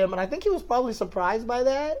challenged him, and I think he was probably surprised by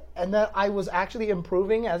that, and that I was actually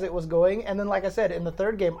improving as it was going. And then, like I said, in the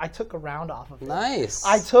 3rd game, I took a round off of him. Nice.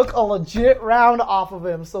 I took a legit round off of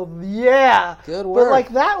him. So yeah. Good work. But like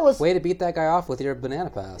that was way to beat that guy off with your banana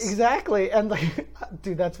pass. Exactly. And like,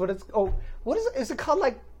 dude, that's what it's. Oh, what is it? Is it called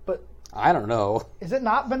like? But I don't know. Is it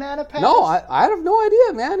not Banana Pass? No, I have no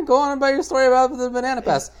idea, man. Go on about your story about the Banana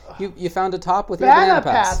Pass. You found a top with your Banana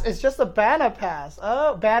Pass. It's just a Banana Pass.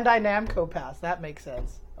 Oh, Bandai Namco Pass. That makes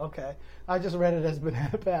sense. Okay. I just read it as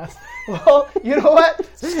Banana Pass. Well, you know what?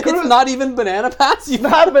 It's not even Banana Pass? It's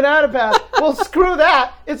not Banana Pass. Well, screw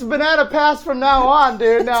that. It's Banana Pass from now on,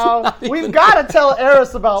 dude. Now, we've got to tell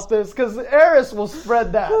Eris about this because Eris will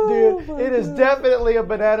spread that, dude. It is definitely a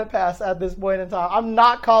Banana Pass at this point in time. I'm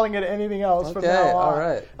not calling it anything else from now on. All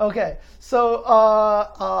right. Okay. So,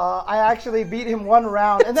 I actually beat him one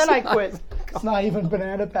round, and then I quit. It's not even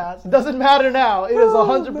Banana Pass. It doesn't matter now. It is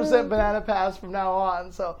 100% Banana Pass from now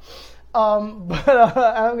on. So, I'm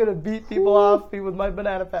gonna beat people off with my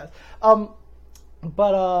Banana Pass.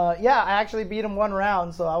 Yeah, I actually beat him one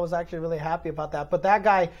round, so I was actually really happy about that. But that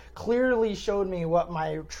guy clearly showed me what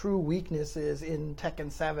my true weakness is in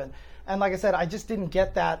Tekken 7. And like I said, I just didn't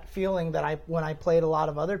get that feeling that when I played a lot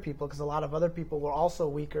of other people, because a lot of other people were also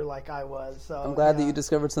weaker like I was. So I'm glad that you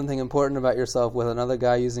discovered something important about yourself with another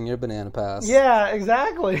guy using your Banana Pass. Yeah,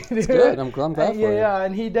 exactly. It's good. I'm glad for you. Yeah,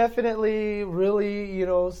 and he definitely really,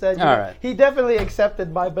 said he definitely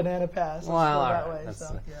accepted my Banana Pass. Well, that way.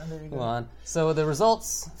 So, there you go. On. So the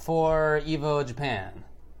results for EVO Japan.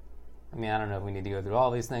 I mean, I don't know if we need to go through all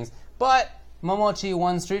these things, but Momochi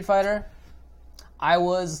won Street Fighter. I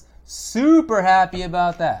was super happy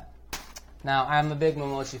about that. Now, I'm a big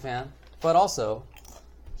Momochi fan, but also,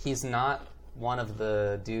 he's not one of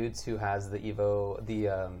the dudes who has the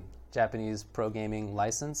Japanese pro gaming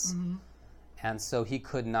license, and so he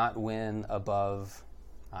could not win above,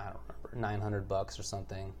 I don't remember, $900 or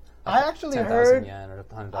something. I actually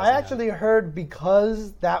heard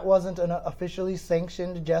because that wasn't an officially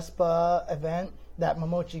sanctioned JESPA event that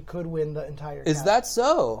Momochi could win the entire. Is that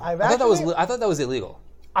so? I thought that was illegal.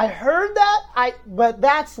 I heard that, but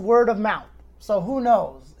that's word of mouth. So who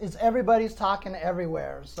knows? Everybody's talking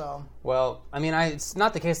everywhere. So. Well, I mean, it's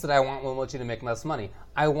not the case that I want Momochi to make less money.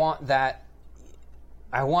 I want the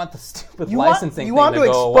stupid licensing thing to go away. You want to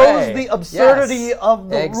expose the absurdity of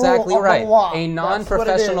the exactly rule right. Of the law. A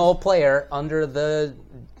non-professional player under the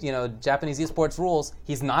Japanese esports rules.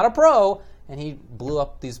 He's not a pro. And he blew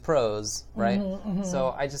up these pros, right?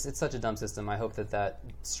 So it's such a dumb system. I hope that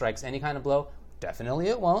strikes any kind of blow. Definitely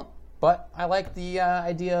it won't, but I like the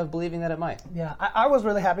idea of believing that it might. Yeah, I was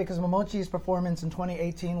really happy because Momochi's performance in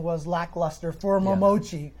 2018 was lackluster for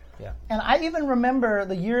Momochi. Yeah. And I even remember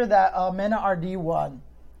the year that Mena RD won.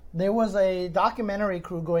 There was a documentary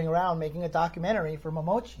crew going around making a documentary for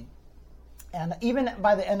Momochi. And even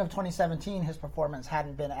by the end of 2017, his performance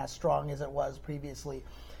hadn't been as strong as it was previously.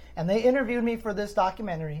 And they interviewed me for this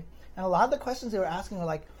documentary, and a lot of the questions they were asking were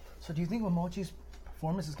like, so do you think Momochi's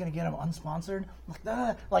performance is going to get him unsponsored?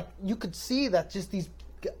 Like you could see that just these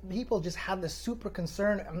people just have this super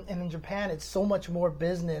concern, and in Japan it's so much more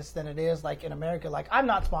business than it is like in America. Like, I'm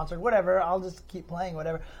not sponsored, whatever, I'll just keep playing,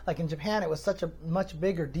 whatever. Like in Japan it was such a much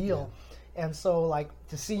bigger deal. Yeah. And so, like,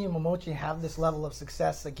 to see Momochi have this level of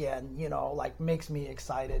success again, makes me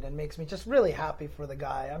excited and makes me just really happy for the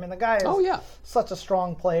guy. I mean, the guy is such a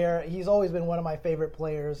strong player. He's always been one of my favorite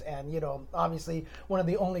players and, obviously one of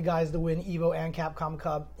the only guys to win EVO and Capcom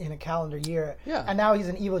Cup in a calendar year. Yeah. And now he's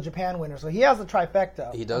an EVO Japan winner, so he has the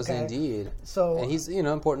trifecta. He does indeed. So, and he's,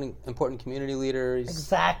 important community leader. He's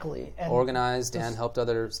exactly. And organized and helped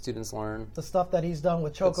other students learn. The stuff that he's done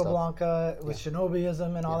with Chocoblanca, with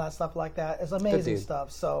Shinobiism and all that stuff like that. It's amazing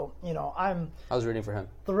stuff. So, I was rooting for him.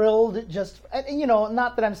 Thrilled.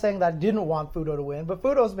 Not that I'm saying that I didn't want Fudo to win, but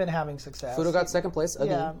Fudo's been having success. Fudo got second place again.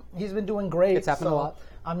 Yeah, he's been doing great. It's happened a lot.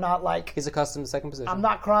 I'm not like... He's accustomed to second position. I'm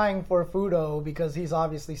not crying for Fudo because he's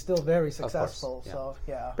obviously still very successful. Of course, So,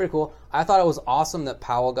 yeah. Pretty cool. I thought it was awesome that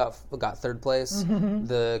Powell got third place.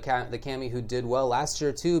 The Kami who did well last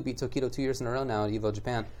year, too, beat Tokido 2 years in a row now at EVO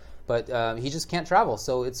Japan. But he just can't travel,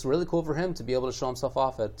 so it's really cool for him to be able to show himself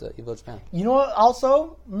off at EVO Japan. You know what,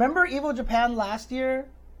 also, remember EVO Japan last year?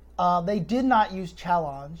 They did not use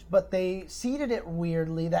challenge, but they seeded it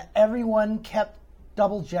weirdly that everyone kept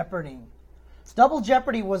double jeoparding. Double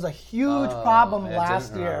jeopardy was a huge problem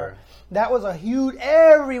last year. That was a huge...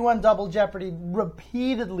 Everyone double jeopardy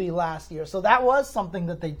repeatedly last year. So that was something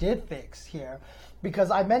that they did fix here.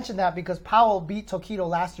 Because I mentioned that because Powell beat Tokido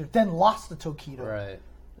last year, then lost to Tokido. Right.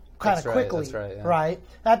 Kind of quickly, that's right, yeah. Right?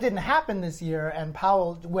 That didn't happen this year, and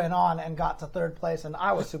Powell went on and got to third place, and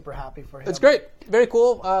I was super happy for him. It's great. Very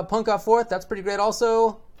cool. Punk got fourth. That's pretty great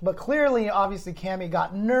also. But clearly, obviously, Cammy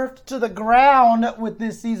got nerfed to the ground with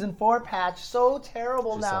this Season 4 patch. So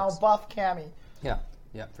terrible now, sucks. Buff Cammy. Yeah,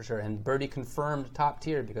 for sure. And Birdie confirmed top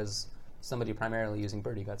tier because somebody primarily using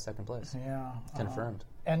Birdie got second place. Yeah. Confirmed.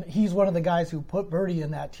 And he's one of the guys who put Birdie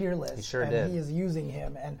in that tier list. He sure and did. He is using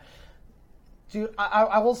him. And dude,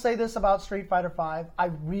 I will say this about Street Fighter V.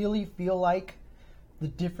 I really feel like the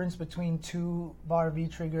difference between 2-bar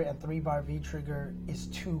V-Trigger and 3-bar V-Trigger is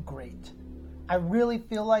too great. I really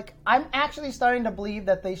feel like I'm actually starting to believe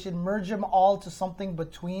that they should merge them all to something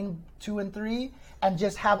between 2 and 3 and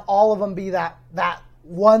just have all of them be that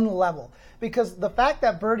one level. Because the fact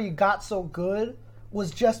that Birdie got so good was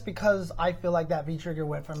just because I feel like that V-Trigger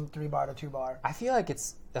went from 3-bar to 2-bar. I feel like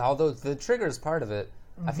it's, although the trigger is part of it,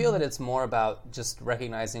 I feel that it's more about just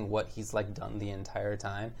recognizing what he's like done the entire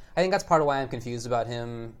time. I think that's part of why I'm confused about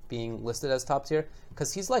him being listed as top tier,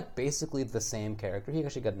 because he's like basically the same character. He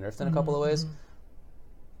actually got nerfed in a couple of ways.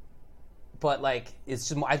 But like,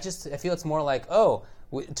 it's just, I feel it's more like, oh,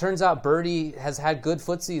 it turns out Birdie has had good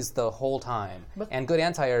footsies the whole time, and good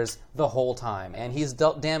anti-airs the whole time, and he's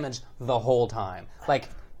dealt damage the whole time. Like,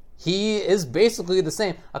 he is basically the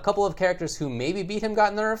same. A couple of characters who maybe beat him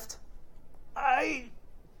got nerfed. I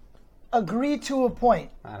agree to a point.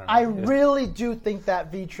 I really do think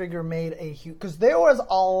that V-Trigger made a huge... Because there was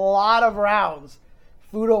a lot of rounds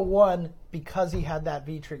Fudo won because he had that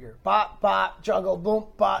V-Trigger. Bot, bot, juggle, boom,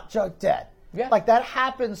 bot, jug, dead. Yeah. Like, that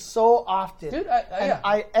happens so often. Dude,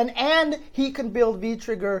 and he can build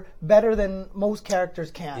V-Trigger better than most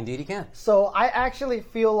characters can. Indeed he can. So I actually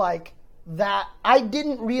feel like that I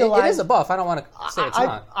didn't realize... It is a buff. I don't want to say it's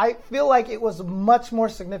not. I feel like it was a much more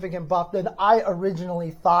significant buff than I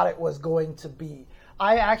originally thought it was going to be.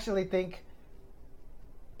 I actually think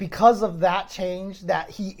because of that change that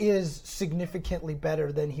he is significantly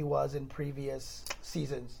better than he was in previous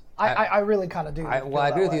seasons. I really kind of do. I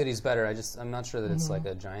agree with you that he's better. I'm not sure that it's like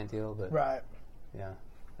a giant deal, but right. Yeah.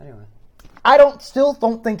 Anyway, I still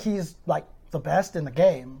don't think he's like the best in the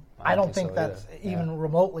game. I don't think so that's either. even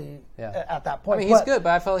remotely at that point. I mean, he's good,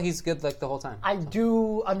 but I felt like he's good like the whole time. I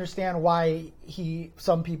do understand why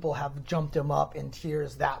some people have jumped him up in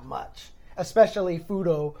tiers that much. Especially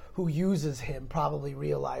Fudo, who uses him, probably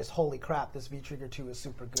realized, holy crap, this V-Trigger 2 is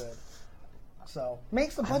super good. So,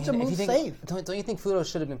 makes a bunch of moves safe. Don't you think Fudo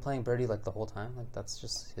should have been playing Birdie like the whole time? Like, that's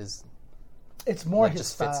just his... It's more like, his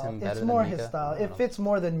just style. Fits him better it's more than his Mika. style. It fits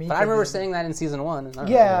more than Mika. But I remember saying that in Season 1. And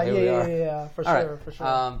Yeah, for sure, right. for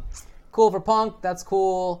sure. Cool for Punk. That's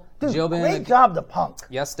cool. Dude, Jobin, great job to Punk.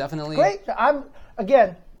 Yes, definitely. Great.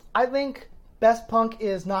 I think best Punk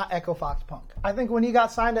is not Echo Fox Punk. I think when he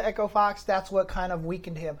got signed to Echo Fox, that's what kind of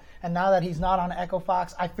weakened him. And now that he's not on Echo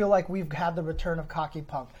Fox, I feel like we've had the return of Cocky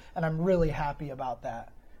Punk. And I'm really happy about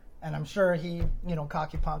that. And I'm sure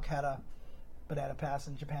Cocky Punk had a banana pass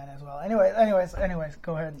in Japan as well. Anyways,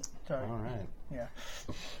 go ahead. Sorry. All right. Yeah.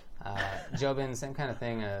 Jobin, same kind of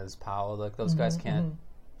thing as Powell. Like those guys can't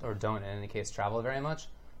or don't in any case travel very much,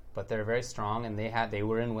 but they're very strong, and they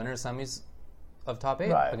were in winter semis of top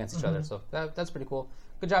 8 against each other. So that's pretty cool.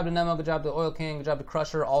 Good job to Nemo. Good job to Oil King. Good job to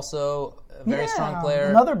Crusher. Also a very strong player.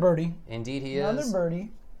 Another birdie. Indeed, he is. Another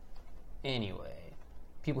birdie. Anyway,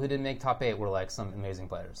 people who didn't make top 8 were like some amazing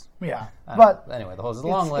players. Yeah, but anyway, the whole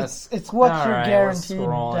long list. It's what you're guaranteed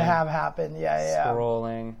to have happen. Yeah.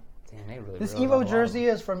 Scrolling. Damn, they really. This Evo jersey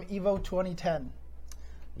is from Evo 2010.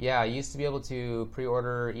 Yeah, I used to be able to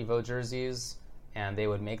pre-order Evo jerseys, and they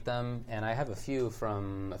would make them. And I have a few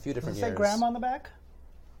from a few different years. Does it say Graham on the back?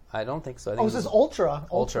 I don't think so. I think this is Ultra.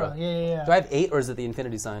 Ultra. Yeah. Do I have 8 or is it the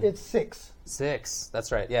infinity sign? It's 6. 6.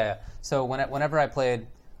 That's right. Yeah. So whenever I played,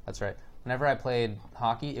 that's right. Whenever I played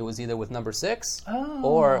hockey, it was either with number 6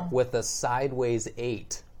 or with a sideways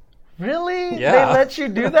 8. Really? Yeah. They let you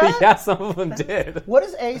do that? Yeah, some of them did. What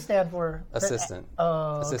does A stand for? Assistant.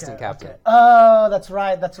 Assistant captain. Okay. Oh, that's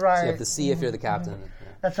right. So you have the C if you're the captain. Yeah.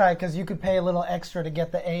 That's right, because you could pay a little extra to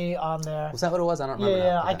get the A on there. Was that what it was? I don't remember.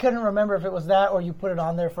 Yeah, now. I couldn't remember if it was that or you put it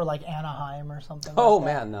on there for like Anaheim or something. Oh like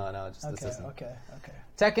that. man, no, just assistant. Okay.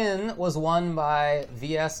 Tekken was won by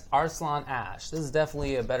VS Arslan Ash. This is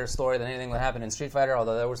definitely a better story than anything that happened in Street Fighter,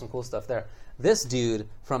 although there was some cool stuff there. This dude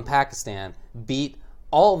from Pakistan beat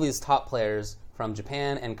all of these top players from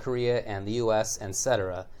Japan and Korea and the US,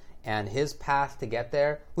 etc. And his path to get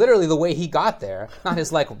there, literally the way he got there, not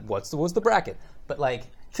his like, what's the bracket, but like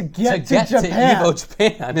to get to Evo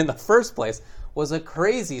Japan in the first place was a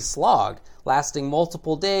crazy slog, lasting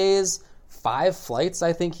multiple days, 5 flights,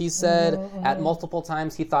 I think he said. At multiple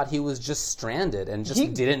times he thought he was just stranded and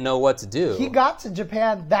just didn't know what to do. He got to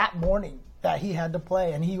Japan that morning that he had to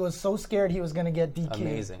play, and he was so scared he was going to get DQ'd.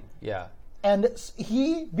 Amazing, yeah. And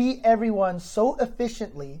he beat everyone so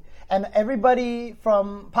efficiently, and everybody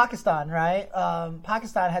from Pakistan, right?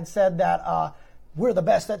 Pakistan had said that we're the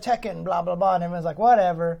best at Tekken, blah, blah, blah, and everyone's like,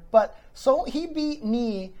 whatever. But so he beat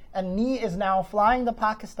Nee, and Nee is now flying to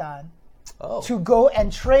Pakistan to go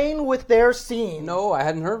and train with their scene. No, I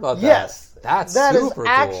hadn't heard about that. Yes. That super cool.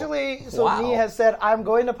 Actually, so he has said, I'm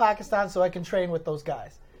going to Pakistan so I can train with those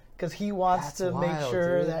guys. Because he wants to make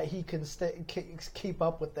sure that he can keep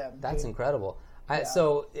up with them. That's incredible.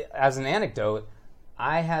 So, as an anecdote,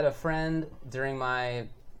 I had a friend during my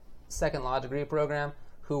second law degree program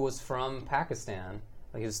who was from Pakistan.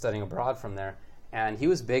 He was studying abroad from there. And he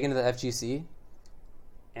was big into the FGC.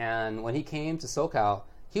 And when he came to SoCal,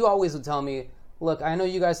 he always would tell me, look, I know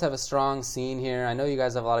you guys have a strong scene here. I know you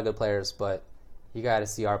guys have a lot of good players, but you got to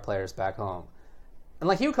see our players back home. And,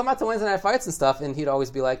 like, he would come out to Wednesday night fights and stuff, and he'd always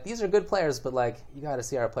be like, these are good players, but, like, you got to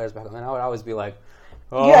see our players back home. And I would always be like,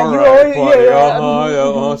 okay,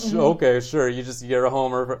 sure. You're a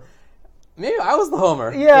homer. Maybe I was the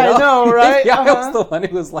homer. Yeah, you know? I know, right? I was the one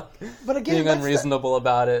who was like being unreasonable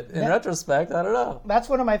about it. In retrospect, I don't know. That's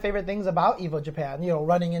one of my favorite things about Evo Japan.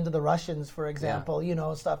 Running into the Russians, for example.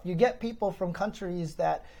 Stuff. You get people from countries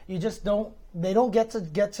that you just don't. They don't get to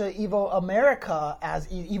Evo America as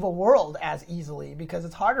Evo World as easily because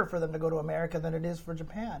it's harder for them to go to America than it is for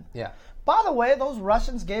Japan. Yeah. By the way, those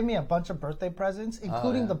Russians gave me a bunch of birthday presents,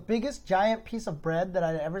 including the biggest giant piece of bread that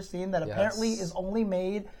I'd ever seen. That apparently is only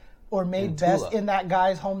made best in that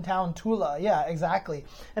guy's hometown, Tula. Yeah, exactly.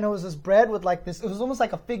 And it was this bread with like this, it was almost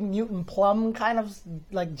like a Fig Newton plum kind of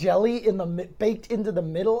like jelly baked into the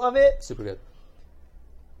middle of it. Super good.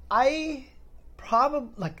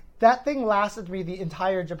 That thing lasted me the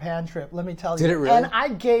entire Japan trip, let me tell you. Did it really? And I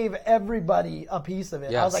gave everybody a piece of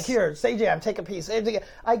it. Yes. I was like, here, Seijam, take a piece.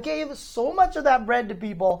 I gave so much of that bread to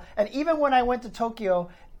people, and even when I went to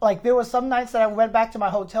Tokyo, like, there was some nights that I went back to my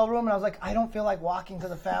hotel room, and I was like, I don't feel like walking to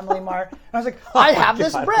the Family Mart. And I was like, I have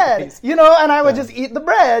this bread, and I would just eat the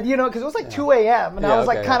bread, because it was like 2 a.m., and I was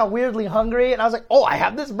like kind of weirdly hungry, and I was like, I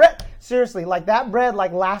have this bread. Seriously, like, that bread,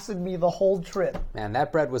 like, lasted me the whole trip. Man,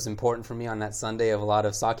 that bread was important for me on that Sunday of a lot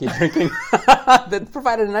of sake drinking. That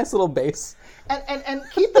provided a nice little base. And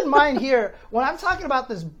keep in mind here, when I'm talking about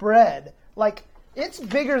this bread, like, it's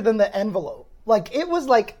bigger than the envelope. Like, it was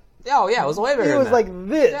like... Oh, yeah, it was way bigger. It was than like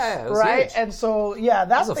this, it was right? huge. And so, that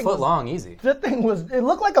was a foot long, easy. That thing it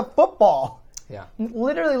looked like a football. Yeah. It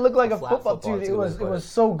literally looked like a football, dude. It was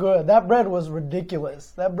so good. That bread was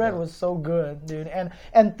ridiculous. That bread was so good, dude.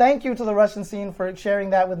 And thank you to the Russian scene for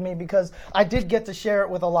sharing that with me, because I did get to share it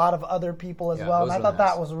with a lot of other people as well. And I thought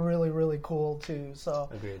that was really, really cool too. So,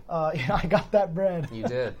 agreed. I got that bread. You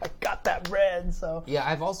did. I got that bread. So. Yeah,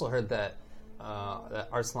 I've also heard that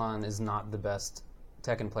Arslan is not the best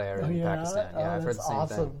Tekken player in Pakistan. Yeah, I've heard the same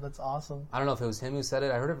thing. That's awesome. I don't know if it was him who said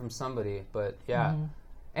it. I heard it from somebody, but yeah. Mm-hmm.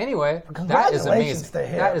 Anyway, that is amazing.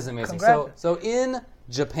 That is amazing. So in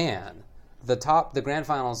Japan, the grand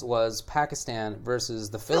finals was Pakistan versus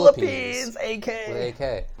the Philippines. AK. With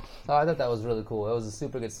AK. So I thought that was really cool. It was a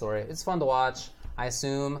super good story. It's fun to watch. I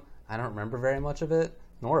assume I don't remember very much of it,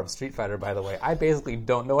 nor of Street Fighter, by the way. I basically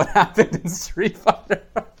don't know what happened in Street Fighter.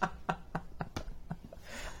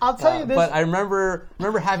 I'll tell you this. But I remember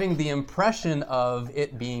having the impression of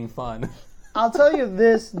it being fun. I'll tell you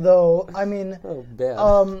this, though. I mean,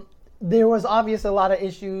 there was obviously a lot of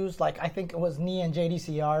issues. Like, I think it was Nii and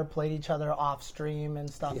JDCR played each other off stream and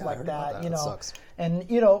stuff like that. That sucks. And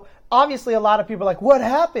obviously a lot of people are like, "What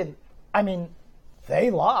happened?" I mean,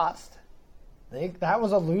 they lost. That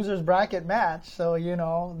was a losers bracket match, so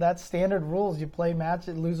that's standard rules. You play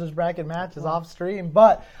losers bracket matches off stream,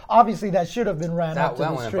 but obviously that should have been ran up to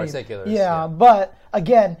the stream. In particular, yeah, but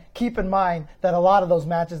again, keep in mind that a lot of those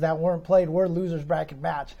matches that weren't played were losers bracket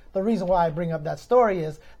match. The reason why I bring up that story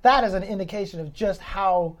is that is an indication of just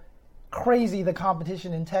how crazy the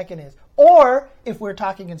competition in Tekken is. Or if we're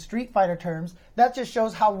talking in Street Fighter terms, that just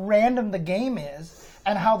shows how random the game is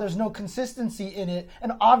and how there's no consistency in it.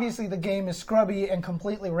 And obviously the game is scrubby and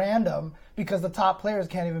completely random because the top players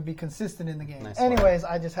can't even be consistent in the game. Anyways,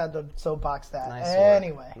 I just had to soapbox that.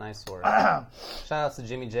 Nice work. Shout out to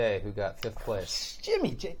Jimmy J, who got 5th place.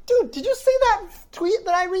 Jimmy J. Dude, did you see that tweet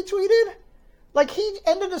that I retweeted? Like, he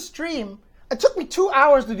ended a stream. It took me 2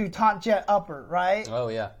 hours to do taunt jet upper, right? Oh,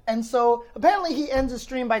 yeah. And so apparently he ends his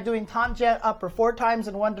stream by doing taunt jet upper 4 times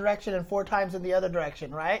in one direction and 4 times in the other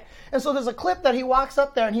direction, right? And so there's a clip that he walks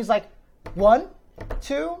up there and he's like, 1,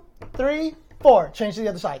 2, 3, 4. Change to the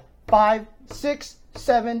other side. 5, 6,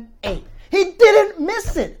 7, 8. He didn't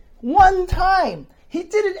miss it 1 time. He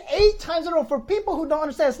did it 8 times in a row. For people who don't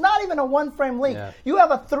understand, it's not even a 1-frame link. Yeah. You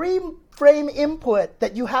have a 3-frame input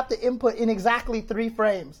that you have to input in exactly 3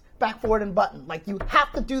 frames. Back, forward, and button. Like, you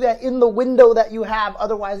have to do that in the window that you have,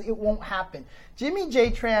 otherwise it won't happen. Jimmy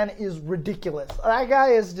J. Tran is ridiculous. That guy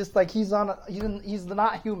is just like, he's not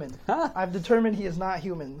human. I've determined he is not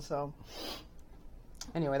human, so.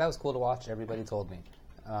 Anyway, that was cool to watch. Everybody told me.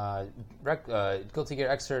 Guilty Gear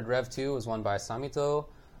Xrd Rev 2 was won by Samito,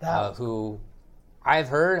 who I've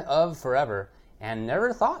heard of forever and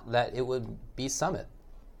never thought that it would be Summit.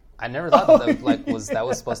 I never thought that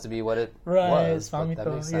was supposed to be what it was. Samito, but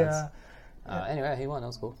that makes sense. Anyway, he won. That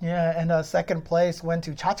was cool. Yeah, and second place went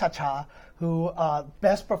to Cha Cha Cha, who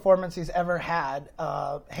best performance he's ever had.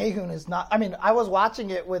 Haehoon is not. I mean, I was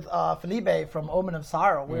watching it with Felipe from Omen of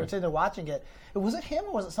Sorrow. We were sitting there watching it. Was it him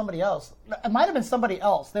or was it somebody else? It might have been somebody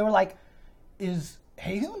else. They were like, "Is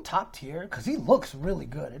Haehoon top tier? Because he looks really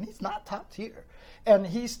good, and he's not top tier." And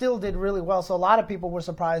he still did really well. So a lot of people were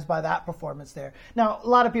surprised by that performance there. Now, a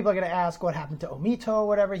lot of people are going to ask what happened to Omito or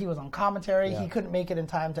whatever. He was on commentary. Yeah. He couldn't make it in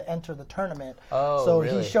time to enter the tournament. So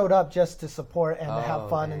really? He showed up just to support and to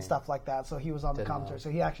have fun and stuff like that. So he was on the commentary.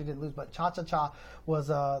 So he actually did lose. But Cha Cha Cha was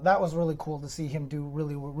that was really cool to see him do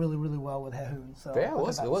really, really, really well with Haehoon. So yeah,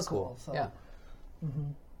 it was cool. So. Yeah.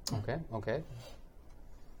 Mm-hmm. Okay.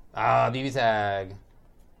 BB Tag.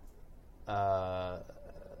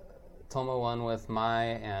 Tomo won with Mai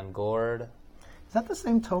and Gord. Is that the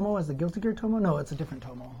same Tomo as the Guilty Gear Tomo? No, it's a different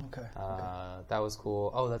Tomo. Okay. That was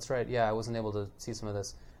cool. Oh, that's right. Yeah, I wasn't able to see some of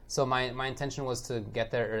this. So my intention was to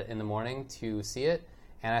get there in the morning to see it,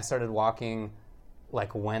 and I started walking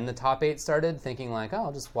like when the top 8 started, thinking like, oh,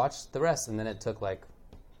 I'll just watch the rest, and then it took like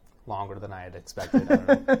longer than I had expected.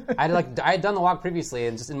 I don't know. I had done the walk previously,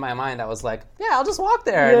 and just in my mind I was like, yeah, I'll just walk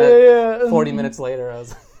there. Yeah. 40 minutes later, I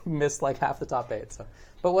was missed like half the top 8. So.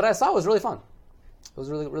 But what I saw was really fun. It was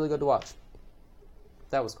really, really good to watch.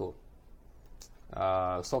 That was cool.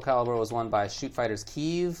 Soul Calibur was won by Shoot Fighters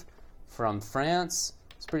Kiev from France.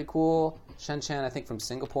 It's pretty cool. Shen Chan, I think from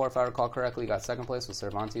Singapore, if I recall correctly, got second place with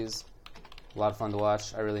Cervantes. A lot of fun to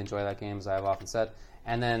watch. I really enjoy that game, as I have often said.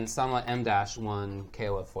 And then Sama M- won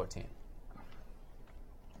KOF 14.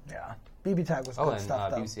 Yeah. BB Tag was good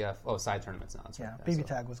stuff, though. BBCF. Side tournaments now. Yeah, right. BB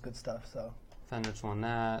Tag was good stuff, so... Fenrich won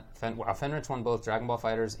that. Fenrich won both Dragon Ball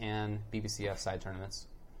FighterZ and BBCF side tournaments.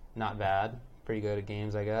 Not bad. Pretty good at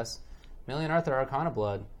games, I guess. Million Arthur Arcana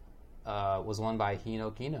Blood was won by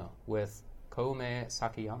Hino Kino with Koume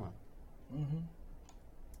Sakayama. Mm-hmm.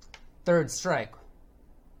 Third Strike.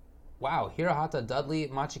 Wow. Hirohata, Dudley,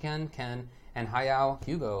 Machiken, Ken, and Hayao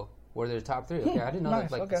Hugo were their top 3. Okay, I didn't know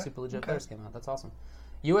that super legit players came out. That's awesome.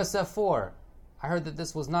 USF 4. I heard that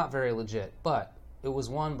this was not very legit, but it was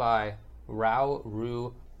won by Rao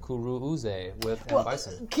Ru Kuruuze with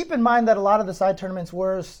Bison. Keep in mind that a lot of the side tournaments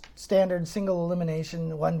were standard single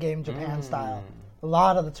elimination, one game Japan style. A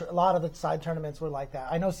lot of the side tournaments were like that.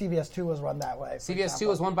 I know CVS2 was run that way. CVS2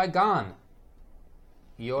 was won by Gon,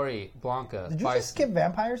 Iori, Blanca. Did you just skip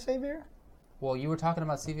Vampire Savior? Well, you were talking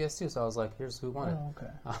about CVS2, so I was like, here's who won it. Oh,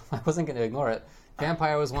 okay. I wasn't going to ignore it.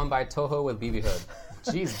 Vampire was won by Toho with BB Hood.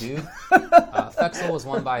 Jeez, dude. Fexel was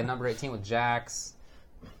won by number 18 with Jax.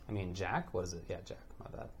 Jack? What is it? Yeah, Jack. My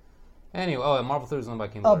bad. Anyway, Marvel 3 was won by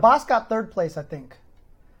King Lord. Boss got third place, I think.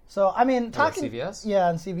 So, talking... CVS? Yeah,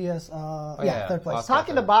 and CVS, third place.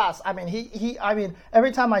 Talking to Boss, he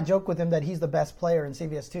every time I joke with him that he's the best player in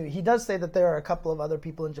CVS2, he does say that there are a couple of other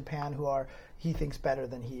people in Japan who he thinks better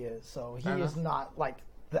than he is. So, he is not,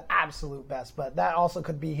 the absolute best, but that also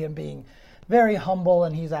could be him being very humble,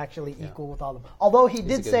 and he's actually equal with all of them. Although he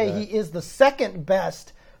did say he is the second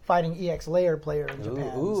best fighting EX Layer player in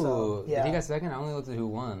Japan. Ooh. So, yeah. Did he get second? I only looked at who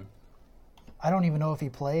won. I don't even know if he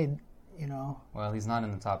played, Well, he's not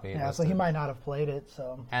in the top 8. Yeah, listed. so he might not have played it.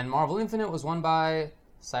 So. And Marvel Infinite was won by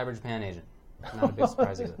Cyber Japan Agent. Not a big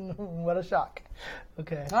surprise either. What a shock.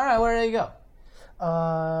 Okay. All right, where did he go?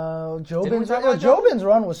 Jobin's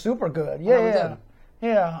run was super good. Yeah.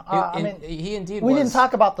 Yeah, he indeed. We didn't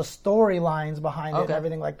talk about the storylines behind it and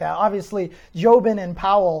everything like that. Obviously, Jobin and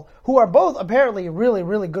Powell, who are both apparently really,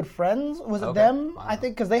 really good friends. Was it them? Wow. I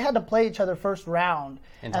think because they had to play each other first round,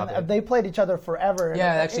 and they played each other forever.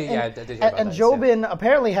 Yeah, I did hear about that. And Jobin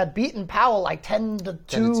apparently had beaten Powell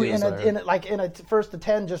 10-2 in a first to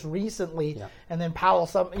 10 just recently, and then Powell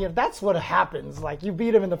that's what happens. You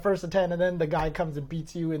beat him in the first to 10, and then the guy comes and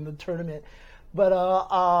beats you in the tournament. But,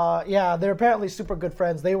 they're apparently super good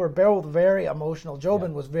friends. They were both very emotional.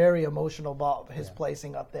 Jobin was very emotional about his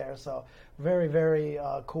placing up there. So very, very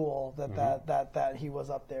cool that he was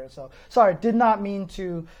up there. So, sorry, did not mean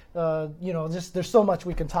to, just there's so much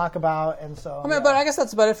we can talk about. And so. But I guess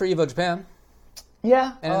that's about it for EVO Japan.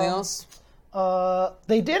 Yeah. Anything else?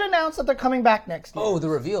 They did announce that they're coming back next year. Oh, the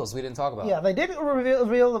reveals we didn't talk about. Yeah, they did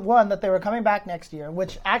reveal that they were coming back next year,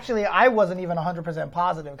 which actually I wasn't even 100%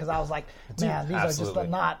 positive because I was like, man, these are just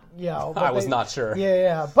not, I was not sure.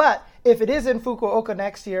 Yeah. But if it is in Fukuoka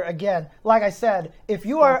next year, again, like I said, if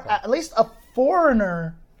you are at least a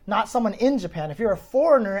foreigner not someone in Japan, if you're a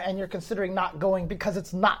foreigner and you're considering not going because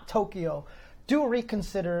it's not Tokyo, do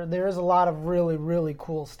reconsider. There is a lot of really, really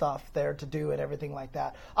cool stuff there to do and everything like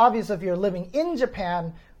that. Obviously, if you're living in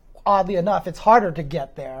Japan, oddly enough, it's harder to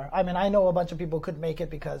get there. I mean, I know a bunch of people couldn't make it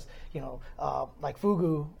because, like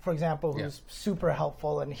Fugu, for example, who's super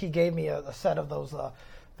helpful, and he gave me a set of those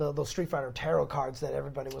Street Fighter tarot cards that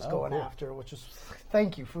everybody was going after, which was,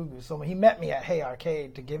 thank you, Fugu. So he met me at Hey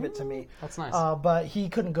Arcade to give it to me. That's nice. But he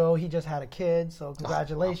couldn't go. He just had a kid, so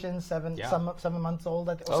congratulations. 7 months old.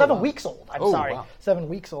 7 weeks old. I'm sorry. Wow. 7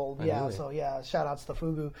 weeks old. Yeah, really? So shout outs to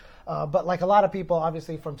Fugu. But like a lot of people,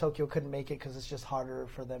 obviously, from Tokyo couldn't make it because it's just harder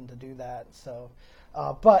for them to do that. So,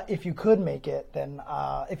 but if you could make it, then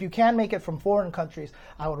if you can make it from foreign countries,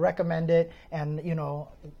 I would recommend it. And,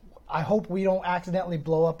 I hope we don't accidentally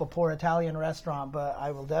blow up a poor Italian restaurant, but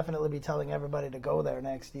I will definitely be telling everybody to go there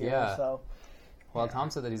next year. Yeah. So, well, Tom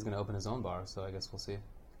said that he's going to open his own bar, so I guess we'll see.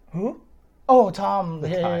 Who? Oh, Tom. The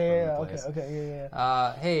Yeah. Okay.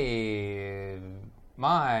 Hey,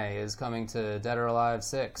 Mai is coming to Dead or Alive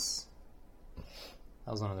 6.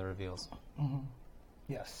 That was one of the reveals. Mm-hmm.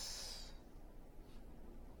 Yes.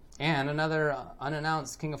 And another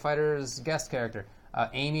unannounced King of Fighters guest character.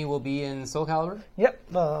 Amy will be in Soul Calibur. Yep,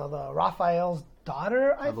 the Raphael's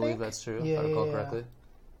daughter, I think. believe that's true, if I recall correctly.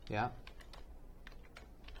 Yeah.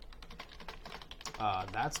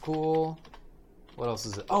 That's cool. What else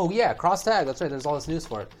is it? Oh, yeah, Cross Tag. That's right, there's all this news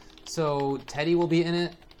for it. So, Teddy will be in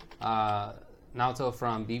it. Naoto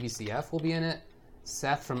from BBCF will be in it.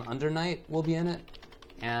 Seth from Under Night will be in it.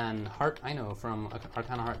 And Heart Aino from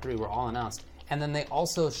Arcana Heart 3 were all announced. And then they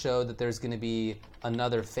also showed that there's going to be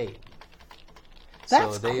another Fate.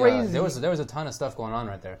 That's crazy. There was a ton of stuff going on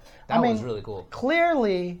right there. That was really cool.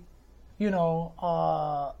 Clearly,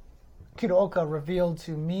 Kiraoka revealed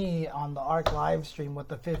to me on the ARC live stream what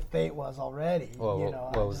the fifth Fate was already.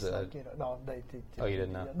 What was it? You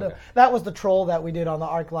didn't know? Okay. That was the troll that we did on the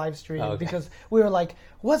ARC live stream because we were like,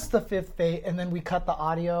 "What's the fifth Fate?" And then we cut the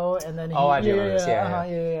audio, and then I do remember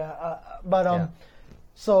this.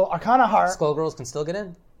 So Arcana Heart. Skullgirls can still get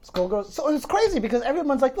in. Skullgirls. So it's crazy because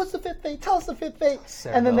everyone's like, "What's the fifth Fate? Tell us the fifth Fate."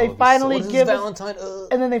 Sarah, and then they finally give us, Valentine.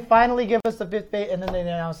 and then they finally give us the fifth Fate, and then they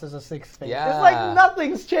announce there's a sixth Fate. Yeah. It's like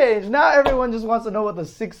nothing's changed. Now everyone just wants to know what the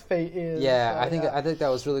sixth Fate is. Yeah, so, I think that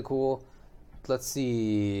was really cool. Let's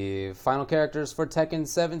see. Final characters for Tekken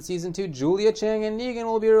 7 Season 2. Julia, Chang, and Negan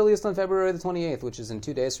will be released on February the 28th, which is in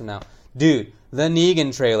 2 days from now. Dude, the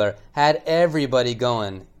Negan trailer had everybody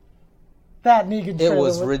going. That Negan trailer. It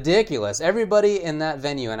was ridiculous. Everybody in that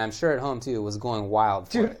venue, and I'm sure at home too, was going wild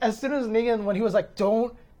for it. As soon as Negan, when he was like,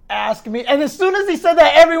 "Don't ask me," and as soon as he said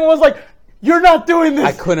that, everyone was like, "You're not doing this."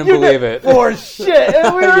 I couldn't believe it. For shit.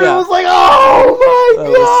 And we were was like, "Oh my god."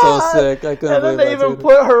 That was so sick. I couldn't believe it. And then they even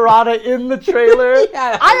put Harada in the trailer.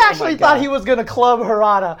 I actually thought he was going to club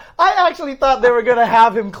Harada. I actually thought they were going to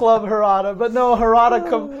have him club Harada. But no,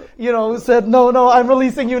 Harada said, no, I'm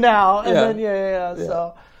releasing you now. And then,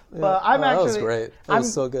 so... But I'm that was great. That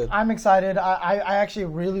was so good. I'm excited. I actually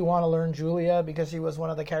really want to learn Julia because she was one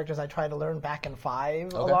of the characters I tried to learn back in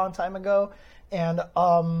 5 a long time ago. And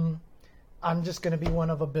I'm just going to be one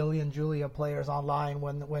of a billion Julia players online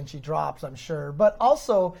when she drops, I'm sure. But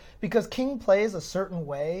also because King plays a certain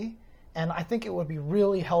way, and I think it would be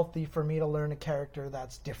really healthy for me to learn a character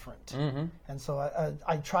that's different. Mm-hmm. And so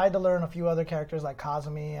I tried to learn a few other characters like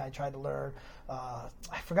Kazumi. I tried to learn...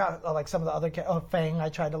 I forgot like some of the other Fang. I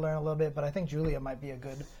tried to learn a little bit, but I think Julia might be a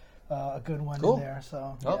good one in there.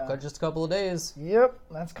 So got just a couple of days. Yep,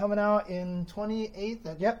 that's coming out in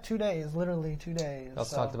 28th. Yep, 2 days, literally 2 days. We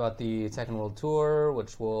also talked about the Tekken World Tour,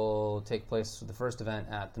 which will take place for the first event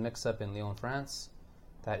at the Mix-Up in Lyon, France.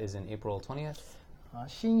 That is in April 20th.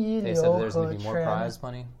 They said there's going to be more prize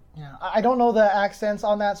money. Yeah, I don't know the accents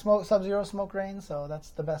on that Sub-Zero Smoke Rain, so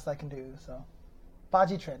that's the best I can do. So,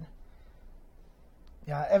 Baji Trin.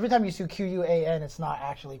 Yeah, every time you see Quan, it's not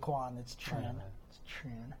actually Quan, it's Trin. It's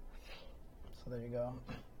Trin. So there you go.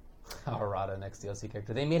 Harada, next DLC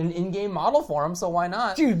character. They made an in-game model for him, so why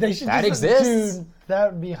not? Dude, they should that exists. Dude,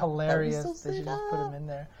 that would be hilarious. They should just put him in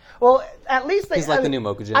there. Well, at least he's like the new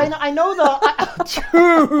Mokujin. I know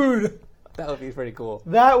dude. That would be pretty cool.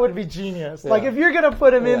 That would be genius. Yeah. Like if you're gonna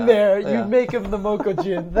put him in there, you make him the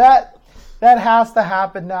Mokujin. That has to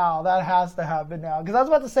happen now. Because I was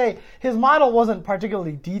about to say, his model wasn't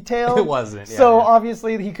particularly detailed. It wasn't. Yeah, so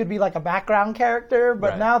obviously he could be like a background character,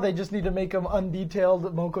 but right. now they just need to make him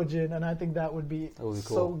undetailed Mokujin, and I think that would be cool.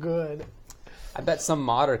 So good. I bet some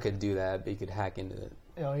modder could do that, but he could hack into it.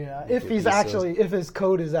 Oh yeah, if his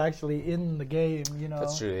code is actually in the game,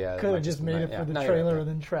 That's true. Yeah, could have just made it for the trailer and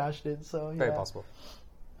then trashed it. So very possible.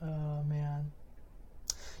 Oh man.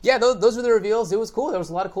 Yeah, those were the reveals. It was cool. There was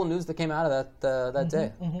a lot of cool news that came out of that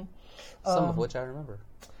day. Some of which I remember.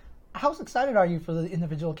 How excited are you for the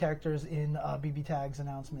individual characters in BB Tag's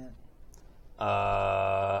announcement?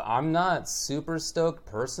 I'm not super stoked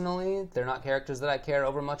personally. They're not characters that I care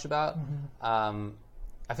over much about.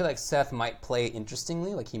 I feel like Seth might play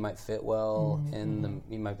interestingly, like he might fit well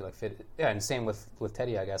he might be like fit. Yeah, and same with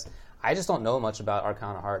Teddy, I guess. I just don't know much about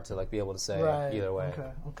Arcana Heart to like be able to say either way.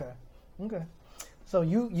 Okay. So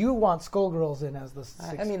you want Skullgirls in as the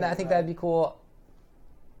I mean, I think that'd be cool.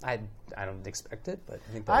 I don't expect it, but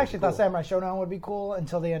I think I actually thought Samurai Showdown would be cool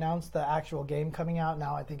until they announced the actual game coming out.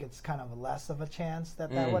 Now I think it's kind of less of a chance that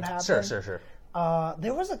would happen. Sure.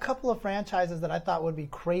 There was a couple of franchises that I thought would be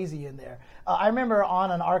crazy in there. I remember on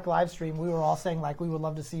an ARC live stream, we were all saying like we would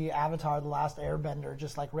love to see Avatar: The Last Airbender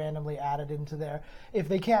just like randomly added into there. If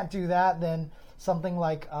they can't do that, then something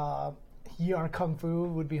like ER Kung Fu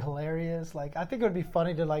would be hilarious. Like I think it would be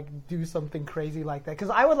funny to like do something crazy like that because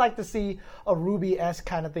I would like to see a Ruby-esque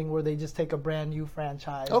kind of thing where they just take a brand new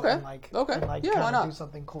franchise and why not? Do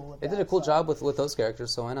something cool with they that. did a cool job with those characters,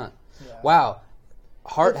 so why not? Yeah. Wow.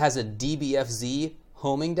 Heart has a DBFZ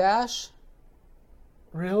homing dash?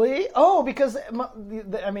 Really? Oh, because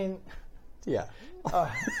I mean... Yeah.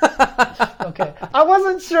 Okay. I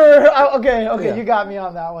wasn't sure. Okay, you got me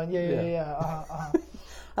on that one. Yeah.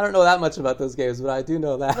 I don't know that much about those games, but I do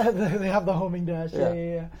know that. They have the homing dash.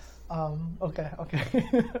 Yeah. Okay.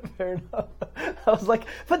 Fair enough. I was like,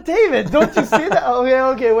 but David, don't you see that?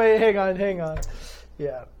 Okay, wait, hang on.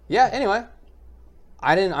 Yeah. Yeah, anyway.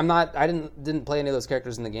 I didn't play any of those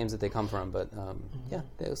characters in the games that they come from, but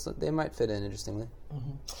they might fit in interestingly.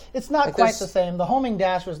 It's not like quite the same. The homing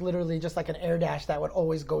dash was literally just like an air dash that would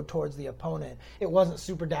always go towards the opponent. It wasn't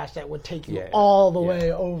super dash that would take you all the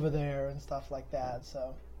way over there and stuff like that.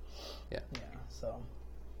 So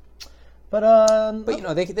but you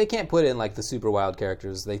know they can't put in like the super wild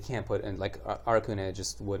characters. They can't put in like Aracune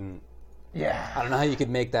just wouldn't. Yeah, I don't know how you could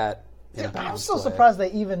make that. I'm so surprised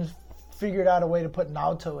they even figured out a way to put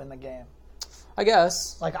Naoto in the game. I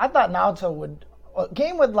guess. Like I thought Naoto would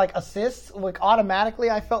game with like assists like automatically.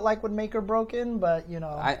 I felt like would make her broken, but you know.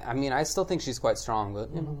 I mean, I still think she's quite strong,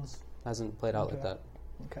 but you know, hasn't played out like that.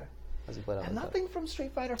 Okay. Hasn't played out and like nothing from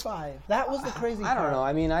Street Fighter V. That was the crazy part. I don't know.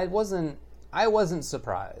 I mean, I wasn't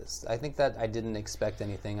surprised. I think that I didn't expect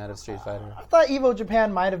anything out of Street Fighter. I thought Evo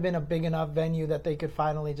Japan might have been a big enough venue that they could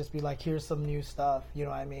finally just be like, here's some new stuff. You know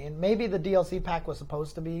what I mean? Maybe the DLC pack was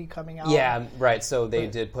supposed to be coming out. Yeah, right. So they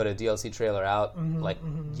did put a DLC trailer out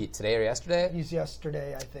today or yesterday? It was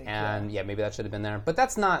yesterday, I think. And maybe that should have been there. But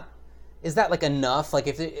that's not... Is that like enough? Like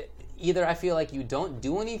if either I feel like you don't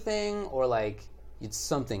do anything or like... It's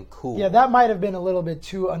something cool. Yeah, that might have been a little bit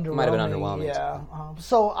too underwhelming. Might have been underwhelming. Yeah.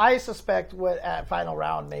 So I suspect at final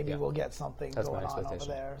round maybe we'll get something going on over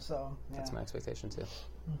there. So that's my expectation too.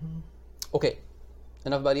 Okay,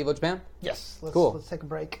 enough about Evo Japan. Yes. Cool. Let's take a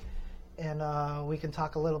break, and we can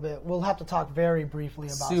talk a little bit. We'll have to talk very briefly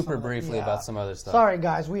about about some other stuff. Sorry,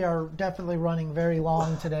 guys, we are definitely running very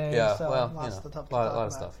long today. Yeah. So well, lots of stuff. A lot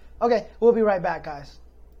of stuff. Okay, we'll be right back, guys.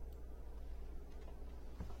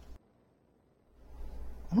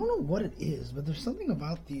 I don't know what it is, but there's something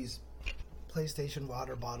about these PlayStation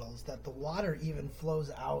water bottles that the water even flows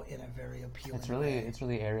out in a very appealing way. It's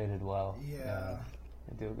really aerated well. Yeah.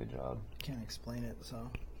 They do a good job. Can't explain it, so...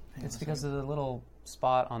 It's because of the little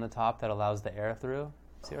spot on the top that allows the air through.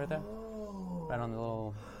 See it right there? Oh. Right on the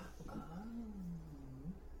little...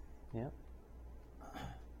 Yep.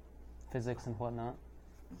 Physics and whatnot.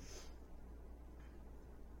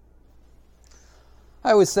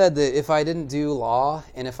 I always said that if I didn't do law,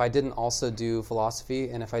 and if I didn't also do philosophy,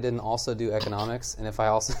 and if I didn't also do economics, and if I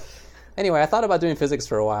also... Anyway, I thought about doing physics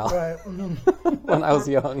for a while. Right. When I was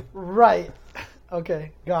young. Right.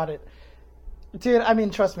 Okay, got it. Dude, I mean,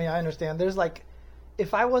 trust me, I understand. There's like...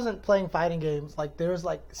 If I wasn't playing fighting games, like there's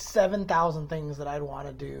like 7,000 things that I'd want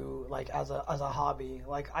to do like as a hobby.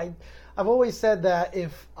 Like I've always said that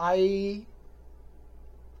if I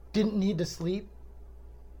didn't need to sleep,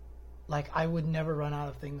 like I would never run out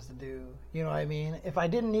of things to do. You know what I mean? If I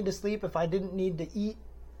didn't need to sleep, if I didn't need to eat,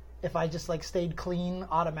 if I just like stayed clean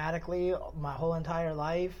automatically my whole entire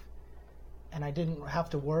life and I didn't have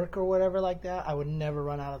to work or whatever like that, I would never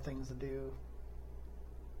run out of things to do.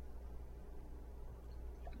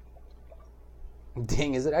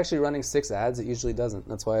 Dang, is it actually running 6 ads? It usually doesn't.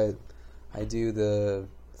 That's why I do the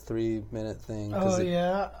 3-minute thing. Oh,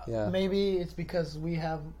 yeah? Maybe it's because we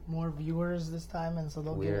have more viewers this time, and so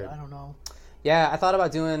they'll get it. I don't know. Yeah, I thought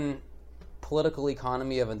about doing political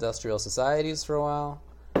economy of industrial societies for a while.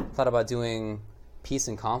 I thought about doing peace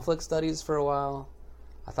and conflict studies for a while.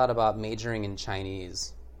 I thought about majoring in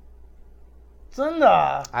Chinese 真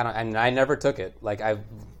的? I never took it. Like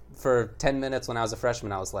for 10 minutes when I was a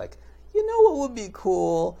freshman, I was like, you know what would be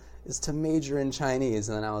cool is to major in Chinese.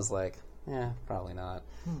 And then I was like, probably not.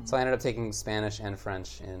 So I ended up taking Spanish and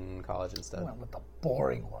French in college instead. I went with the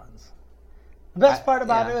boring ones. The best part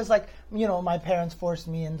about it is like, my parents forced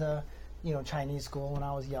me into, Chinese school when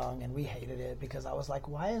I was young, and we hated it because I was like,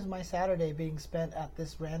 why is my Saturday being spent at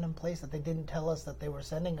this random place that they didn't tell us that they were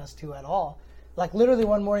sending us to at all? Like literally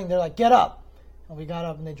one morning, they're like, get up. And we got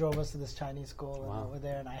up and they drove us to this Chinese school and we were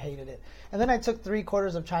there, and I hated it. And then I took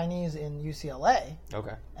 3/4 of Chinese in UCLA.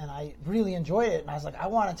 Okay. And I really enjoyed it. And I was like, I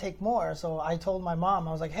want to take more. So I told my mom,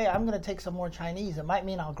 I was like, hey, I'm going to take some more Chinese. It might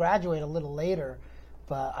mean I'll graduate a little later,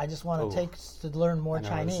 but I just want to learn more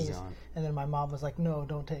Chinese. And then my mom was like, no,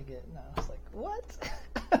 don't take it. And I was like, what?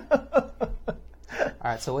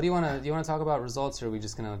 All right. So what do you want to talk about results, or are we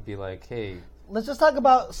just going to be like, hey? Let's just talk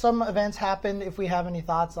about some events happened, if we have any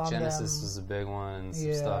thoughts on Genesis them. Genesis was a big one.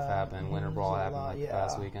 Some stuff happened. Winter Brawl happened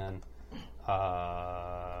last weekend.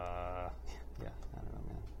 I don't know,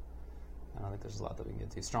 man. I don't think there's a lot that we can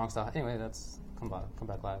get to. Strong stuff. Anyway, come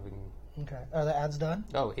back live. We can. Okay. Are the ads done?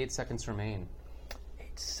 Oh, 8 seconds remain.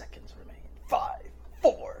 8 seconds remain. 5,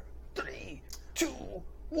 4, 3, 2,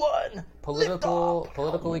 1.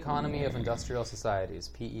 Political Economy of Industrial Societies.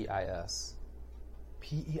 PEIS.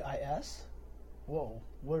 PEIS? Whoa,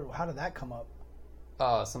 how did that come up?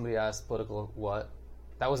 Somebody asked political what?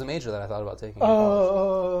 That was a major that I thought about taking.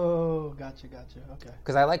 Oh, gotcha, okay.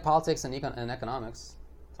 Because I like politics and economics.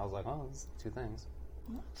 So I was like, those 2 things.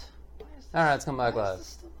 What? All right, let's come back live. Is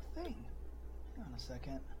this still a thing? Hang on a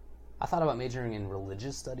second. I thought about majoring in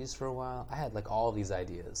religious studies for a while. I had like all of these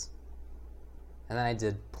ideas. And then I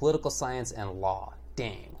did political science and law.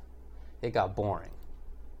 Dang. It got boring.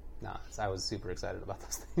 No, I was super excited about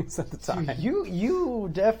those things at the time. You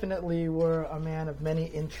definitely were a man of many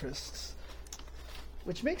interests,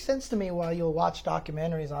 which makes sense to me why you'll watch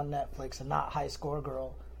documentaries on Netflix and not High Score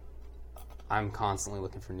Girl. I'm constantly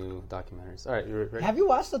looking for new documentaries. All right, you ready? Have you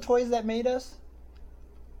watched The Toys That Made Us?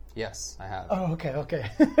 Yes, I have. Oh,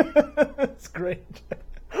 okay. That's great.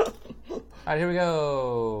 All right, here we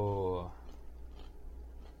go.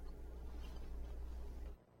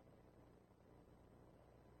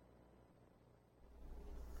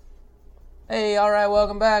 Hey, all right,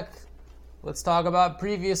 welcome back. Let's talk about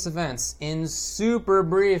previous events in super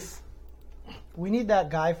brief. We need that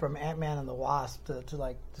guy from Ant-Man and the Wasp to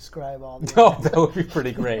like describe all this. Oh, that would be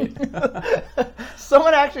pretty great.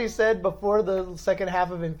 Someone actually said before the second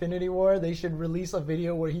half of Infinity War, they should release a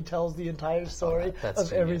video where he tells the entire story of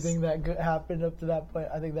genius. Everything that happened up to that point.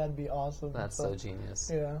 I think that'd be awesome. That's so genius.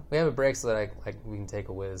 Yeah. We have a break so that we can take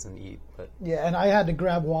a whiz and eat. But yeah, and I had to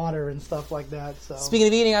grab water and stuff like that. So speaking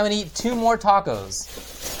of eating, I'm going to eat 2 more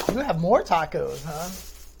tacos. You have more tacos, huh?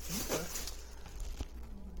 Okay.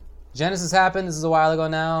 Genesis happened. This is a while ago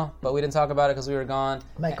now, but we didn't talk about it because we were gone.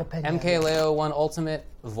 Michael Pena. MKLeo won Ultimate.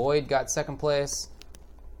 Void got 2nd place.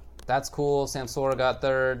 That's cool. Samsora got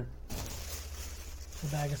 3rd. The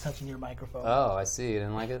bag is touching your microphone. Oh, I see. You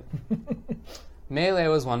didn't like it? Melee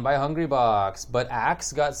was won by Hungry Box, but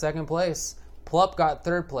Axe got 2nd place. Plup got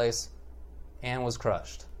 3rd place and was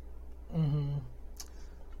crushed. Mm-hmm.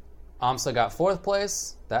 Amsa got 4th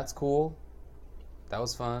place. That's cool. That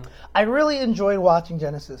was fun. I really enjoyed watching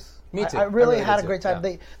Genesis. Me too. I really had a great time.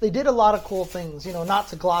 Yeah. They did a lot of cool things, not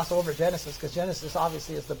to gloss over Genesis, because Genesis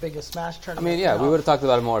obviously is the biggest Smash tournament. I mean, yeah, we would have talked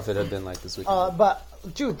about it more if it had been like this weekend. But,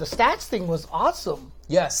 dude, the stats thing was awesome.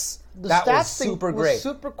 Yes. That was super great. Was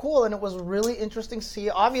super cool, and it was really interesting to see.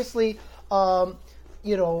 Obviously,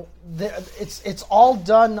 it's all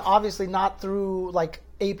done, obviously, not through, like,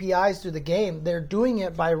 APIs through the game. They're doing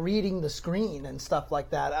it by reading the screen and stuff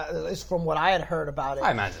like that. Is from what I had heard about it.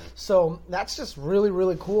 I imagine. So that's just really,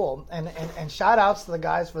 really cool. And shout outs to the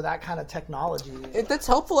guys for that kind of technology. That's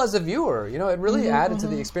helpful as a viewer. It really added to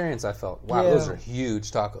the experience, I felt. Wow, those are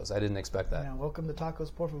huge tacos. I didn't expect that. Yeah, welcome to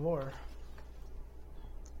Tacos Por Favor.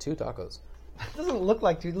 2 tacos. It doesn't look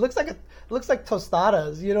like 2. It looks like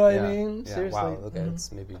tostadas. You know what I mean? Yeah. Seriously. Wow. Okay.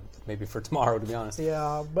 It's maybe for tomorrow, to be honest.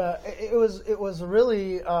 Yeah, but it was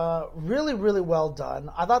really really really well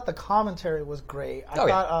done. I thought the commentary was great.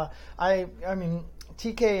 I mean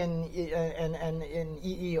TK and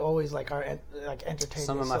EE always are entertaining.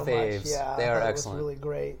 Some of my faves. Yeah, they are excellent. It was really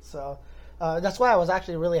great. So. That's why I was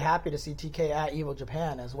actually really happy to see TK at Evo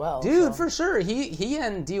Japan as well. Dude, for sure. He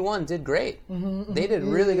and D1 did great. Mm-hmm. They did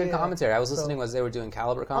really good commentary. I was listening as they were doing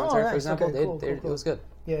Caliber commentary, for example. Okay, cool. It was good.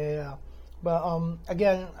 Yeah. But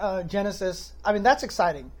again, Genesis, I mean, that's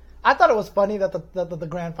exciting. I thought it was funny that the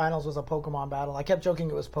Grand Finals was a Pokemon battle. I kept joking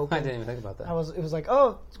it was Pokken. I didn't even think about that. It was like,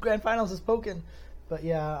 oh, Grand Finals is Pokken. But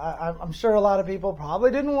yeah, I'm sure a lot of people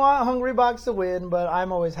probably didn't want Hungrybox to win, but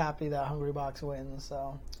I'm always happy that Hungrybox wins.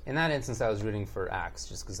 So in that instance, I was rooting for Axe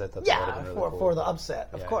just because I thought that would have been really cool. For the upset,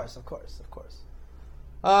 of course.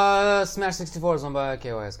 Smash 64 is won by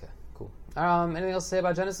KYSK. Cool. Anything else to say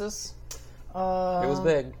about Genesis? It was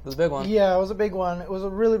big. It was a big one. Yeah, it was a big one. It was a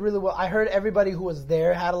really, really well. I heard everybody who was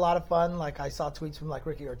there had a lot of fun. Like I saw tweets from like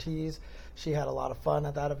Ricky Ortiz. She had a lot of fun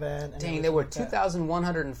at that event. Dang, there were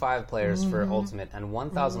 2,105 players for Ultimate and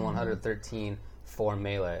 1,113 for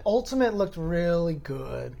Melee. Ultimate looked really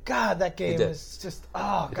good. God, that game is just,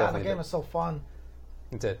 that game is so fun.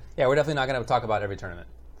 It did. Yeah, we're definitely not going to talk about every tournament,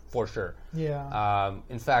 for sure. Yeah.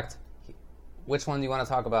 In fact, which one do you want to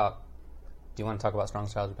talk about? Do you want to talk about Strong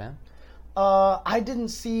Style Japan? I didn't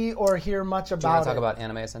see or hear much about it. Do you want to talk about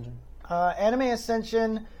Anime Ascension? Anime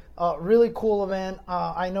Ascension... really cool event.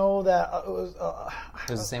 I know that it was...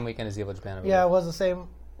 it was the same weekend as EVO Japan. Yeah, it was the same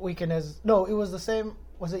weekend as... No, it was the same...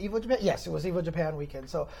 Was it EVO Japan? Yes, it was EVO Japan weekend.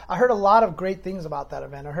 So I heard a lot of great things about that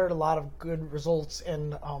event. I heard a lot of good results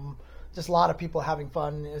and just a lot of people having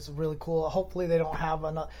fun. It's really cool. Hopefully they don't have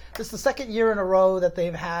another... This is the second year in a row that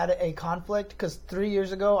they've had a conflict, because 3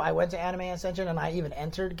 years ago I went to Anime Ascension and I even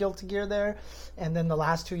entered Guilty Gear there. And then the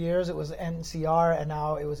last 2 years it was NCR, and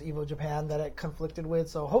now it was EVO Japan that it conflicted with.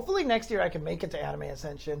 So hopefully next year I can make it to Anime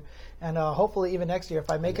Ascension. And hopefully even next year,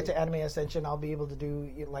 if I make it to Anime Ascension, I'll be able to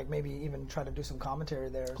do, like, maybe even try to do some commentary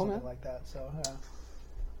there or something like that. So, yeah.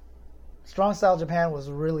 Strong Style Japan was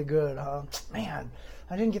really good, huh? Man,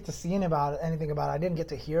 I didn't get to see anything about it. I didn't get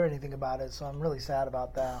to hear anything about it, so I'm really sad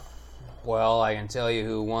about that. Well, I can tell you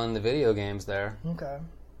who won the video games there. Okay.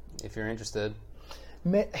 If you're interested.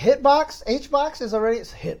 Hitbox,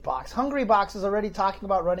 Hungrybox is already talking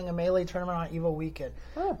about running a Melee tournament on EVO weekend.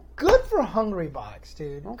 Oh. Good for Hungrybox,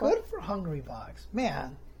 dude. Okay. Good for Hungrybox.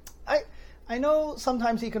 Man, I know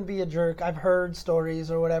sometimes he can be a jerk. I've heard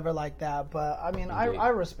stories or whatever like that, but I mean, I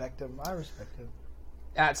respect him.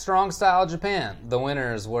 At Strong Style Japan, the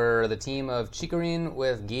winners were the team of Chikarin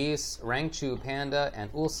with Geese, Rangchu Panda,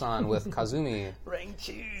 and Ulsan with Kazumi.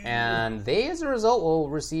 Rangchu. And they, as a result, will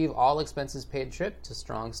receive all expenses paid trip to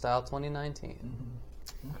Strong Style 2019.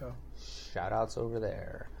 Mm-hmm. Okay. Shout-outs over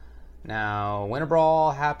there. Now, Winter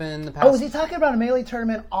Brawl happened the past... Oh, is he talking about a Melee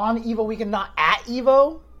tournament on EVO weekend, not at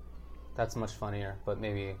EVO? That's much funnier, but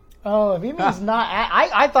maybe... Oh, if he means not at...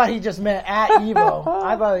 I thought he just meant at EVO.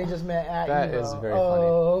 That is very funny.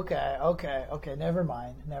 Oh, okay. Never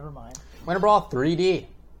mind. Winter Brawl 3D.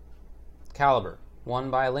 Caliber.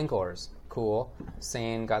 Won by Linkors. Cool.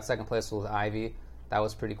 Sane got second place with Ivy. That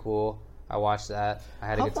was pretty cool. I watched that. I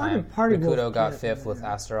had a good time. Rikudo got fifth with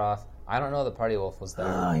Astaroth. I don't know that Party Wolf was there.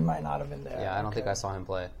 Oh, he might not have been there. Yeah, I don't think I saw him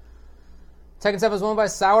play. Tekken 7 was won by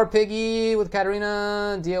Sour Piggy with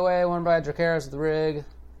Katarina. DOA won by Dracaris with Rig.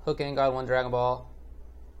 Hook and God won Dragon Ball.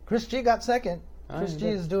 Chris G got second. Chris G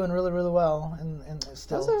is doing really, really well, and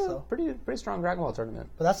still. That's a pretty strong Dragon Ball tournament.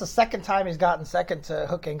 But that's the second time he's gotten second to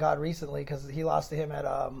Hook and God recently, because he lost to him at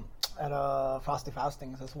Frosty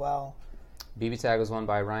Faustings as well. BB Tag was won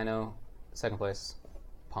by Rhino. Second place,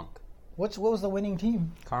 Punk. What was the winning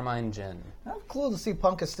team? Carmine Jin. That's cool to see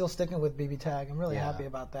Punk is still sticking with BB Tag. I'm really happy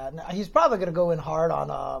about that. Now, he's probably going to go in hard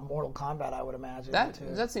on Mortal Kombat, I would imagine.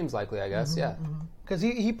 That seems likely, I guess. Yeah. Because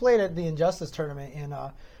he played at the Injustice tournament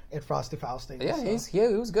in Frosty Faustings. Yeah,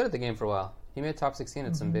 he was good at the game for a while. He made top 16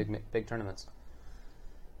 at some big tournaments.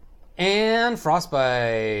 And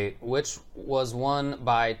Frostbite, which was won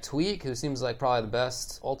by Tweak, who seems like probably the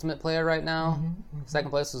best Ultimate player right now.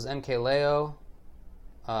 Second place was MK Leo.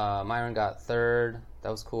 Myron got third. That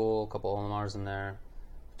was cool. A couple Olimars in there.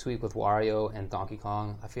 Tweak with Wario and Donkey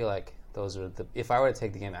Kong. I feel like those are the... If I were to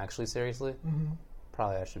take the game actually seriously,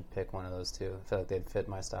 probably I should pick one of those two. I feel like they'd fit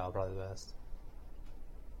my style probably the best.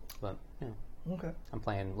 But, okay. I'm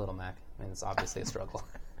playing Little Mac. I mean, it's obviously a struggle.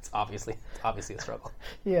 It's obviously a struggle.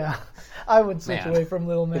 Yeah. I would switch away from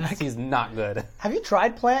Little Mac. He's not good. Have you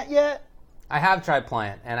tried Plant yet? I have tried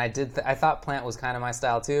Plant, and I did. I thought Plant was kind of my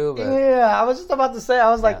style too. But yeah, I was just about to say.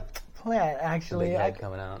 I was like, Plant. Actually, big head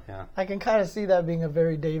coming out. Yeah, I can kind of see that being a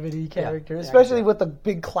very David-y character, especially with the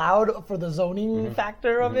big cloud for the zoning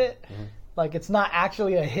factor of it. Like it's not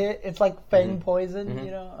actually a hit; it's like Fang Poison.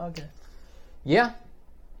 You know? Okay. Yeah.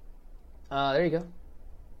 There you go.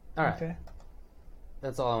 All right. Okay.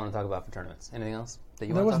 That's all I want to talk about for tournaments. Anything else that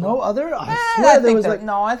you want to talk about? There was no other? I swear there was like...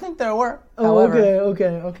 No, I think there were. Oh,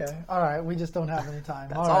 okay. All right, we just don't have any time.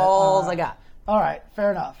 That's all I got. All right, fair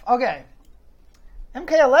enough. Okay.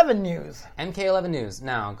 MK11 news. MK11 news.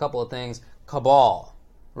 Now, a couple of things. Cabal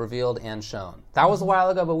revealed and shown. That was a while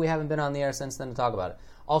ago, but we haven't been on the air since then to talk about it.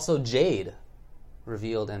 Also, Jade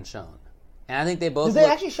revealed and shown. And I think they both. Did they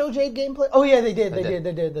actually show Jade gameplay? Oh yeah, they did. They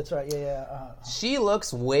did. That's right. Yeah. She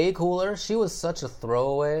looks way cooler. She was such a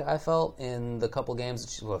throwaway, I felt, in the couple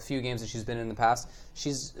games, a few games that she's been in the past.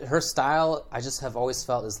 Her style, I just have always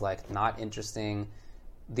felt is like not interesting.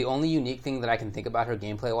 The only unique thing that I can think about her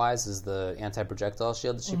gameplay-wise is the anti-projectile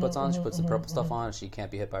shield that she puts on. She puts some purple stuff on, and she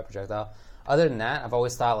can't be hit by a projectile. Other than that, I've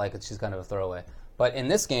always thought like she's kind of a throwaway. But in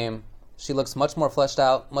this game, she looks much more fleshed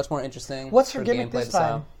out, much more interesting. What's her gimmick this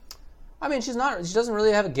time? I mean, she doesn't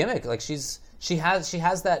really have a gimmick. Like she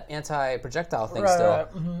has that anti-projectile thing still,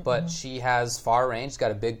 but she has far range. She's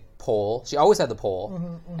got a big pole. She always had the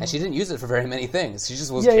pole, and she didn't use it for very many things. She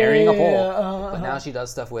just was carrying a pole. But now she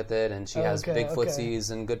does stuff with it, and she has big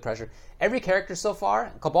footsies and good pressure. Every character so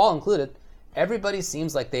far, Cabal included, everybody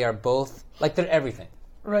seems like they are both like they're everything.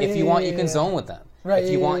 Right. If you want, you can zone with them. Right.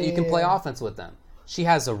 If you want, you can play offense with them. She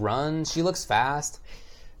has a run. She looks fast.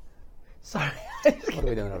 Sorry. What are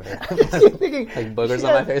we doing over here? Thinking, like boogers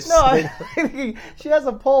on my face? No, I'm thinking she has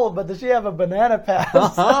a pole, but does she have a banana pass?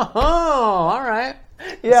 Oh, all right.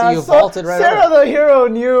 Yeah, so you vaulted right Sarah over. The hero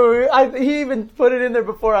knew. He even put it in there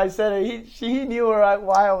before I said it. He knew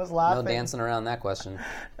why I was laughing. No dancing around that question.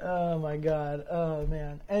 Oh my god. Oh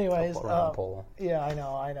man. Anyways, pole. Yeah, I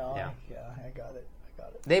know. Yeah, I got it.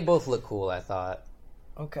 They both look cool, I thought.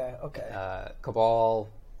 Okay. Cabal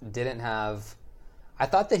didn't have. I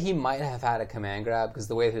thought that he might have had a command grab because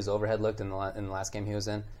the way his overhead looked in the last game he was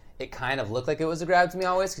in, it kind of looked like it was a grab to me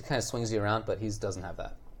always. It kind of swings you around, but he doesn't have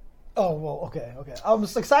that. Oh, well, okay. I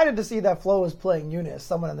was excited to see that Flo was playing Eunice.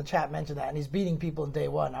 Someone in the chat mentioned that, and he's beating people in day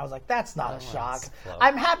one. I was like, that's not a shock.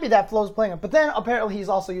 I'm happy that Flo's playing it. But then apparently he's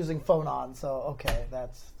also using Phonon, so okay,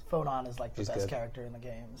 Phonon is like the best character in the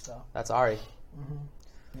game. So that's Ari.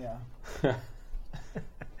 Yeah.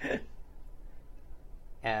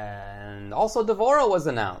 And also D'Vorah was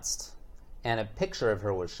announced, and a picture of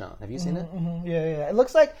her was shown. Have you seen it? Yeah. It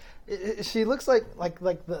looks like she looks like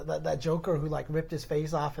that Joker who like ripped his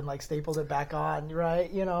face off and like stapled it back on,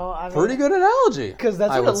 right? You know, I mean, pretty good analogy. Because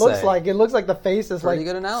that's what it looks like. It looks like the face is pretty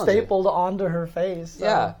like stapled onto her face. So.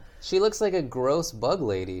 Yeah, she looks like a gross bug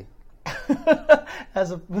lady.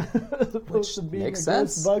 As opposed to being makes a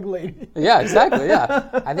sense. gross bug lady. Yeah, exactly.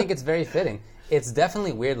 Yeah, I think it's very fitting. It's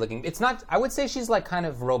definitely weird looking. It's not. I would say she's like kind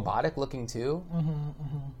of robotic looking too.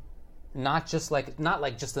 Not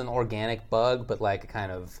like just an organic bug, but like a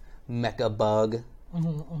kind of mecha bug.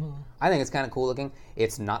 I think it's kind of cool looking.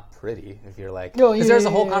 It's not pretty if you're like, because there's a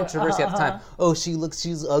whole controversy at the time. Oh, she's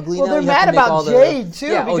ugly now. Well, they're mad about Jade too.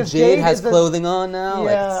 Yeah, because Jade has clothing on now.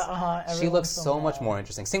 Yeah, she looks so much more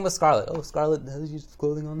interesting. Same with Scarlet. Oh, Scarlet has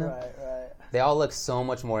clothing on now. Right. They all look so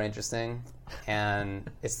much more interesting, and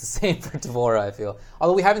it's the same for D'Vorah, I feel.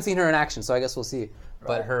 Although we haven't seen her in action, so I guess we'll see.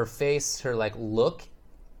 But her face, her like look,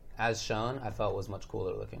 as shown, I felt was much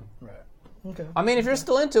cooler looking. Right. Okay. I mean, if you're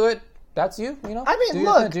still into it, that's you. You know. I mean,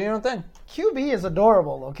 do your own thing. QB is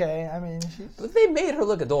adorable. Okay. I mean, but they made her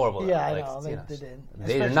look adorable. Yeah, I know. They did.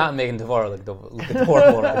 They're not making D'Vorah look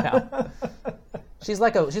adorable right now. She's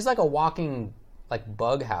like a walking like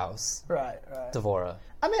bug house. Right. D'Vorah.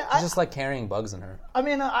 I mean, she's just like carrying bugs in her. I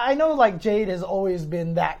mean, I know like Jade has always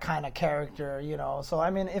been that kind of character, you know. So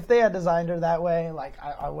I mean, if they had designed her that way, like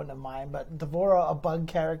I wouldn't have mind. But D'Vorah, a bug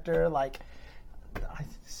character, like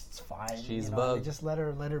it's fine. She's a bug. They just let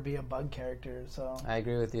her be a bug character. So I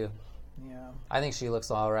agree with you. Yeah. I think she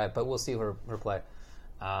looks all right, but we'll see her play.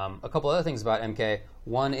 A couple other things about MK.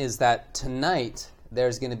 One is that tonight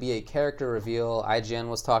there's going to be a character reveal. IGN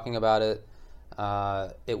was talking about it.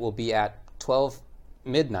 It will be at 12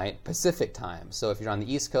 midnight Pacific time. So if you're on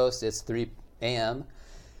the East Coast, it's 3 a.m.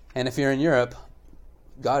 And if you're in Europe,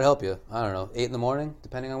 God help you, I don't know, 8 in the morning,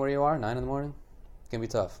 depending on where you are, 9 in the morning. It's going to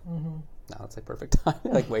be tough. Now it's like perfect time,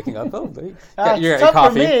 like waking up. Oh, buddy. You're tough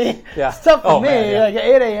coffee. For me. Yeah. It's tough for me. Man, yeah. Like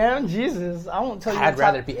 8 a.m. Jesus, I won't tell you. I'd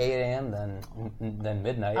rather it be 8 a.m. than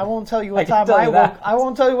midnight. I won't tell you what time I woke. I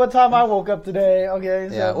won't tell you what time I woke up today. Okay.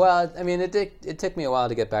 So. Yeah. Well, I mean, it took me a while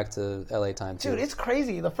to get back to LA time too. Dude, it's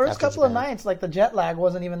crazy. The first couple of nights, like the jet lag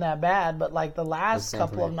wasn't even that bad, but like the last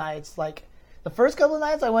couple of nights, like the first couple of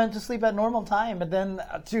nights, I went to sleep at normal time, but then,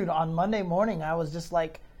 dude, on Monday morning, I was just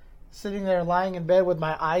like sitting there lying in bed with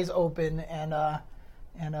my eyes open, and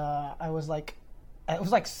I was like, it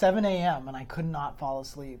was like 7 a.m. and I could not fall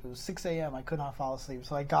asleep. It was 6 a.m. I could not fall asleep.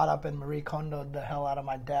 So I got up and Marie Kondo'd the hell out of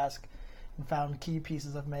my desk and found key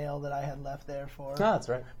pieces of mail that I had left there for that's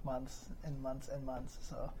right. months and months and months.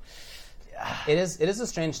 So yeah. It is a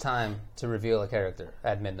strange time to reveal a character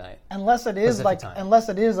at midnight. Unless it is unless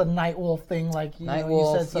it is a Nightwolf thing, like you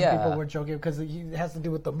said, some people were joking because it has to do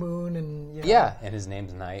with the moon and yeah, and his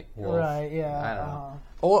name's Nightwolf. Right? Yeah. I don't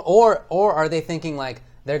know. Or are they thinking like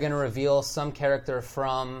they're going to reveal some character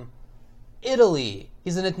from Italy.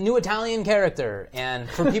 He's a new Italian character, and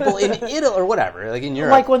for people in Italy or whatever, like in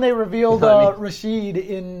Europe, like when they revealed Rashid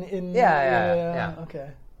in yeah. Okay,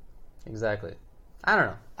 exactly. I don't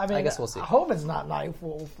know. I guess we'll see. I hope it's not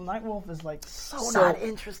Nightwolf. Nightwolf is like so not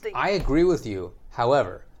interesting. I agree with you.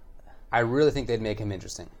 However, I really think they'd make him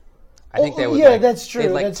interesting. I think they would. Yeah, that's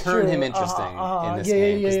true. They'd turn him interesting in this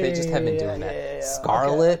game because they just have been doing that.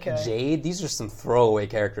 Scarlet, Jade, these are some throwaway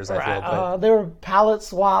characters. I feel, but they were palette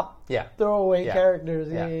swap. Yeah. Throwaway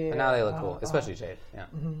characters. Yeah. But now they look cool, especially Jade. Yeah.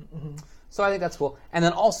 So I think that's cool. And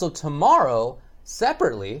then also tomorrow,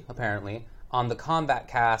 separately, apparently, on the Combat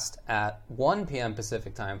Cast at 1 p.m.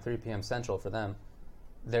 Pacific time, 3 p.m. Central for them,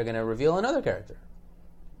 they're going to reveal another character.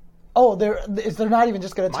 Oh, they're not even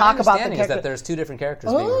just going to talk about the character. My understanding is that there's 2 different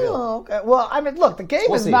characters being revealed. Oh, okay. Well, I mean, look, the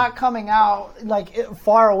game is not coming out like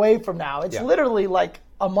far away from now. It's literally like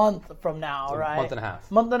a month from now, right? Month and a half.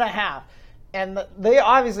 Month and a half. And they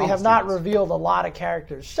obviously have not revealed a lot of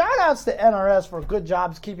characters. Shout-outs to NRS for good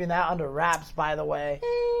jobs keeping that under wraps, by the way.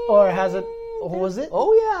 Or has it... Was it?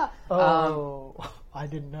 Oh, yeah. Oh, I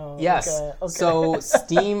didn't know. Yes. Okay. So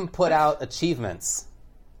Steam put out achievements.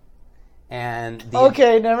 And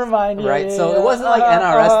never mind. Right, so it wasn't like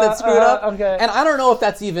NRS that screwed up. Okay. And I don't know if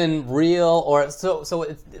that's even real or so.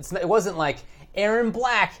 It wasn't like Aaron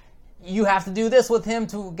Black. You have to do this with him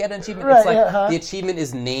to get an achievement. Right, it's like the achievement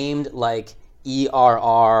is named like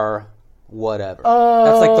ERR whatever.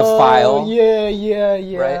 That's like the file. Yeah.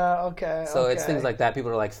 Right? Okay. So it's things like that. People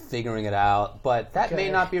are like figuring it out, but that may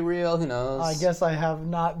not be real. Who knows? I guess I have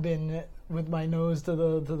not been with my nose to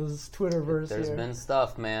the Twitterverse. There's been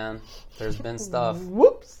stuff, man. There's been stuff.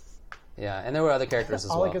 Whoops. Yeah, and there were other characters as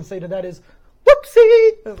well. All I can say to that is,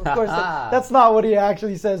 whoopsie! Of course, that's not what he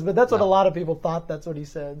actually says, but that's what a lot of people thought that's what he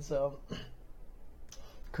said, so...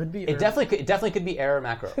 Could be. It definitely could be error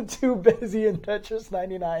macro. Too busy in Tetris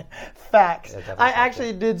 99. Facts. I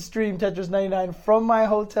actually did stream Tetris 99 from my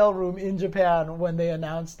hotel room in Japan when they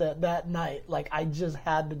announced that night. Like, I just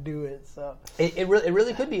had to do it. So it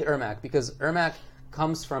really could be Ermac because Ermac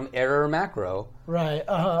comes from error macro. Right.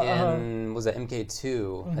 Was that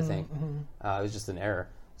MK2? I think it was just an error.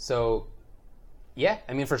 So yeah,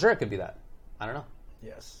 I mean for sure it could be that. I don't know.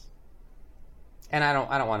 Yes. And I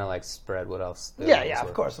don't want to like spread what else. Yeah,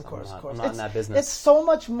 of course. I'm not in that business. It's so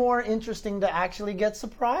much more interesting to actually get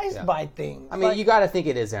surprised by things. I mean, you got to think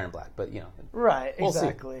it is Aaron Black, but you know. Right.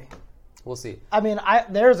 Exactly. We'll see. I mean,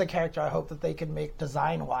 there's a character I hope that they can make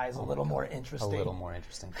design-wise a little more interesting. A little more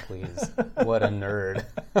interesting, please. What a nerd!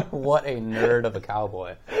 What a nerd of a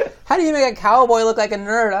cowboy. How do you make a cowboy look like a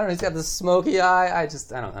nerd? I don't know. He's got this smoky eye. I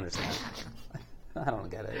don't understand. I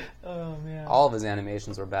don't get it. Oh man. All of his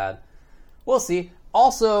animations were bad. We'll see.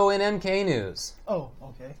 Also in MK news. Oh,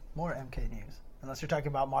 okay. More MK news. Unless you're talking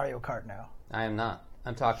about Mario Kart now. I am not.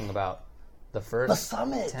 I'm talking about the first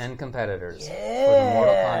summit. 10 competitors for the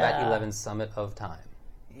Mortal Kombat 11 Summit of Time.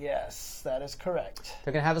 Yes, that is correct.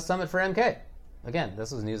 They're going to have a summit for MK. Again,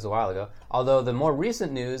 this was news a while ago. Although the more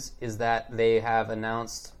recent news is that they have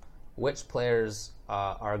announced which players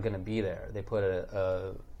are going to be there. They put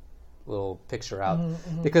a little picture out.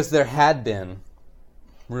 Because there had been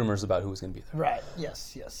rumors about who was going to be there. Right.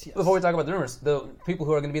 Yes. Before we talk about the rumors, the people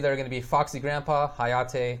who are going to be there are going to be Foxy Grandpa,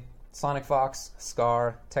 Hayate, Sonic Fox,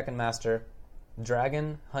 Scar, Tekken Master,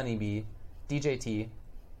 Dragon, Honeybee, DJT,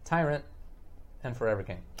 Tyrant, and Forever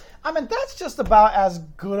King. I mean, that's just about as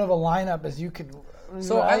good of a lineup as you could.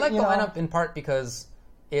 So I like the lineup in part because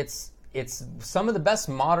it's some of the best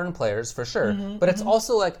modern players for sure, but it's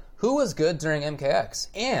also like who was good during MKX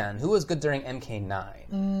and who was good during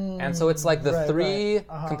MK9. And so it's like the three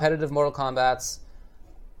competitive Mortal Kombats.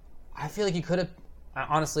 I feel like you could have,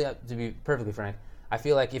 honestly, to be perfectly frank, I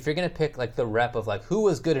feel like if you're going to pick like the rep of like who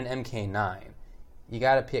was good in MK9, you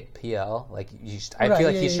got to pick PL. Like I feel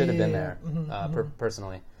like he should have been there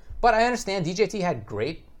personally. But I understand DJT had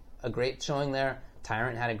a great showing there.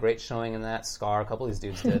 Tyrant had a great showing in that. Scar, a couple of these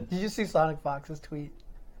dudes did. Did you see Sonic Fox's tweet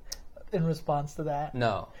in response to that?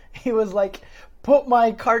 No. He was like, put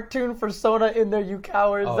my cartoon persona in there, you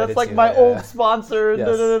cowards. That's like my old sponsor. Yes.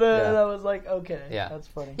 And I was like, okay, that's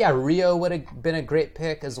funny. Yeah, Rio would have been a great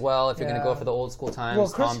pick as well if you're going to go for the old school times. Well,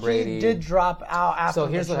 Chris Tom Brady G did drop out after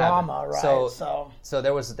the drama, right? So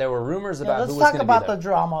there were rumors about who was going to be there. Let's talk about the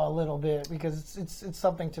drama a little bit because it's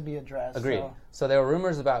something to be addressed. Agreed. So there were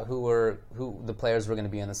rumors about who the players were going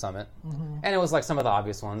to be in the summit, and it was like some of the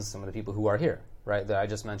obvious ones, some of the people who are here, right, that I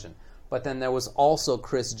just mentioned. But then there was also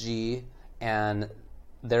Chris G, and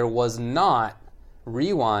there was not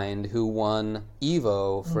Rewind, who won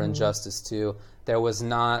Evo for Injustice 2. There was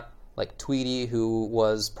not like Tweedy, who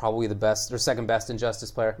was probably the best or second best Injustice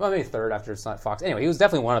player. Well, maybe third after Sonic Fox. Anyway, he was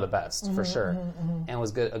definitely one of the best for sure, and was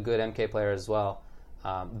a good MK player as well.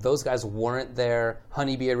 Those guys weren't there.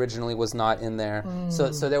 Honeybee originally was not in there. So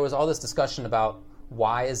there was all this discussion about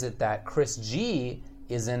why is it that Chris G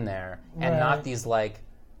is in there and not these like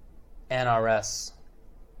NRS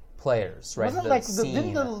players, right? Wasn't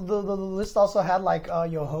didn't the list also had like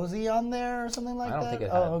Yohozi on there or something like that? I don't think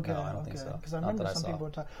it had. No, I don't think so. Because I remember some people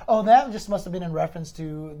were talking. Oh, that just must have been in reference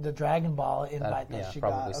to the Dragon Ball invite that she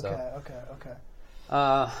got. So. Okay.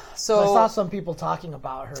 So I saw some people talking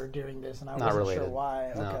about her during this, and I wasn't related. sure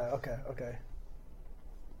why. No. Okay.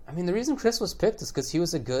 I mean, the reason Chris was picked is because he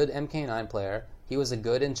was a good MK9 player. He was a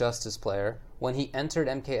good Injustice player. When he entered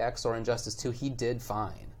MKX or Injustice 2, he did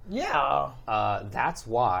fine. Yeah. That's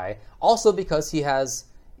why. Also because he has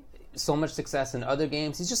so much success in other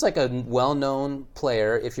games. He's just like a well-known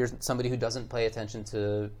player if you're somebody who doesn't pay attention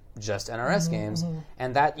to just NRS games.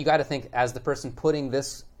 And that, you got to think, as the person putting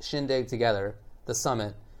this shindig together, the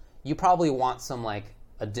summit, you probably want some like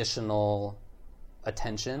additional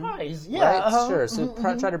attention. Nice. Yeah. Right? Sure. So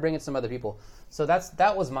try to bring in some other people. So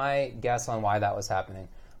that was my guess on why that was happening.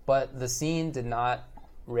 But the scene did not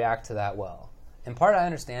react to that well. In part, I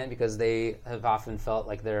understand because they have often felt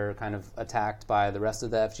like they're kind of attacked by the rest of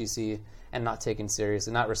the FGC and not taken serious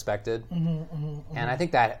and not respected. And I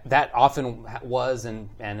think that often was and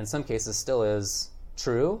in some cases still is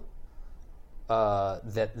true.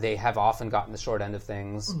 That they have often gotten the short end of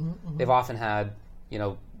things. They've often had,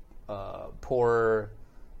 poor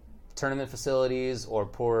tournament facilities or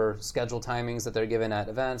poor schedule timings that they're given at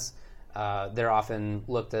events. They're often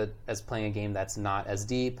looked at as playing a game that's not as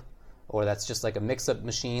deep, or that's just like a mix-up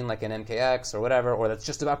machine like an MKX or whatever, or that's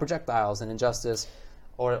just about projectiles and Injustice,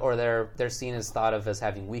 or they're seen as thought of as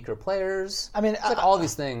having weaker players. I mean, it's like all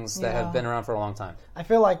these things that have been around for a long time. I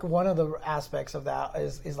feel like one of the aspects of that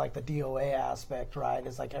is like the DOA aspect, right?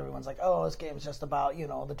 It's like everyone's like, oh, this game is just about,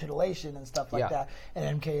 the titillation and stuff like that.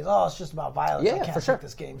 And MK is, it's just about violence. I can't take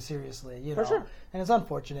this game seriously, For sure. And it's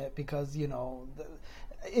unfortunate because,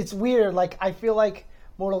 it's weird. Like, I feel like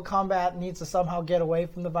Mortal Kombat needs to somehow get away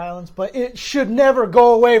from the violence, but it should never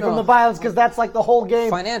go away from the violence because that's like the whole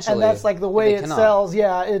game. Financially, and that's like the way it sells.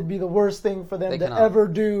 Yeah, it'd be the worst thing for them to ever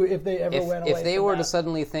do if they ever went away. If they were to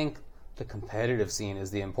suddenly think the competitive scene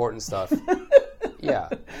is the important stuff,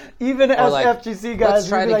 even as FGC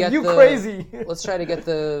guys, you'd be like, you crazy. Let's try to get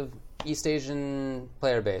the East Asian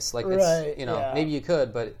player base. Like, maybe you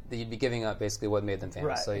could, but you'd be giving up basically what made them famous.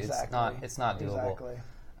 Right, so it's not doable. Exactly.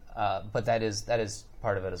 But that is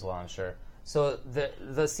part of it as well, I'm sure. So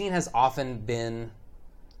the scene has often been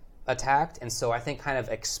attacked, and so I think kind of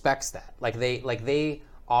expects that. They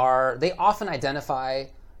often identify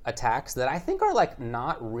attacks that I think are like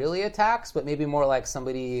not really attacks, but maybe more like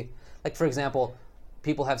somebody, like for example,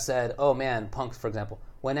 people have said, oh man, Punk, for example,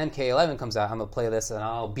 when MK11 comes out, I'm gonna play this and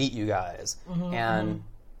I'll beat you guys. And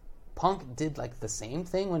Punk did like the same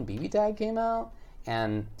thing when BB Tag came out.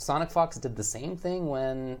 And Sonic Fox did the same thing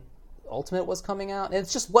when Ultimate was coming out. And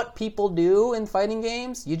it's just what people do in fighting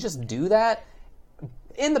games. You just do that.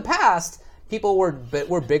 In the past, people were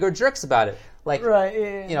bigger jerks about it. Like,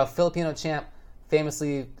 Filipino Champ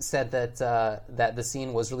famously said that that the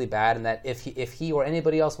scene was really bad, and that if he or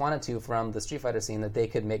anybody else wanted to from the Street Fighter scene, that they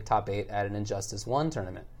could make top 8 at an Injustice 1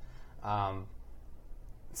 tournament.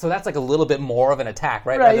 So that's like a little bit more of an attack,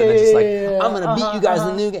 right? Rather than just I'm going to beat you guys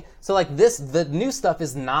in the new game. So like the new stuff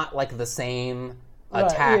is not like the same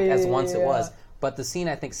attack as once it was. But the scene,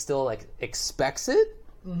 I think, still like expects it.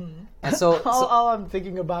 And so all I'm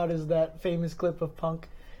thinking about is that famous clip of Punk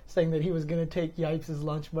saying that he was going to take Yipes'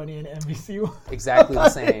 lunch money in MVC. Exactly the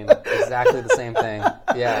same. Exactly the same thing.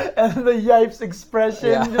 Yeah. And the Yipes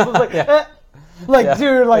expression just was like,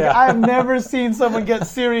 dude, I've never seen someone get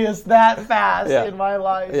serious that fast in my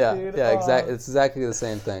life, dude. Yeah, exactly. It's exactly the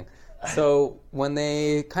same thing. So when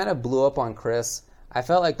they kind of blew up on Chris, I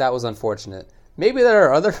felt like that was unfortunate. Maybe there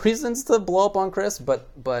are other reasons to blow up on Chris, but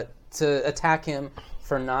to attack him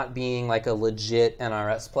for not being like a legit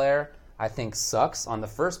NRS player, I think sucks. On the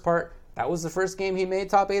first part, that was the first game he made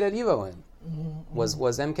top 8 at EVO in. Was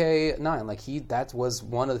MK9. Like that was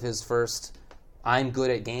one of his first I'm good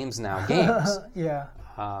at games now games.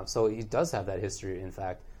 So he does have that history, in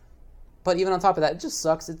fact. But even on top of that, it just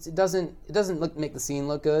sucks. It doesn't make the scene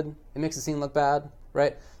look good. It makes the scene look bad,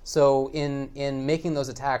 right? So in making those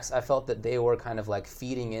attacks, I felt that they were kind of like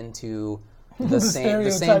feeding into the same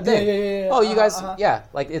thing. Yeah. Oh, you guys,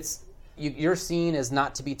 like it's your scene is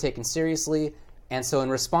not to be taken seriously, And so in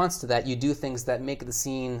response to that, you do things that make the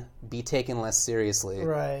scene be taken less seriously.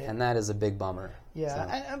 Right. And that is a big bummer.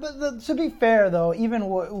 Yeah, but to be fair, though, even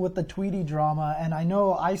with the Tweety drama, and I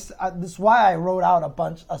know this is why I wrote out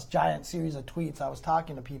a giant series of tweets. I was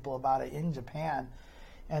talking to people about it in Japan,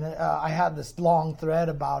 and I had this long thread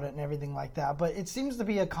about it and everything like that. But it seems to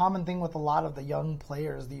be a common thing with a lot of the young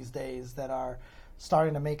players these days that are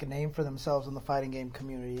starting to make a name for themselves in the fighting game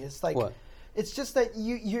community. It's like, what? It's just that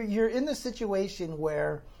you're in the situation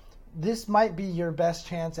where this might be your best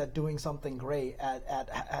chance at doing something great,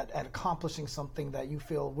 at accomplishing something that you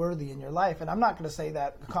feel worthy in your life. And I'm not going to say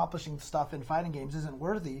that accomplishing stuff in fighting games isn't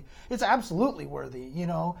worthy. It's absolutely worthy, you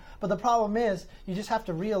know. But the problem is, you just have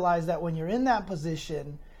to realize that when you're in that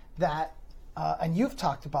position, that and you've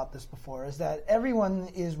talked about this before, is that everyone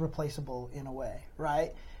is replaceable in a way,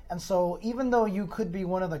 right? And so even though you could be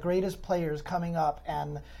one of the greatest players coming up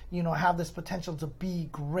and, you know, have this potential to be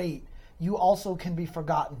great, you also can be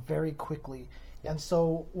forgotten very quickly. And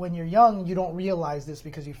so when you're young, you don't realize this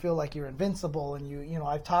because you feel like you're invincible. And you know,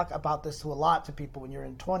 I've talked about this to a lot to people. When you're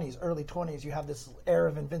in early 20s, you have this air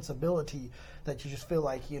of invincibility that you just feel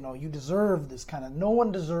like, you know, you deserve this kind of, no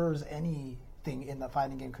one deserves anything in the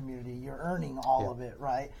fighting game community. You're earning all of it,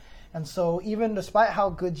 right? And so even despite how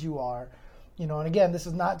good you are, you know, and again, this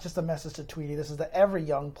is not just a message to Tweety. This is to every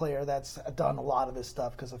young player that's done a lot of this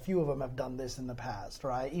stuff, because a few of them have done this in the past,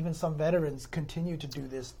 right? Even some veterans continue to do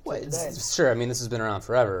this today. Sure, I mean, this has been around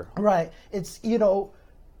forever. Right. It's, you know,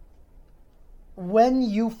 when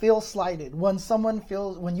you feel slighted, when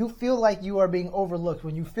you feel like you are being overlooked,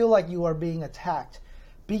 when you feel like you are being attacked,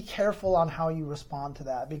 be careful on how you respond to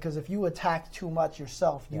that, because if you attack too much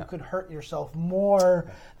yourself, you could hurt yourself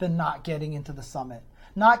more than not getting into the summit.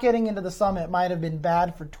 Not getting into the summit might have been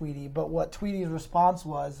bad for Tweety, but what Tweety's response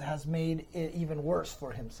has made it even worse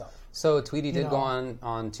for himself. So Tweety did go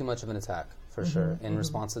on too much of an attack, for sure, in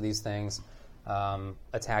response to these things.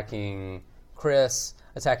 Attacking Chris,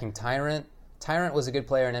 attacking Tyrant. Tyrant was a good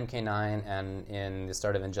player in MK9 and in the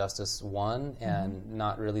start of Injustice 1, and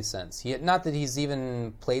not really since. Not that he's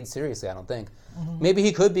even played seriously, I don't think. Maybe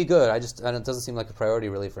he could be good, it doesn't seem like a priority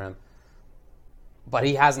really for him. But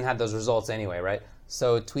he hasn't had those results anyway, right?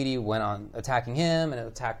 So Tweety went on attacking him and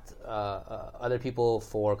attacked other people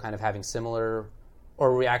for kind of having similar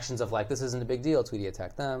or reactions of like, this isn't a big deal. Tweety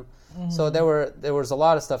attacked them. So there was a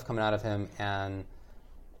lot of stuff coming out of him, and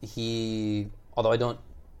he, although I don't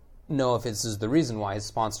know if this is the reason why his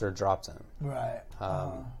sponsor dropped him. Right.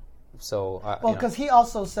 Because he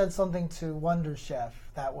also said something to Wonder Chef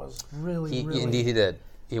that was really indeed he did.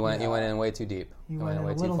 He went in way too deep. He went in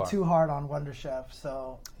a little too hard on Wonder Chef.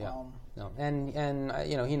 So and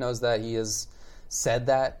you know, he knows that he has said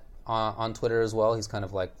that on Twitter as well. He's kind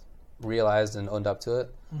of like realized and owned up to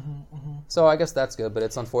it. So I guess that's good, but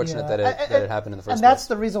it's unfortunate that it happened in the first place. And that's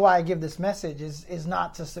the reason why I give this message is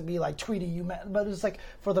not just to be like, Tweety, but it's like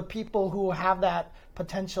for the people who have that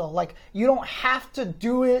potential. Like, you don't have to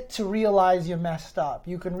do it to realize you messed up.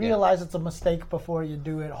 You can realize it's a mistake before you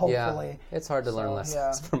do it, hopefully. Yeah, it's hard to learn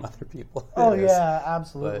lessons from other people. Oh, yeah,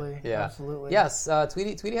 absolutely. But, yeah. Absolutely. Yes,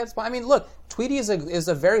 Tweety had spot. I mean, look, Tweety is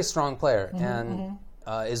a very strong player and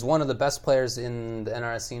is one of the best players in the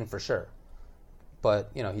NRS scene for sure. But,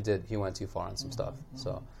 you know, he went too far on some stuff.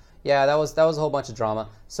 So, yeah, that was a whole bunch of drama.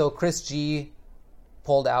 So Chris G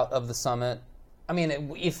pulled out of the summit. I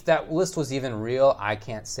mean, if that list was even real, I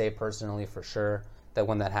can't say personally for sure that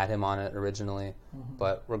one that had him on it originally.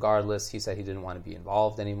 But regardless, he said he didn't want to be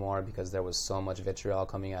involved anymore because there was so much vitriol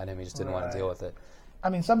coming at him. He just didn't want to deal with it. I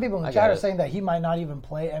mean, some people in the chat are saying that he might not even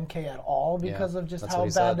play MK at all because of just how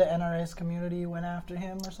bad the NRS community went after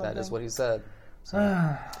him or something. That is what he said. So,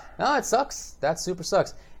 no, it sucks. That super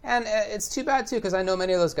sucks. And it's too bad, too, because I know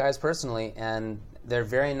many of those guys personally, and they're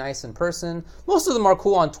very nice in person. Most of them are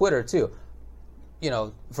cool on Twitter, too, you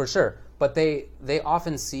know, for sure. But they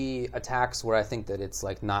often see attacks where I think that it's,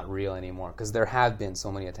 like, not real anymore, because there have been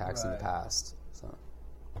so many attacks in the past. So,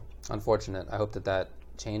 unfortunate. I hope that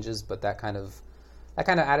changes, but that kind of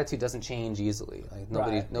attitude doesn't change easily. Like,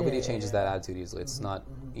 nobody changes that attitude easily. It's not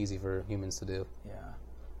easy for humans to do. Yeah.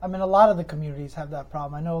 I mean, a lot of the communities have that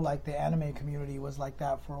problem. I know, like, the anime community was like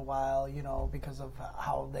that for a while, you know, because of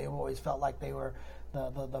how they always felt like they were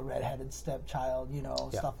the redheaded stepchild, you know,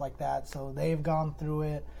 stuff like that. So they've gone through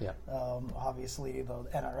it. Yeah. Obviously, the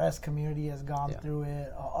NRS community has gone through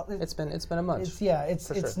it. It's been a munch.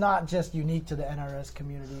 It's not just unique to the NRS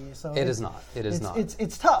community. So it is not.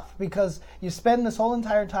 It's tough because you spend this whole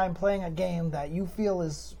entire time playing a game that you feel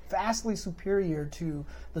is vastly superior to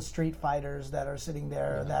the Street Fighters that are sitting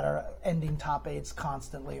there that are ending top 8s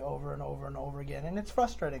constantly over and over and over again, and it's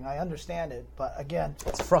frustrating. I understand it, but again,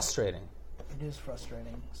 it's frustrating. It is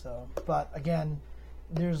frustrating. So, but again,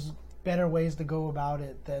 there's better ways to go about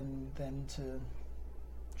it than to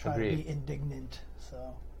try to be indignant.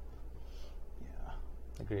 So, yeah.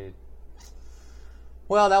 Agreed.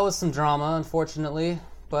 Well, that was some drama, unfortunately,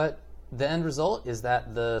 but the end result is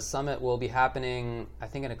that the summit will be happening, I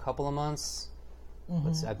think, in a couple of months.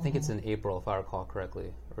 I think it's in April, if I recall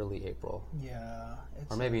correctly, early April. Yeah.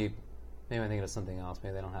 Or maybe I'm thinking of something else.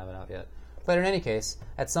 Maybe they don't have it out yet. But in any case,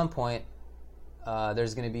 at some point,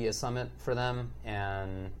 there's going to be a summit for them,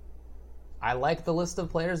 and I like the list of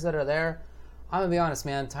players that are there. I'm going to be honest,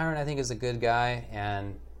 man. Tyrant, I think, is a good guy,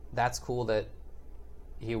 and that's cool that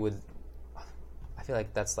he would... I feel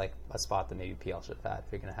like that's like a spot that maybe PL should have had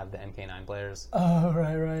if you're going to have the MK9 players. Oh,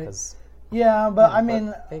 right. Yeah, but I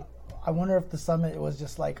mean... Hey. I wonder if the summit was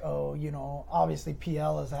just like, obviously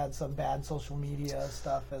PL has had some bad social media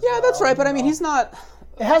stuff as well. Yeah, that's right, but I mean, he's not...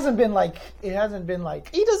 It hasn't been like... He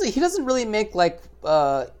doesn't really make like...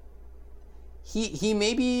 He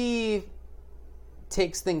maybe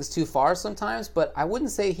takes things too far sometimes, but I wouldn't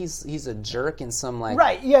say he's a jerk in some like...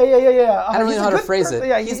 Right, yeah. I don't really know how to phrase it.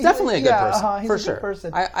 Yeah, he's definitely a good person, for sure. Good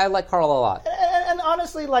person. I like Carl a lot. And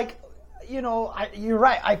honestly, like... you're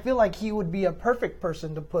right. I feel like he would be a perfect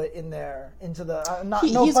person to put in there into the no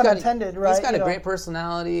pun intended. Right? He's got a great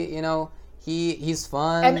personality. He's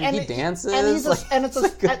fun. He dances.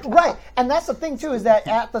 Right. And that's the thing too, is that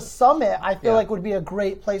at the summit, I feel like would be a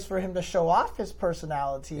great place for him to show off his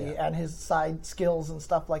personality and his side skills and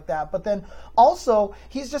stuff like that. But then also,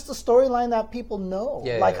 he's just a storyline that people know.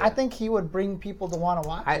 I think he would bring people to want to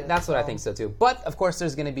watch it. That's what I think so too. But of course,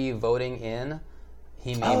 there's going to be voting in.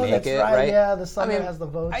 He may make it, right? Yeah, the summit has the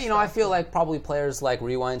votes. I feel like probably players like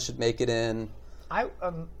Rewind should make it in.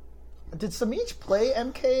 Did Samij play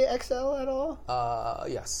MKXL at all?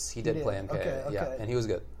 Yes, he did play MK. Okay. Yeah, and he was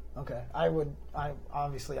good. Okay,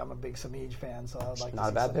 obviously I'm a big Samij fan, so I'd like not to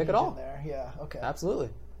a bad Samij pick at all. There. Yeah, okay. Absolutely.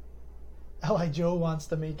 Li Joe wants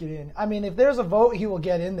to make it in. I mean, if there's a vote, he will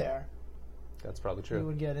get in there. That's probably true. He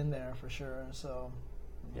would get in there for sure. So,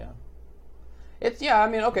 yeah.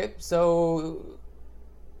 Okay. So,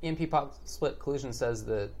 EMP Pop Split Collusion says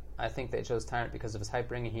that I think they chose Tyrant because of his hype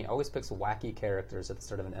bringing. He always picks wacky characters at the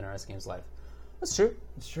start of an NRS game's life. That's true.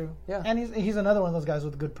 It's true. Yeah. And he's another one of those guys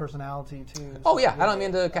with good personality, too. Oh, yeah. I don't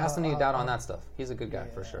mean to cast any doubt on that stuff. He's a good guy,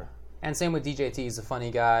 for sure. And same with DJT. He's a funny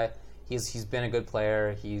guy. He's been a good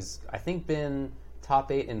player. He's, I think, been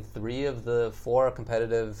top 8 in 3 of the 4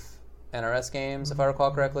 competitive NRS games, if I recall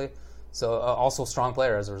correctly. So, also a strong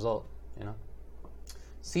player as a result,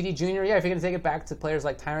 CD Junior, if you're going to take it back to players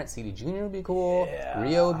like Tyrant, CD Junior would be cool. Yeah.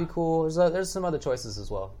 Rio would be cool. There's some other choices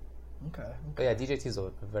as well. Okay. But yeah, DJT's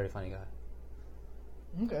a very funny guy.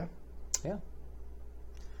 Okay. Yeah.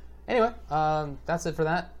 Anyway, that's it for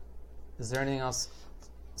that. Is there anything else?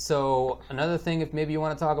 So another thing, if maybe you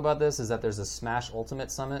want to talk about this, is that there's a Smash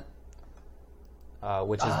Ultimate Summit,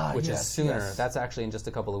 which is sooner. Yes. That's actually in just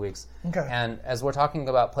a couple of weeks. Okay. And as we're talking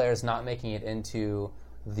about players not making it into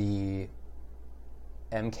the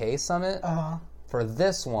MK Summit, for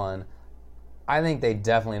this one, I think they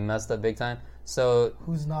definitely messed up big time. So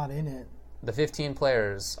who's not in it? The 15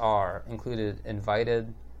 players are included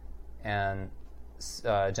invited and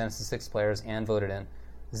Genesis 6 players and voted in.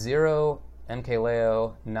 Zero, MK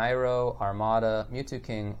Leo, Nairo, Armada, Mewtwo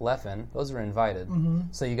King, Leffen, those were invited. Mm-hmm.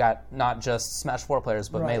 So you got not just Smash 4 players,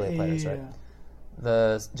 but Melee players, right?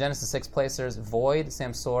 The Genesis 6 placers, Void,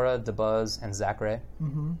 Samsora, Dabuz, and Zachary.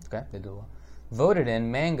 Mm-hmm. Okay, they did well. Voted in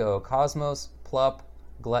Mango, Cosmos, Plup,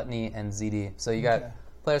 Gluttony, and ZD. So you got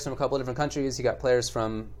players from a couple of different countries. You got players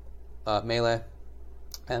from Melee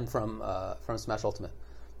and from Smash Ultimate.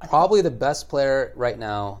 Probably the best player right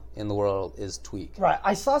now in the world is Tweak. Right.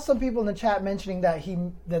 I saw some people in the chat mentioning that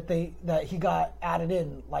he got added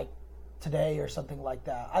in like today or something like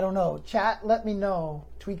that. I don't know. Chat, let me know.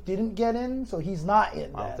 Tweak didn't get in, so he's not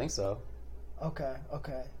in. I don't think so. Okay.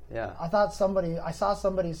 Yeah. I saw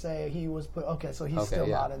somebody say he was put. Okay, so he's still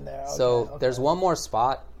not in there. Okay, so there's one more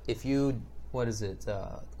spot. If you, what is it?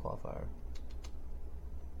 Qualifier.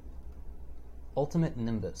 Ultimate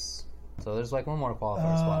Nimbus. So there's like one more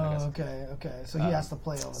qualifier spot, I guess. Okay. So he has to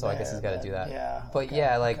play over there. So I guess he's got to do that. Yeah. But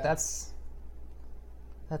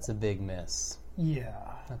that's a big miss. Yeah.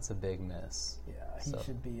 That's a big miss. Yeah, he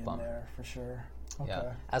should be in there for sure. Okay.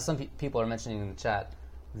 Yeah. As some people are mentioning in the chat,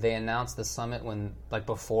 they announced the summit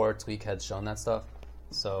before Tweak had shown that stuff.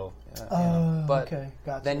 So, but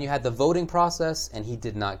gotcha. Then you had the voting process, and he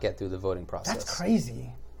did not get through the voting process. That's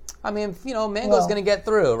crazy. I mean, Mango's going to get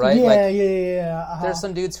through, right? Yeah. Uh-huh. There's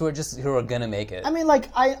some dudes who are going to make it. I mean, like,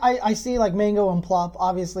 I see, like, Mango and Plop.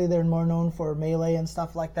 Obviously, they're more known for Melee and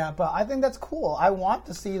stuff like that, but I think that's cool. I want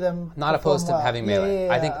to see them not opposed to having Melee.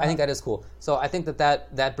 I think that is cool. So I think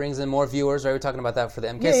that brings in more viewers, right? We're talking about that for the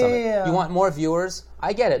MK Summit. Yeah. You want more viewers?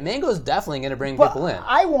 I get it. Mango's definitely going to bring people in.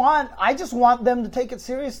 I just want them to take it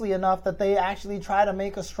seriously enough that they actually try to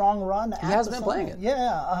make a strong run. He has been playing it.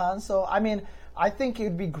 Yeah, so, I mean, I think it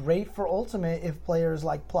would be great for Ultimate if players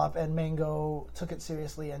like Plup and Mango took it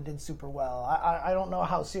seriously and did super well. I don't know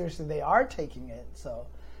how seriously they are taking it, so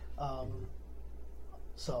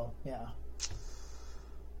yeah.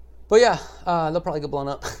 But yeah, they'll probably get blown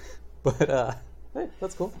up. But hey,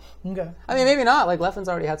 that's cool. Okay. I mean, maybe not. Like Leffen's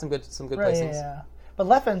already had some good placings. Yeah. But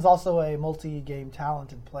Leffen's also a multi-game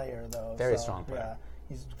talented player, though. Very strong player. Yeah.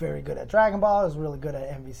 He's very good at Dragon Ball. He's really good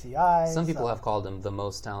at MVCI. Some people have called him the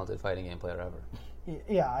most talented fighting game player ever.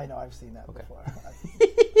 Yeah, I know. I've seen that before.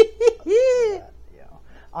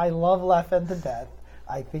 I love Leffen to death.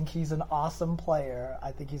 I think he's an awesome player.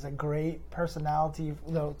 I think he's a great personality,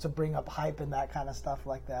 to bring up hype and that kind of stuff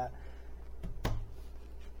like that.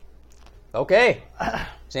 Okay.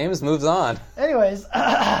 James moves on. Anyways,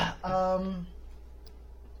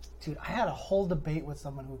 dude, I had a whole debate with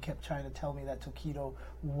someone who kept trying to tell me that Tokido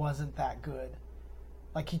wasn't that good.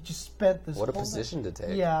 Like, he just spent this. What a position to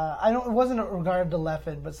take. Yeah, it wasn't in regard to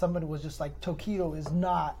Leffen, but somebody was just like, Tokido is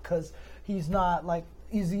not, because he's not, like,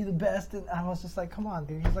 is he the best? And I was just like, come on,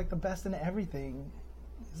 dude, he's like the best in everything.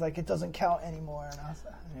 He's like, it doesn't count anymore. And I was,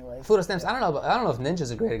 anyways. Fudo Stamps. I don't know if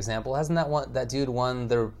Ninja's a great example. Hasn't that dude won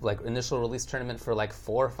their initial release tournament for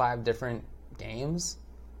 4 or 5 different games?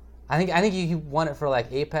 I think he won it for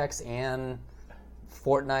Apex and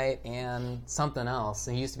Fortnite and something else.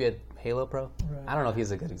 And he used to be a Halo Pro. Right. I don't know if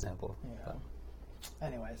he's a good example. Yeah.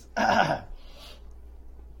 Anyways.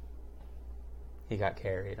 He got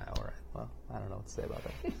carried. All right. Well, I don't know what to say about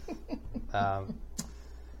that.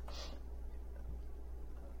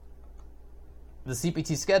 The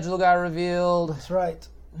CPT schedule got revealed. That's right.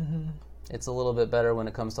 Mm-hmm. It's a little bit better when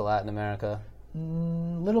it comes to Latin America. A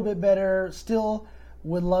little bit better. Still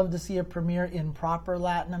would love to see a premiere in proper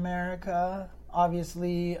Latin America.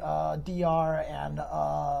 Obviously, DR and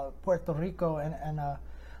Puerto Rico and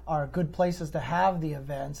are good places to have the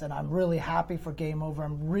events, and I'm really happy for Game Over.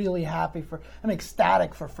 I'm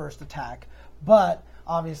ecstatic for First Attack, but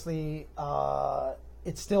obviously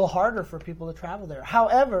it's still harder for people to travel there.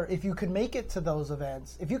 However, if you could make it to those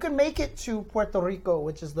events, if you can make it to Puerto Rico,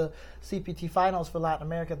 which is the CPT finals for Latin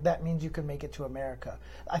America, that means you can make it to America.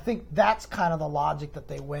 I think that's kind of the logic that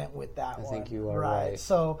they went with that one. I think you are right.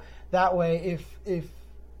 So that way, if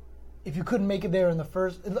you couldn't make it there in the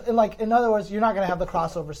first, in other words, you're not going to have the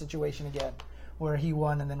crossover situation again, where he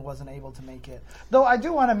won and then wasn't able to make it. Though I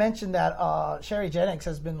do want to mention that Sherry Jennings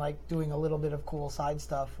has been doing a little bit of cool side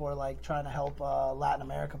stuff for trying to help Latin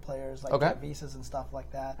America players get visas and stuff like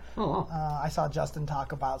that. Oh, wow. I saw Justin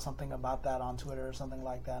talk about something about that on Twitter or something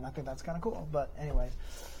like that, and I think that's kind of cool. But anyways.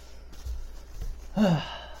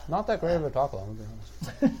 Not that great of a talk, I'll be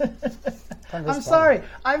honest. I'm sorry.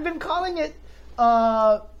 I've been calling it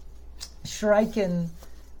Shuriken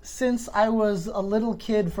since I was a little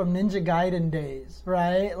kid from Ninja Gaiden days,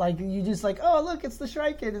 right? You just oh, look, it's the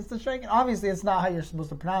Shuriken. Obviously, it's not how you're supposed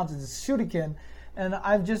to pronounce it. It's Shuriken. And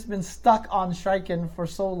I've just been stuck on Shuriken for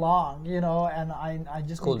so long, and I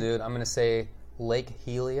just... Cool, dude. I'm going to say Lake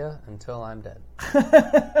Helia until I'm dead.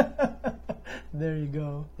 There you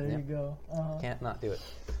go. You go. Uh-huh. Can't not do it.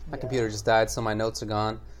 My computer just died, so my notes are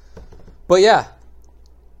gone. But yeah,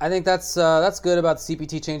 I think that's good about the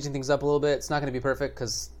CPT changing things up a little bit. It's not going to be perfect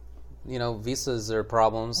because, visas are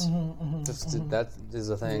problems. That is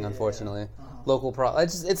a thing, unfortunately. Local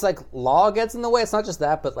it's law gets in the way. It's not just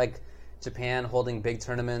that, but Japan holding big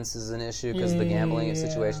tournaments is an issue because of the gambling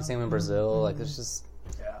situation. Same in Brazil. It's just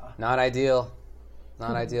not ideal.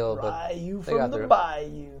 Not ideal, but you they got from the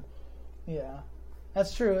bayou. Yeah,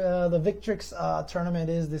 that's true. The Victrix tournament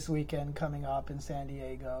is this weekend coming up in San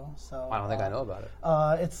Diego. So I don't think I know about it.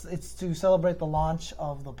 It's to celebrate the launch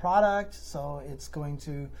of the product. So it's going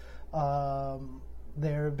to.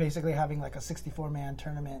 They're basically having a 64-man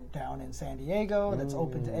tournament down in San Diego that's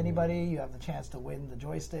open to anybody. You have the chance to win the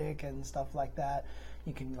joystick and stuff like that.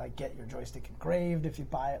 You can get your joystick engraved if you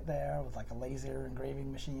buy it there with a laser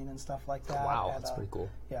engraving machine and stuff like that. Wow, that's pretty cool.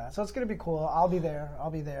 Yeah, so it's going to be cool. I'll be there. Oh,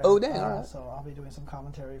 dang, all right. So I'll be doing some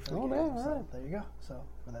commentary for the game. Dang, all right. There you go. So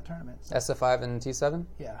for that tournament. So. SF5 and T7?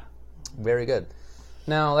 Yeah. Very good.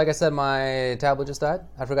 Now, like I said, my tablet just died.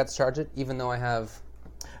 I forgot to charge it, even though I have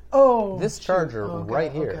Oh, this charger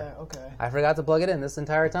right here. Okay. I forgot to plug it in this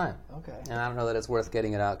entire time. Okay. And I don't know that it's worth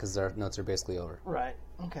getting it out because our notes are basically over. Right.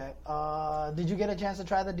 Okay. Did you get a chance to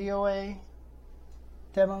try the DOA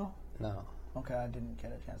demo? No. Okay, I didn't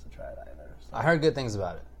get a chance to try it either. So. I heard good things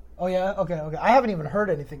about it. Oh, yeah? Okay. I haven't even heard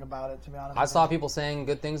anything about it, to be honest. I saw people saying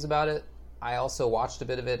good things about it. I also watched a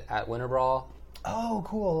bit of it at Winter Brawl. Oh,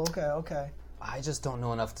 cool. Okay. I just don't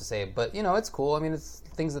know enough to say, but it's cool. I mean, it's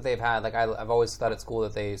things that they've had. Like I've always thought it's cool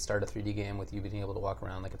that they start a 3D game with you being able to walk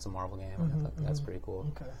around like it's a Marvel game. I thought that's pretty cool.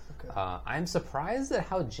 Okay. I'm surprised at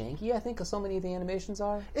how janky I think so many of the animations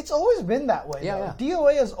are. It's always been that way. Yeah.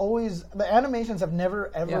 DOA is always the animations have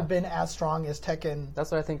never ever been as strong as Tekken.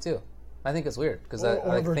 That's what I think too. I think it's weird because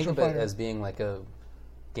I think of it as being like a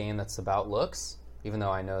game that's about looks, even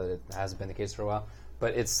though I know that it hasn't been the case for a while.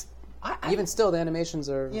 But it's even still, the animations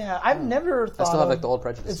are. Yeah, I've never thought. I still have like the old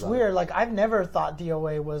prejudice. It's weird. Like I've never thought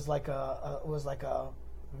DOA was like a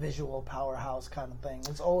visual powerhouse kind of thing.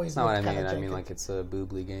 It's always. That's not what I mean. I mean like it's a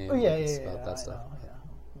boobly game. Oh, yeah, it's about that stuff. Yeah.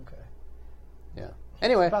 Okay. Yeah.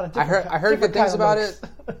 Anyway, I heard good things about it.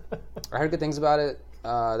 I heard good things about it.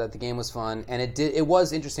 That the game was fun and it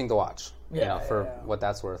was interesting to watch. For what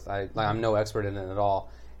that's worth. I'm no expert in it at all,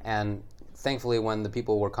 and thankfully when the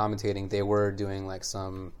people were commentating, they were doing like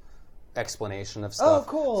some explanation of stuff. Oh,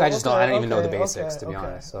 cool. So I just I don't even know the basics to be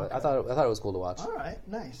honest. So I thought it was cool to watch. All right,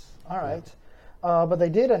 nice. All right. But they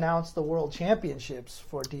did announce the World Championships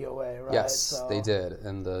for DOA, right? Yes, they did,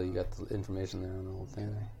 and you got the information there on the whole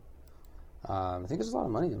thing. I think there's a lot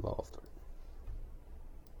of money involved,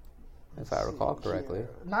 if I recall correctly.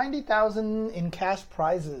 90,000 in cash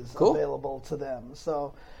prizes available to them.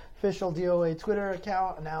 So, official DOA Twitter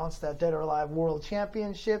account announced that Dead or Alive World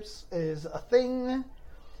Championships is a thing.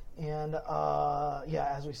 And,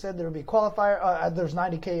 as we said, there will be qualifier. There's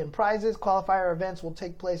 90K in prizes. Qualifier events will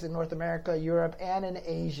take place in North America, Europe, and in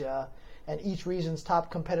Asia. And each region's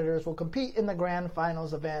top competitors will compete in the Grand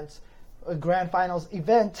Finals event,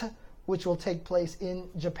 which will take place in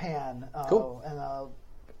Japan. Cool. And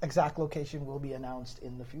exact location will be announced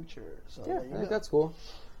in the future. So I think that's cool.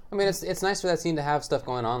 I mean, it's nice for that scene to have stuff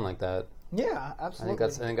going on like that. Yeah, absolutely. I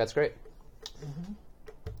think that's great. Mm-hmm.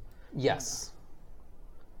 Yes.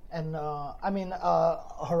 And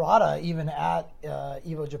Harada even at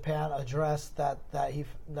Evo Japan addressed that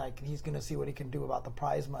he's going to see what he can do about the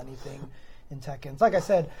prize money thing in Tekken. Like I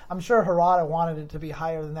said, I'm sure Harada wanted it to be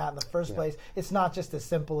higher than that in the first place. It's not just as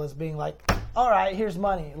simple as being like, all right, here's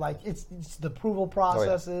money. Like it's the approval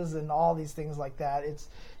processes and all these things like that.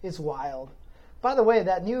 It's wild. By the way,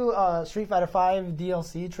 that new Street Fighter V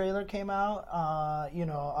DLC trailer came out. I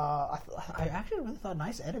actually really thought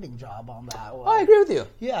nice editing job on that one. Oh, I agree with you.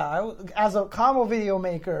 Yeah, as a combo video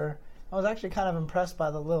maker, I was actually kind of impressed by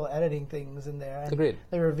the little editing things in there. And agreed.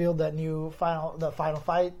 They revealed that new Final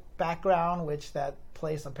Fight background, which that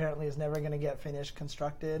place apparently is never going to get finished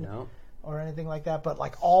constructed. No. Or anything like that, but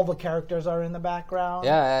like all the characters are in the background.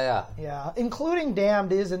 Yeah. Including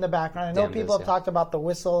Damned is in the background. I know people have talked about the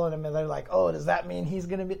whistle, and they're like, "Oh, does that mean he's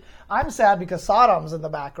gonna be?" I'm sad because Saddam's in the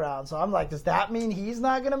background, so I'm like, "Does that mean he's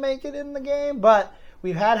not gonna make it in the game?" But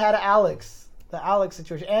we've had Alex, the Alex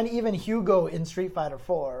situation, and even Hugo in Street Fighter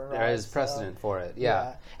 4. Right? There is precedent for it.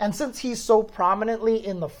 Yeah. And since he's so prominently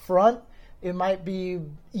in the front, it might be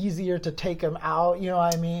easier to take him out. You know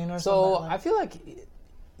what I mean? Or so something like that. I feel like.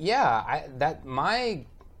 Yeah, my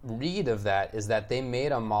read of that is that they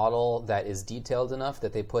made a model that is detailed enough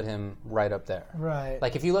that they put him right up there. Right.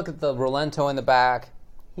 Like if you look at the Rolento in the back,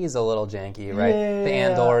 he's a little janky, right? Yeah, the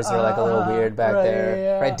Andors are like a little weird back there,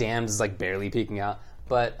 yeah. right? Damned is like barely peeking out,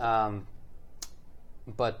 but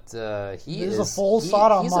he is a full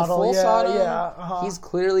Sodom he's model. A full Sodom. Yeah. He's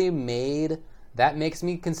clearly made. That makes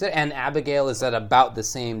me consider, and Abigail is at about the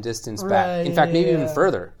same distance back. In fact, maybe even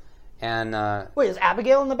further. And wait, is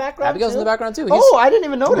Abigail in the background? Abigail's too? in the background too. I didn't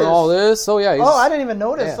even notice. All this, I didn't even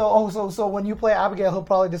notice. Yeah. So when you play Abigail, he'll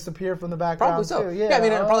probably disappear from the background. Probably so. Too. Yeah. I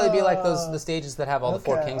mean, it'll probably be like the stages that have all the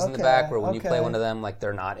four kings in the back, where when you play one of them, like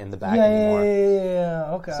they're not in the back anymore.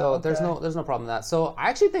 Yeah. Okay. So there's no problem with that. So I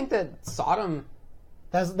actually think that Sodom.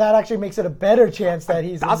 That actually makes it a better chance that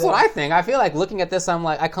he's. That's what I think. I feel like looking at this,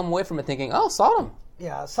 I come away from it thinking, oh, Sodom.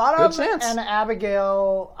 Yeah, Sodom and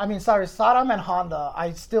Abigail. Sodom and Honda.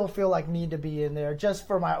 I still feel like need to be in there just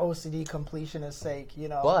for my OCD completionist sake, you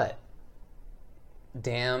know. But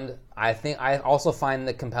Damned, I also find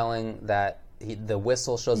it compelling that the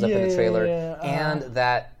whistle shows up in the trailer, and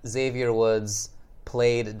that Xavier Woods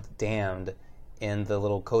played Damned in the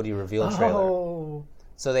little Cody reveal trailer. Oh.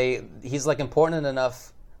 So he's like an important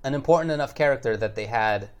enough character that they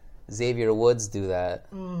had Xavier Woods do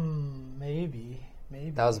that. Maybe.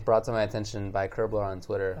 Maybe. That was brought to my attention by Kerbler on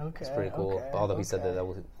Twitter. Okay, it's pretty cool. Although he said that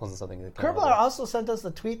wasn't something that came Kerbler also sent us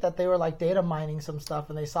the tweet that they were like data mining some stuff,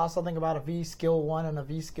 and they saw something about a V Skill 1 and a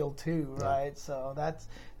V Skill 2, right? So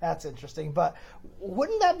that's interesting. But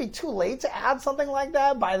wouldn't that be too late to add something like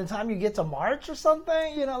that by the time you get to March or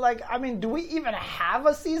something? You know, like, I mean, do we even have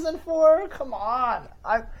a Season 4? Come on.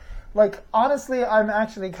 Honestly, I'm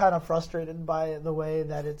actually kind of frustrated by the way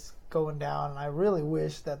that it's going down, and I really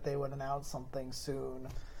wish that they would announce something soon.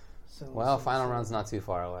 Final round's not too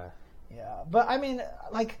far away. Yeah, but I mean,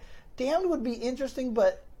 like, Damned would be interesting,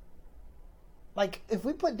 but like, if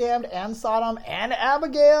we put Damned and Sodom and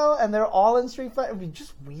Abigail and they're all in Street Fighter, it'd be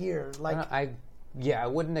just weird. Like, I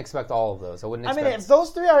wouldn't expect all of those. I mean, if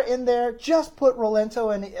those three are in there, just put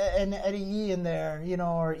Rolento and Eddie E in there, you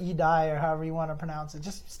know, or E-Dai, or however you want to pronounce it.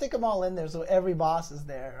 Just stick them all in there so every boss is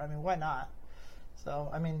there. I mean, why not?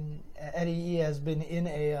 So, I mean, Eddie E has been in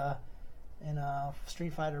a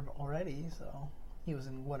Street Fighter already, so he was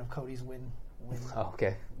in one of Cody's win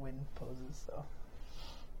poses. So,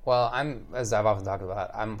 well, as I've often talked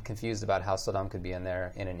about, I'm confused about how Sodom could be in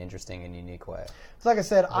there in an interesting and unique way. So like I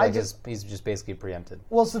said, he's just basically preempted.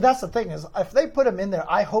 Well, so that's the thing is, if they put him in there,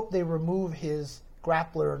 I hope they remove his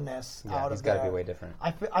grappler-ness out of there. He's got to be way different.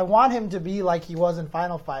 I want him to be like he was in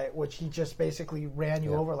Final Fight, which he just basically ran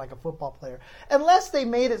you over like a football player. Unless they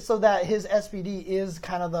made it so that his SPD is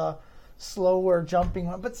kind of the slower jumping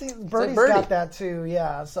one. But see, Birdie's got that too,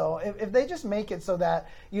 yeah. So if they just make it so that,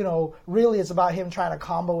 you know, really it's about him trying to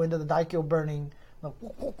combo into the Daikyo burning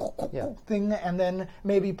thing, and then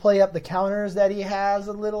maybe play up the counters that he has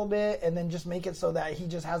a little bit, and then just make it so that he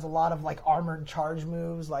just has a lot of like armored charge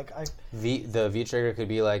moves. Like the V trigger could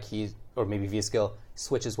be like or maybe V skill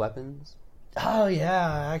switches weapons. Oh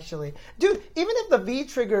yeah, actually, dude. Even if the V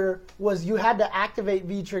trigger was you had to activate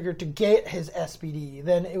V trigger to get his SPD,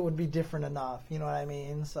 then it would be different enough. You know what I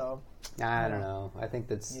mean? So I don't know. I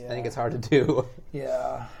think I think it's hard to do.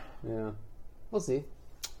 Yeah. We'll see.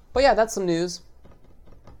 But yeah, that's some news.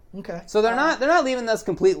 Okay. So they're not leaving us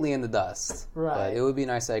completely in the dust. Right. But it would be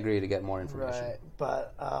nice, I agree, to get more information. Right.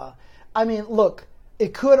 But I mean, look,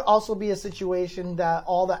 it could also be a situation that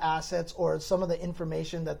all the assets or some of the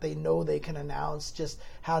information that they know they can announce just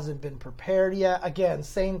hasn't been prepared yet. Again,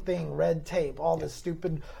 same thing, red tape, all this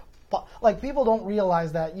stupid. Like, people don't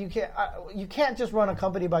realize that you can't just run a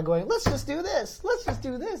company by going, let's just do this.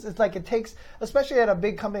 It's like it takes, especially at a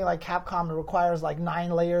big company like Capcom, it requires like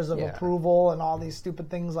 9 layers of approval and all these stupid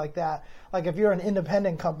things like that. Like, if you're an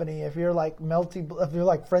independent company, if you're like if you're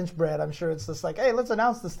like French bread, I'm sure it's just like, hey, let's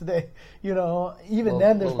announce this today. You know, even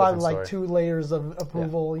then there's probably like 2 layers of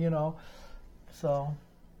approval. You know, so.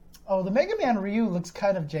 Oh, the Mega Man Ryu looks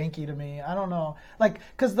kind of janky to me. I don't know. Like,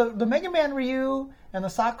 because the Mega Man Ryu and the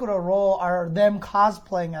Sakura Roll are them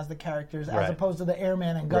cosplaying as the characters, as opposed to the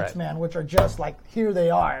Airman and Gutsman, which are just like, here they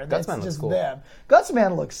are. That's just cool. Them.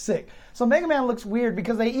 Gutsman looks sick. So Mega Man looks weird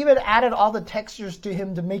because they even added all the textures to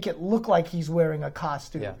him to make it look like he's wearing a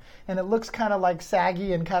costume. Yeah. And it looks kind of like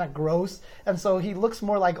saggy and kind of gross. And so he looks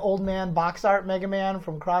more like old man box art Mega Man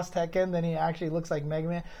from Cross Tekken than he actually looks like Mega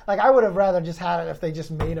Man. Like, I would have rather just had it if they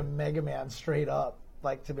just made him Mega Man straight up.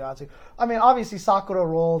 Like, to be honest with you. I mean, obviously Sakura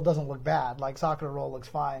Roll doesn't look bad. Like, Sakura Roll looks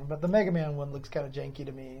fine. But the Mega Man one looks kind of janky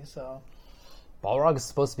to me, so. Balrog is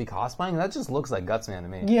supposed to be cosplaying? That just looks like Gutsman to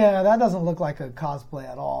me. Yeah, that doesn't look like a cosplay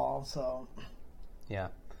at all, so. Yeah.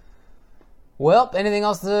 Well, anything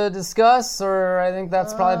else to discuss, or I think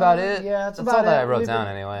that's probably about it? Yeah, that's about all that I wrote down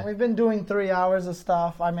anyway. We've been doing 3 hours of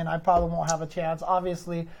stuff. I mean, I probably won't have a chance.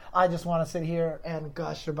 Obviously, I just want to sit here and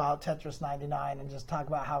gush about Tetris 99 and just talk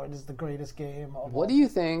about how it is the greatest game of What do you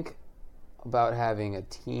think about having a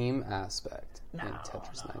team aspect in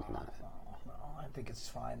Tetris 99? I think it's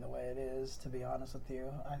fine the way it is, to be honest with you.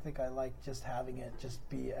 I think I like just having it just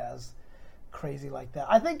be as crazy like that.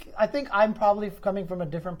 I think I'm probably coming from a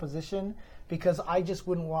different position because I just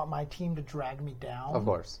wouldn't want my team to drag me down. Of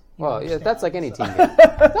course. Well, yeah, that's like any team game.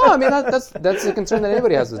 No, I mean, that's a concern that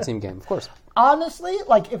anybody has with a team game, of course. Honestly,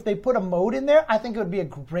 like, if they put a mode in there, I think it would be a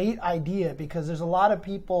great idea because there's a lot of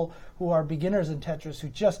people who are beginners in Tetris who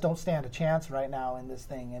just don't stand a chance right now in this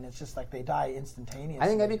thing, and it's just like they die instantaneously. I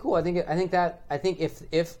think that'd be cool. I think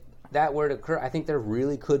if that were to occur, I think there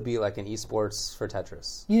really could be like an esports for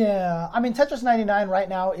Tetris. Yeah, I mean, Tetris 99 right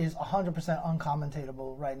now is 100%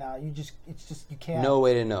 uncommentatable right now. You can't. No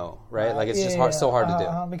way to know, right? Like, it's just so hard to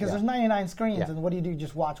do. Because there's 99 screens, and what do? You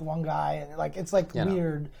just watch one guy, and like, it's like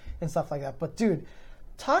weird and stuff like that. But dude,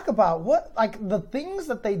 talk about the things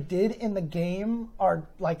that they did in the game are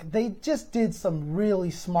like, they just did some really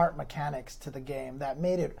smart mechanics to the game that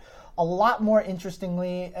made it a lot more interesting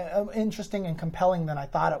and compelling than I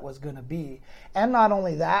thought it was going to be. And not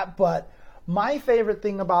only that, but my favorite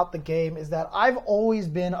thing about the game is that I've always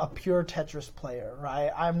been a pure Tetris player, right?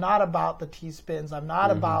 I'm not about the T-spins. I'm not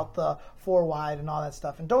about the 4 wide and all that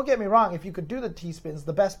stuff. And don't get me wrong, if you could do the T-spins,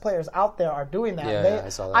 the best players out there are doing that. Yeah, I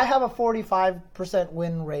saw that. I have a 45%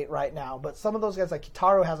 win rate right now, but some of those guys, like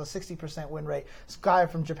Kitaru has a 60% win rate. This guy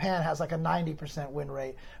from Japan has like a 90% win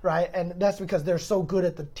rate, right? And that's because they're so good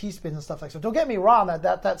at the T-spins and stuff like that. So don't get me wrong,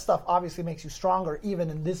 that stuff obviously makes you stronger even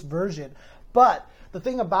in this version. But the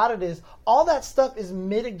thing about it is, all that stuff is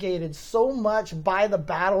mitigated so much by the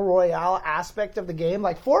battle royale aspect of the game.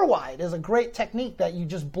 Like 4 wide is a great technique that you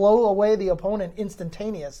just blow away the opponent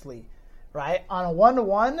instantaneously, right? On a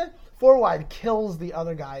 1-to-1, 4 wide kills the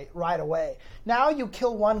other guy right away. Now you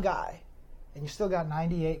kill one guy, and you still got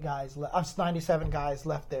 97 guys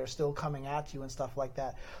left there still coming at you and stuff like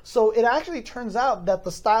that. So it actually turns out that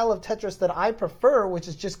the style of Tetris that I prefer, which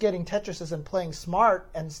is just getting Tetrises and playing smart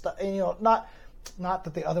and stuff, not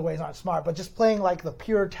that the other ways aren't smart, but just playing like the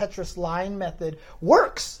pure Tetris line method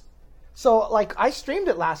works. So like I streamed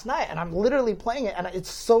it last night and I'm literally playing it and it's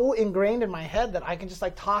so ingrained in my head that I can just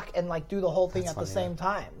like talk and like do the whole thing at the same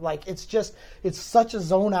time. Like it's such a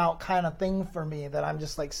zone out kind of thing for me that I'm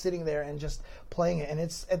just like sitting there and just playing it. And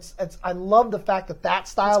it's I love the fact that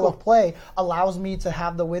style of play allows me to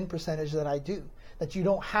have the win percentage that I do. That you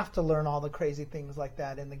don't have to learn all the crazy things like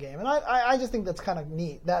that in the game. And I just think that's kind of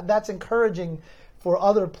neat. That's encouraging for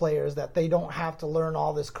other players that they don't have to learn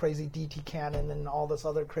all this crazy DT cannon and all this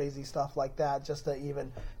other crazy stuff like that just to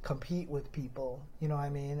even compete with people. You know what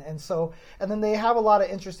I mean? And then they have a lot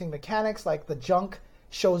of interesting mechanics, like the junk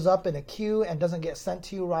shows up in a queue and doesn't get sent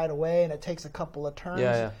to you right away, and it takes a couple of turns.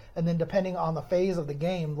 Yeah. And then depending on the phase of the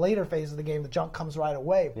game, later phase of the game, the junk comes right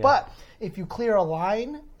away. Yeah. But if you clear a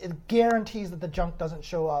line, it guarantees that the junk doesn't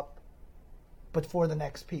show up before the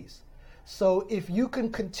next piece. So if you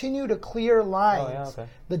can continue to clear lines,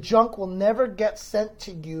 the junk will never get sent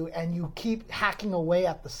to you, and you keep hacking away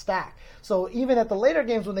at the stack. So even at the later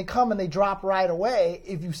games when they come and they drop right away,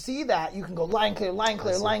 if you see that, you can go line clear, line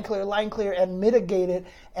clear, line clear, line clear, and mitigate it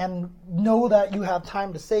and know that you have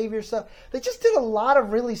time to save yourself. They just did a lot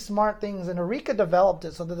of really smart things, and Arika developed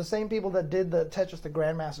it. So they're the same people that did the Tetris the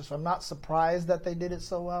Grandmaster, so I'm not surprised that they did it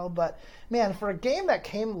so well. But man, for a game that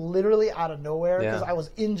came literally out of nowhere, because I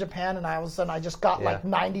was in Japan and all of a sudden I just got like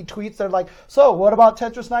 90 tweets. They're like, so what about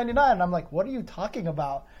Tetris 99? And I'm like, what are you talking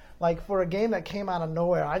about? Like, for a game that came out of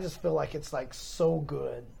nowhere, I just feel like it's like so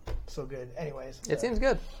good. So good. Anyways. It seems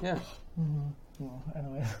good, yeah. Mm-hmm. Well,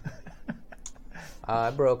 anyways.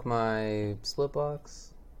 I broke my split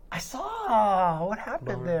box. I saw. What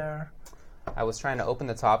happened there? I was trying to open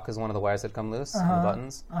the top because one of the wires had come loose on the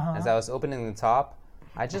buttons. As I was opening the top,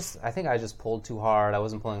 I think I just pulled too hard. I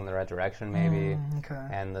wasn't pulling in the right direction, maybe.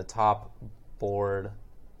 And the top board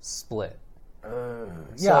split.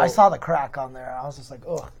 Yeah, I saw the crack on there. I was just like,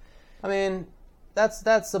 ugh. I mean,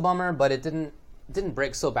 that's a bummer, but it didn't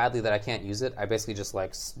break so badly that I can't use it. I basically just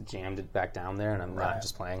like jammed it back down there, and I'm not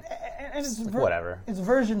just playing. And it's whatever. It's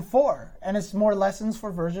version 4, and it's more lessons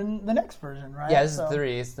for the next version, right? Yeah, this is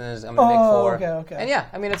 3. So I'm gonna make 4. Okay. And yeah,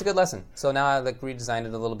 I mean it's a good lesson. So now I like redesigned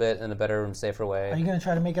it a little bit in a better and safer way. Are you gonna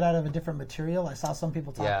try to make it out of a different material? I saw some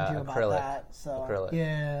people talking to you about acrylic. that. So Acrylic.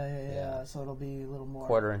 Yeah. So it'll be a little more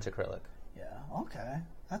 1/4 inch acrylic. Yeah. Okay.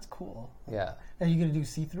 That's cool. Yeah. Are you gonna do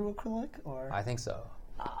see-through acrylic or? I think so.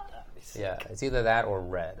 That'd be sick. Yeah, it's either that or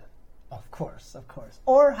red. Of course.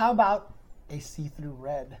 Or how about a see-through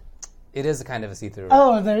red? It is a kind of a see-through.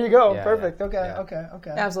 Oh, there you go. Yeah, Perfect. yeah,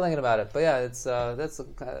 Okay. Yeah, I'm still thinking about it, but yeah, it's that's.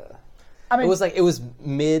 I mean, it was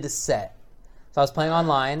mid-set, so I was playing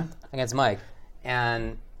online against Mike,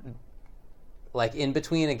 and like in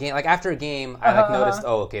between a game, like after a game, I like noticed,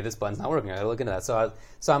 oh, okay, this button's not working. I gotta look into that.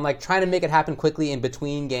 So I'm like trying to make it happen quickly in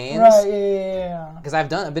between games. Right. Yeah. Because I've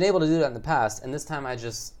been able to do that in the past, and this time I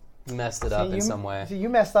just messed it up in some way. See, you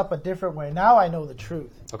messed up a different way. Now I know the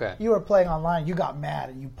truth. Okay. You were playing online, you got mad,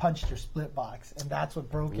 and you punched your split box, and that's what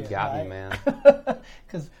broke it. You got me, man.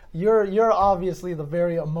 Because you're obviously the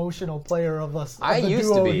very emotional player of us. I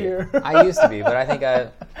used to be. Here. I used to be, but I think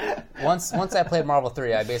once I played Marvel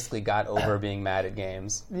 3, I basically got over being mad at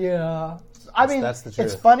games. Yeah. I mean, that's the truth.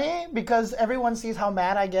 It's funny because everyone sees how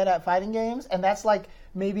mad I get at fighting games, and that's like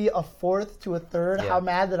maybe a fourth to a third how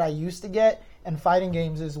mad that I used to get, and fighting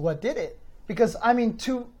games is what did it. Because, I mean,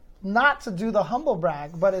 not to do the humble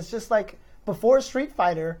brag, but it's just like before Street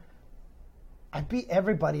Fighter, I beat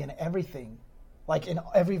everybody in everything. Like in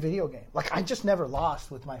every video game. Like I just never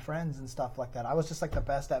lost with my friends and stuff like that. I was just like the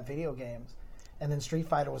best at video games. And then Street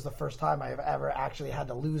Fighter was the first time I've ever actually had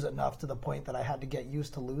to lose enough to the point that I had to get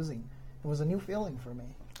used to losing. It was a new feeling for me.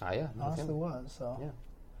 Yeah. Honestly was. So.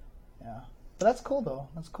 Yeah. But that's cool, though.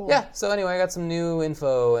 That's cool. Yeah, so anyway, I got some new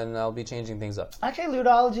info, and I'll be changing things up. Actually,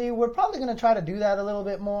 Ludology, we're probably going to try to do that a little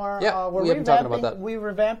bit more. Yeah, we have been talking about that. We're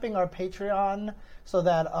revamping our Patreon so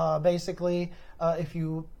that basically if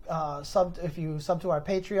you sub to our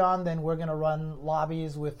Patreon, then we're going to run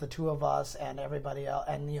lobbies with the two of us and everybody else,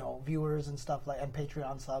 and viewers and stuff and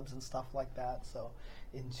Patreon subs and stuff like that. So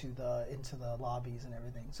into the lobbies and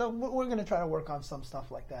everything. So we're going to try to work on some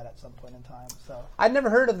stuff like that at some point in time. So I'd never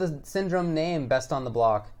heard of the syndrome name Best on the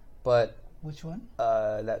Block, but which one?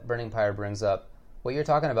 That Burning Pyre brings up. What you're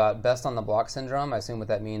talking about, Best on the Block syndrome, I assume what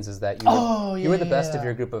that means is that you were the best of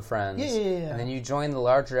your group of friends. Yeah. And then you join the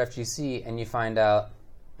larger FGC and you find out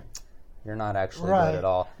you're not actually good at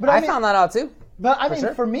all. But I found that out too. But I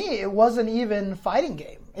mean, for me, it wasn't even fighting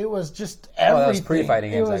game. It was just everything. Well, that was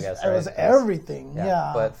pre-fighting games, I guess, right? It was everything,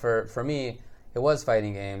 yeah. But for me, it was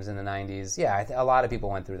fighting games in the 90s. Yeah, a lot of people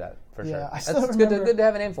went through that, for sure. I it's good to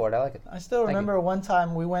have a name for it. I like it. I still remember one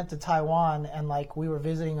time we went to Taiwan, and we were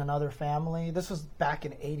visiting another family. This was back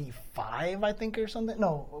in 85, I think, or something.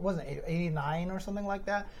 No, it wasn't 89 or something like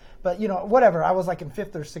that. But, whatever. I was in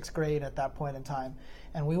 5th or 6th grade at that point in time.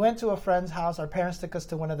 And we went to a friend's house. Our parents took us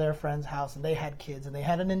to one of their friends' house, and they had kids, and they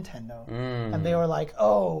had a Nintendo. And they were like,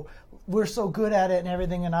 oh, we're so good at it and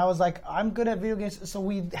everything. And I was like, I'm good at video games. So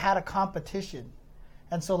we had a competition.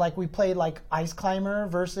 And so, we played, Ice Climber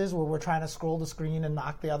versus where we're trying to scroll the screen and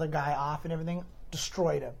knock the other guy off and everything.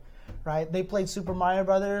 Destroyed him, right? They played Super Mario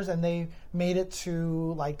Brothers, and they made it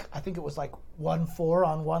to, I think it was, 1-4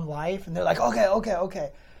 on 1 life. And they're like,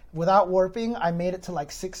 okay. Without warping, I made it to,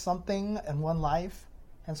 6-something and 1 life.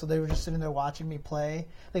 And so they were just sitting there watching me play.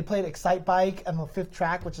 They played Excite Bike and the 5th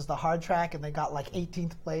track, which is the hard track, and they got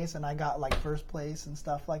 18th place, and I got 1st place and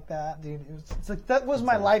stuff like that. Dude, that was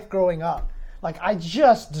my life growing up. I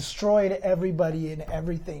just destroyed everybody and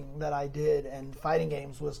everything that I did, and fighting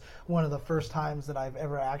games was one of the first times that I've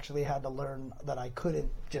ever actually had to learn that I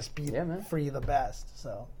couldn't just be free the best.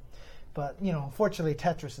 So. But, fortunately,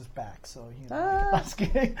 Tetris is back, so, that's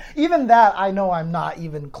good. Even that, I know I'm not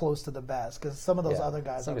even close to the best, because some of those other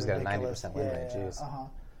guys Somebody's are ridiculous. got a 90% win rate, jeez.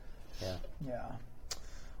 Yeah.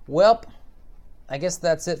 Well, I guess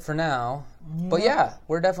that's it for now. Yeah. But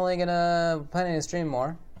we're definitely planning to stream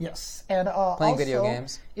more. Yes, and playing also, video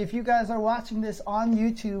games. If you guys are watching this on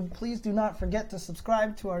YouTube, please do not forget to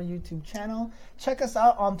subscribe to our YouTube channel. Check us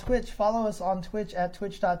out on Twitch. Follow us on Twitch at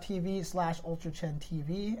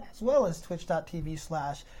twitch.tv/UltraChenTV, as well as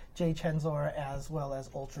twitch.tv/JChenzor, as well as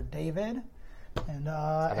UltraDavid. And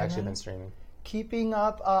I've actually been streaming. Keeping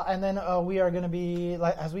up, and then we are going to be,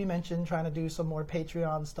 as we mentioned, trying to do some more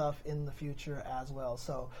Patreon stuff in the future as well.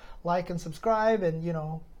 So like and subscribe,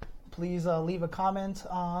 and please leave a comment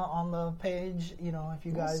on the page, if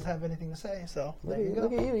you guys have anything to say. So there you go.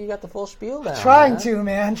 Look at you. You got the full spiel down. Trying to,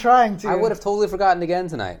 man. Trying to. I would have totally forgotten again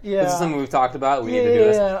tonight. Yeah. This is something we've talked about. We need to do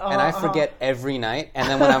this. And I forget every night. And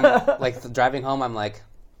then when I'm driving home, I'm like,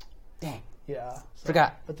 dang. Yeah.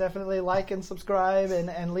 Forgot. But definitely like and subscribe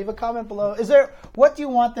and leave a comment below. What do you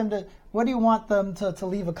want them to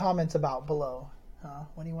leave a comment about below?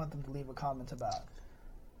 What do you want them to leave a comment about?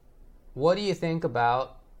 What do you think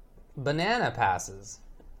about banana passes?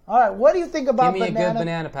 All right, what do you think about Give me a good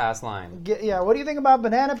banana pass line. What do you think about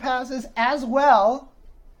banana passes, as well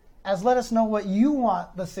as let us know what you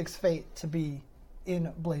want the 6th Fate to be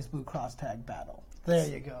in BlazBlue Cross Tag Battle. There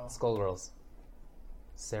you go. Skullgirls.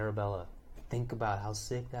 Cerebella. Think about how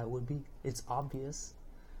sick that would be. It's obvious.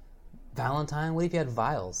 Valentine, what if you had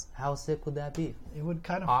vials? How sick would that be? It would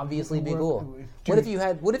kind of obviously be cool. What if you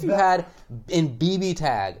had in BB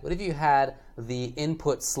Tag? What if you had the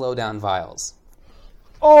input slowdown vials?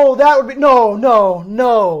 Oh, that would be no.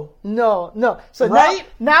 So right?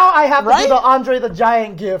 now I have to do the Andre the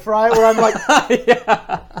Giant gif, right? Where I'm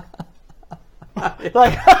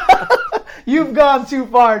like, you've gone too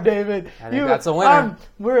far, David. I think that's a winner.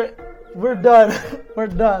 We're done. We're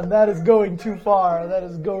done. That is going too far. So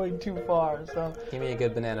give me a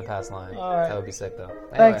good banana pass line. All right. That would be sick, though.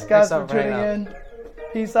 Anyway, thanks guys for tuning in.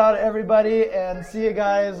 Peace out, everybody, and see you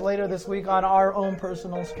guys later this week on our own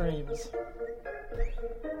personal streams.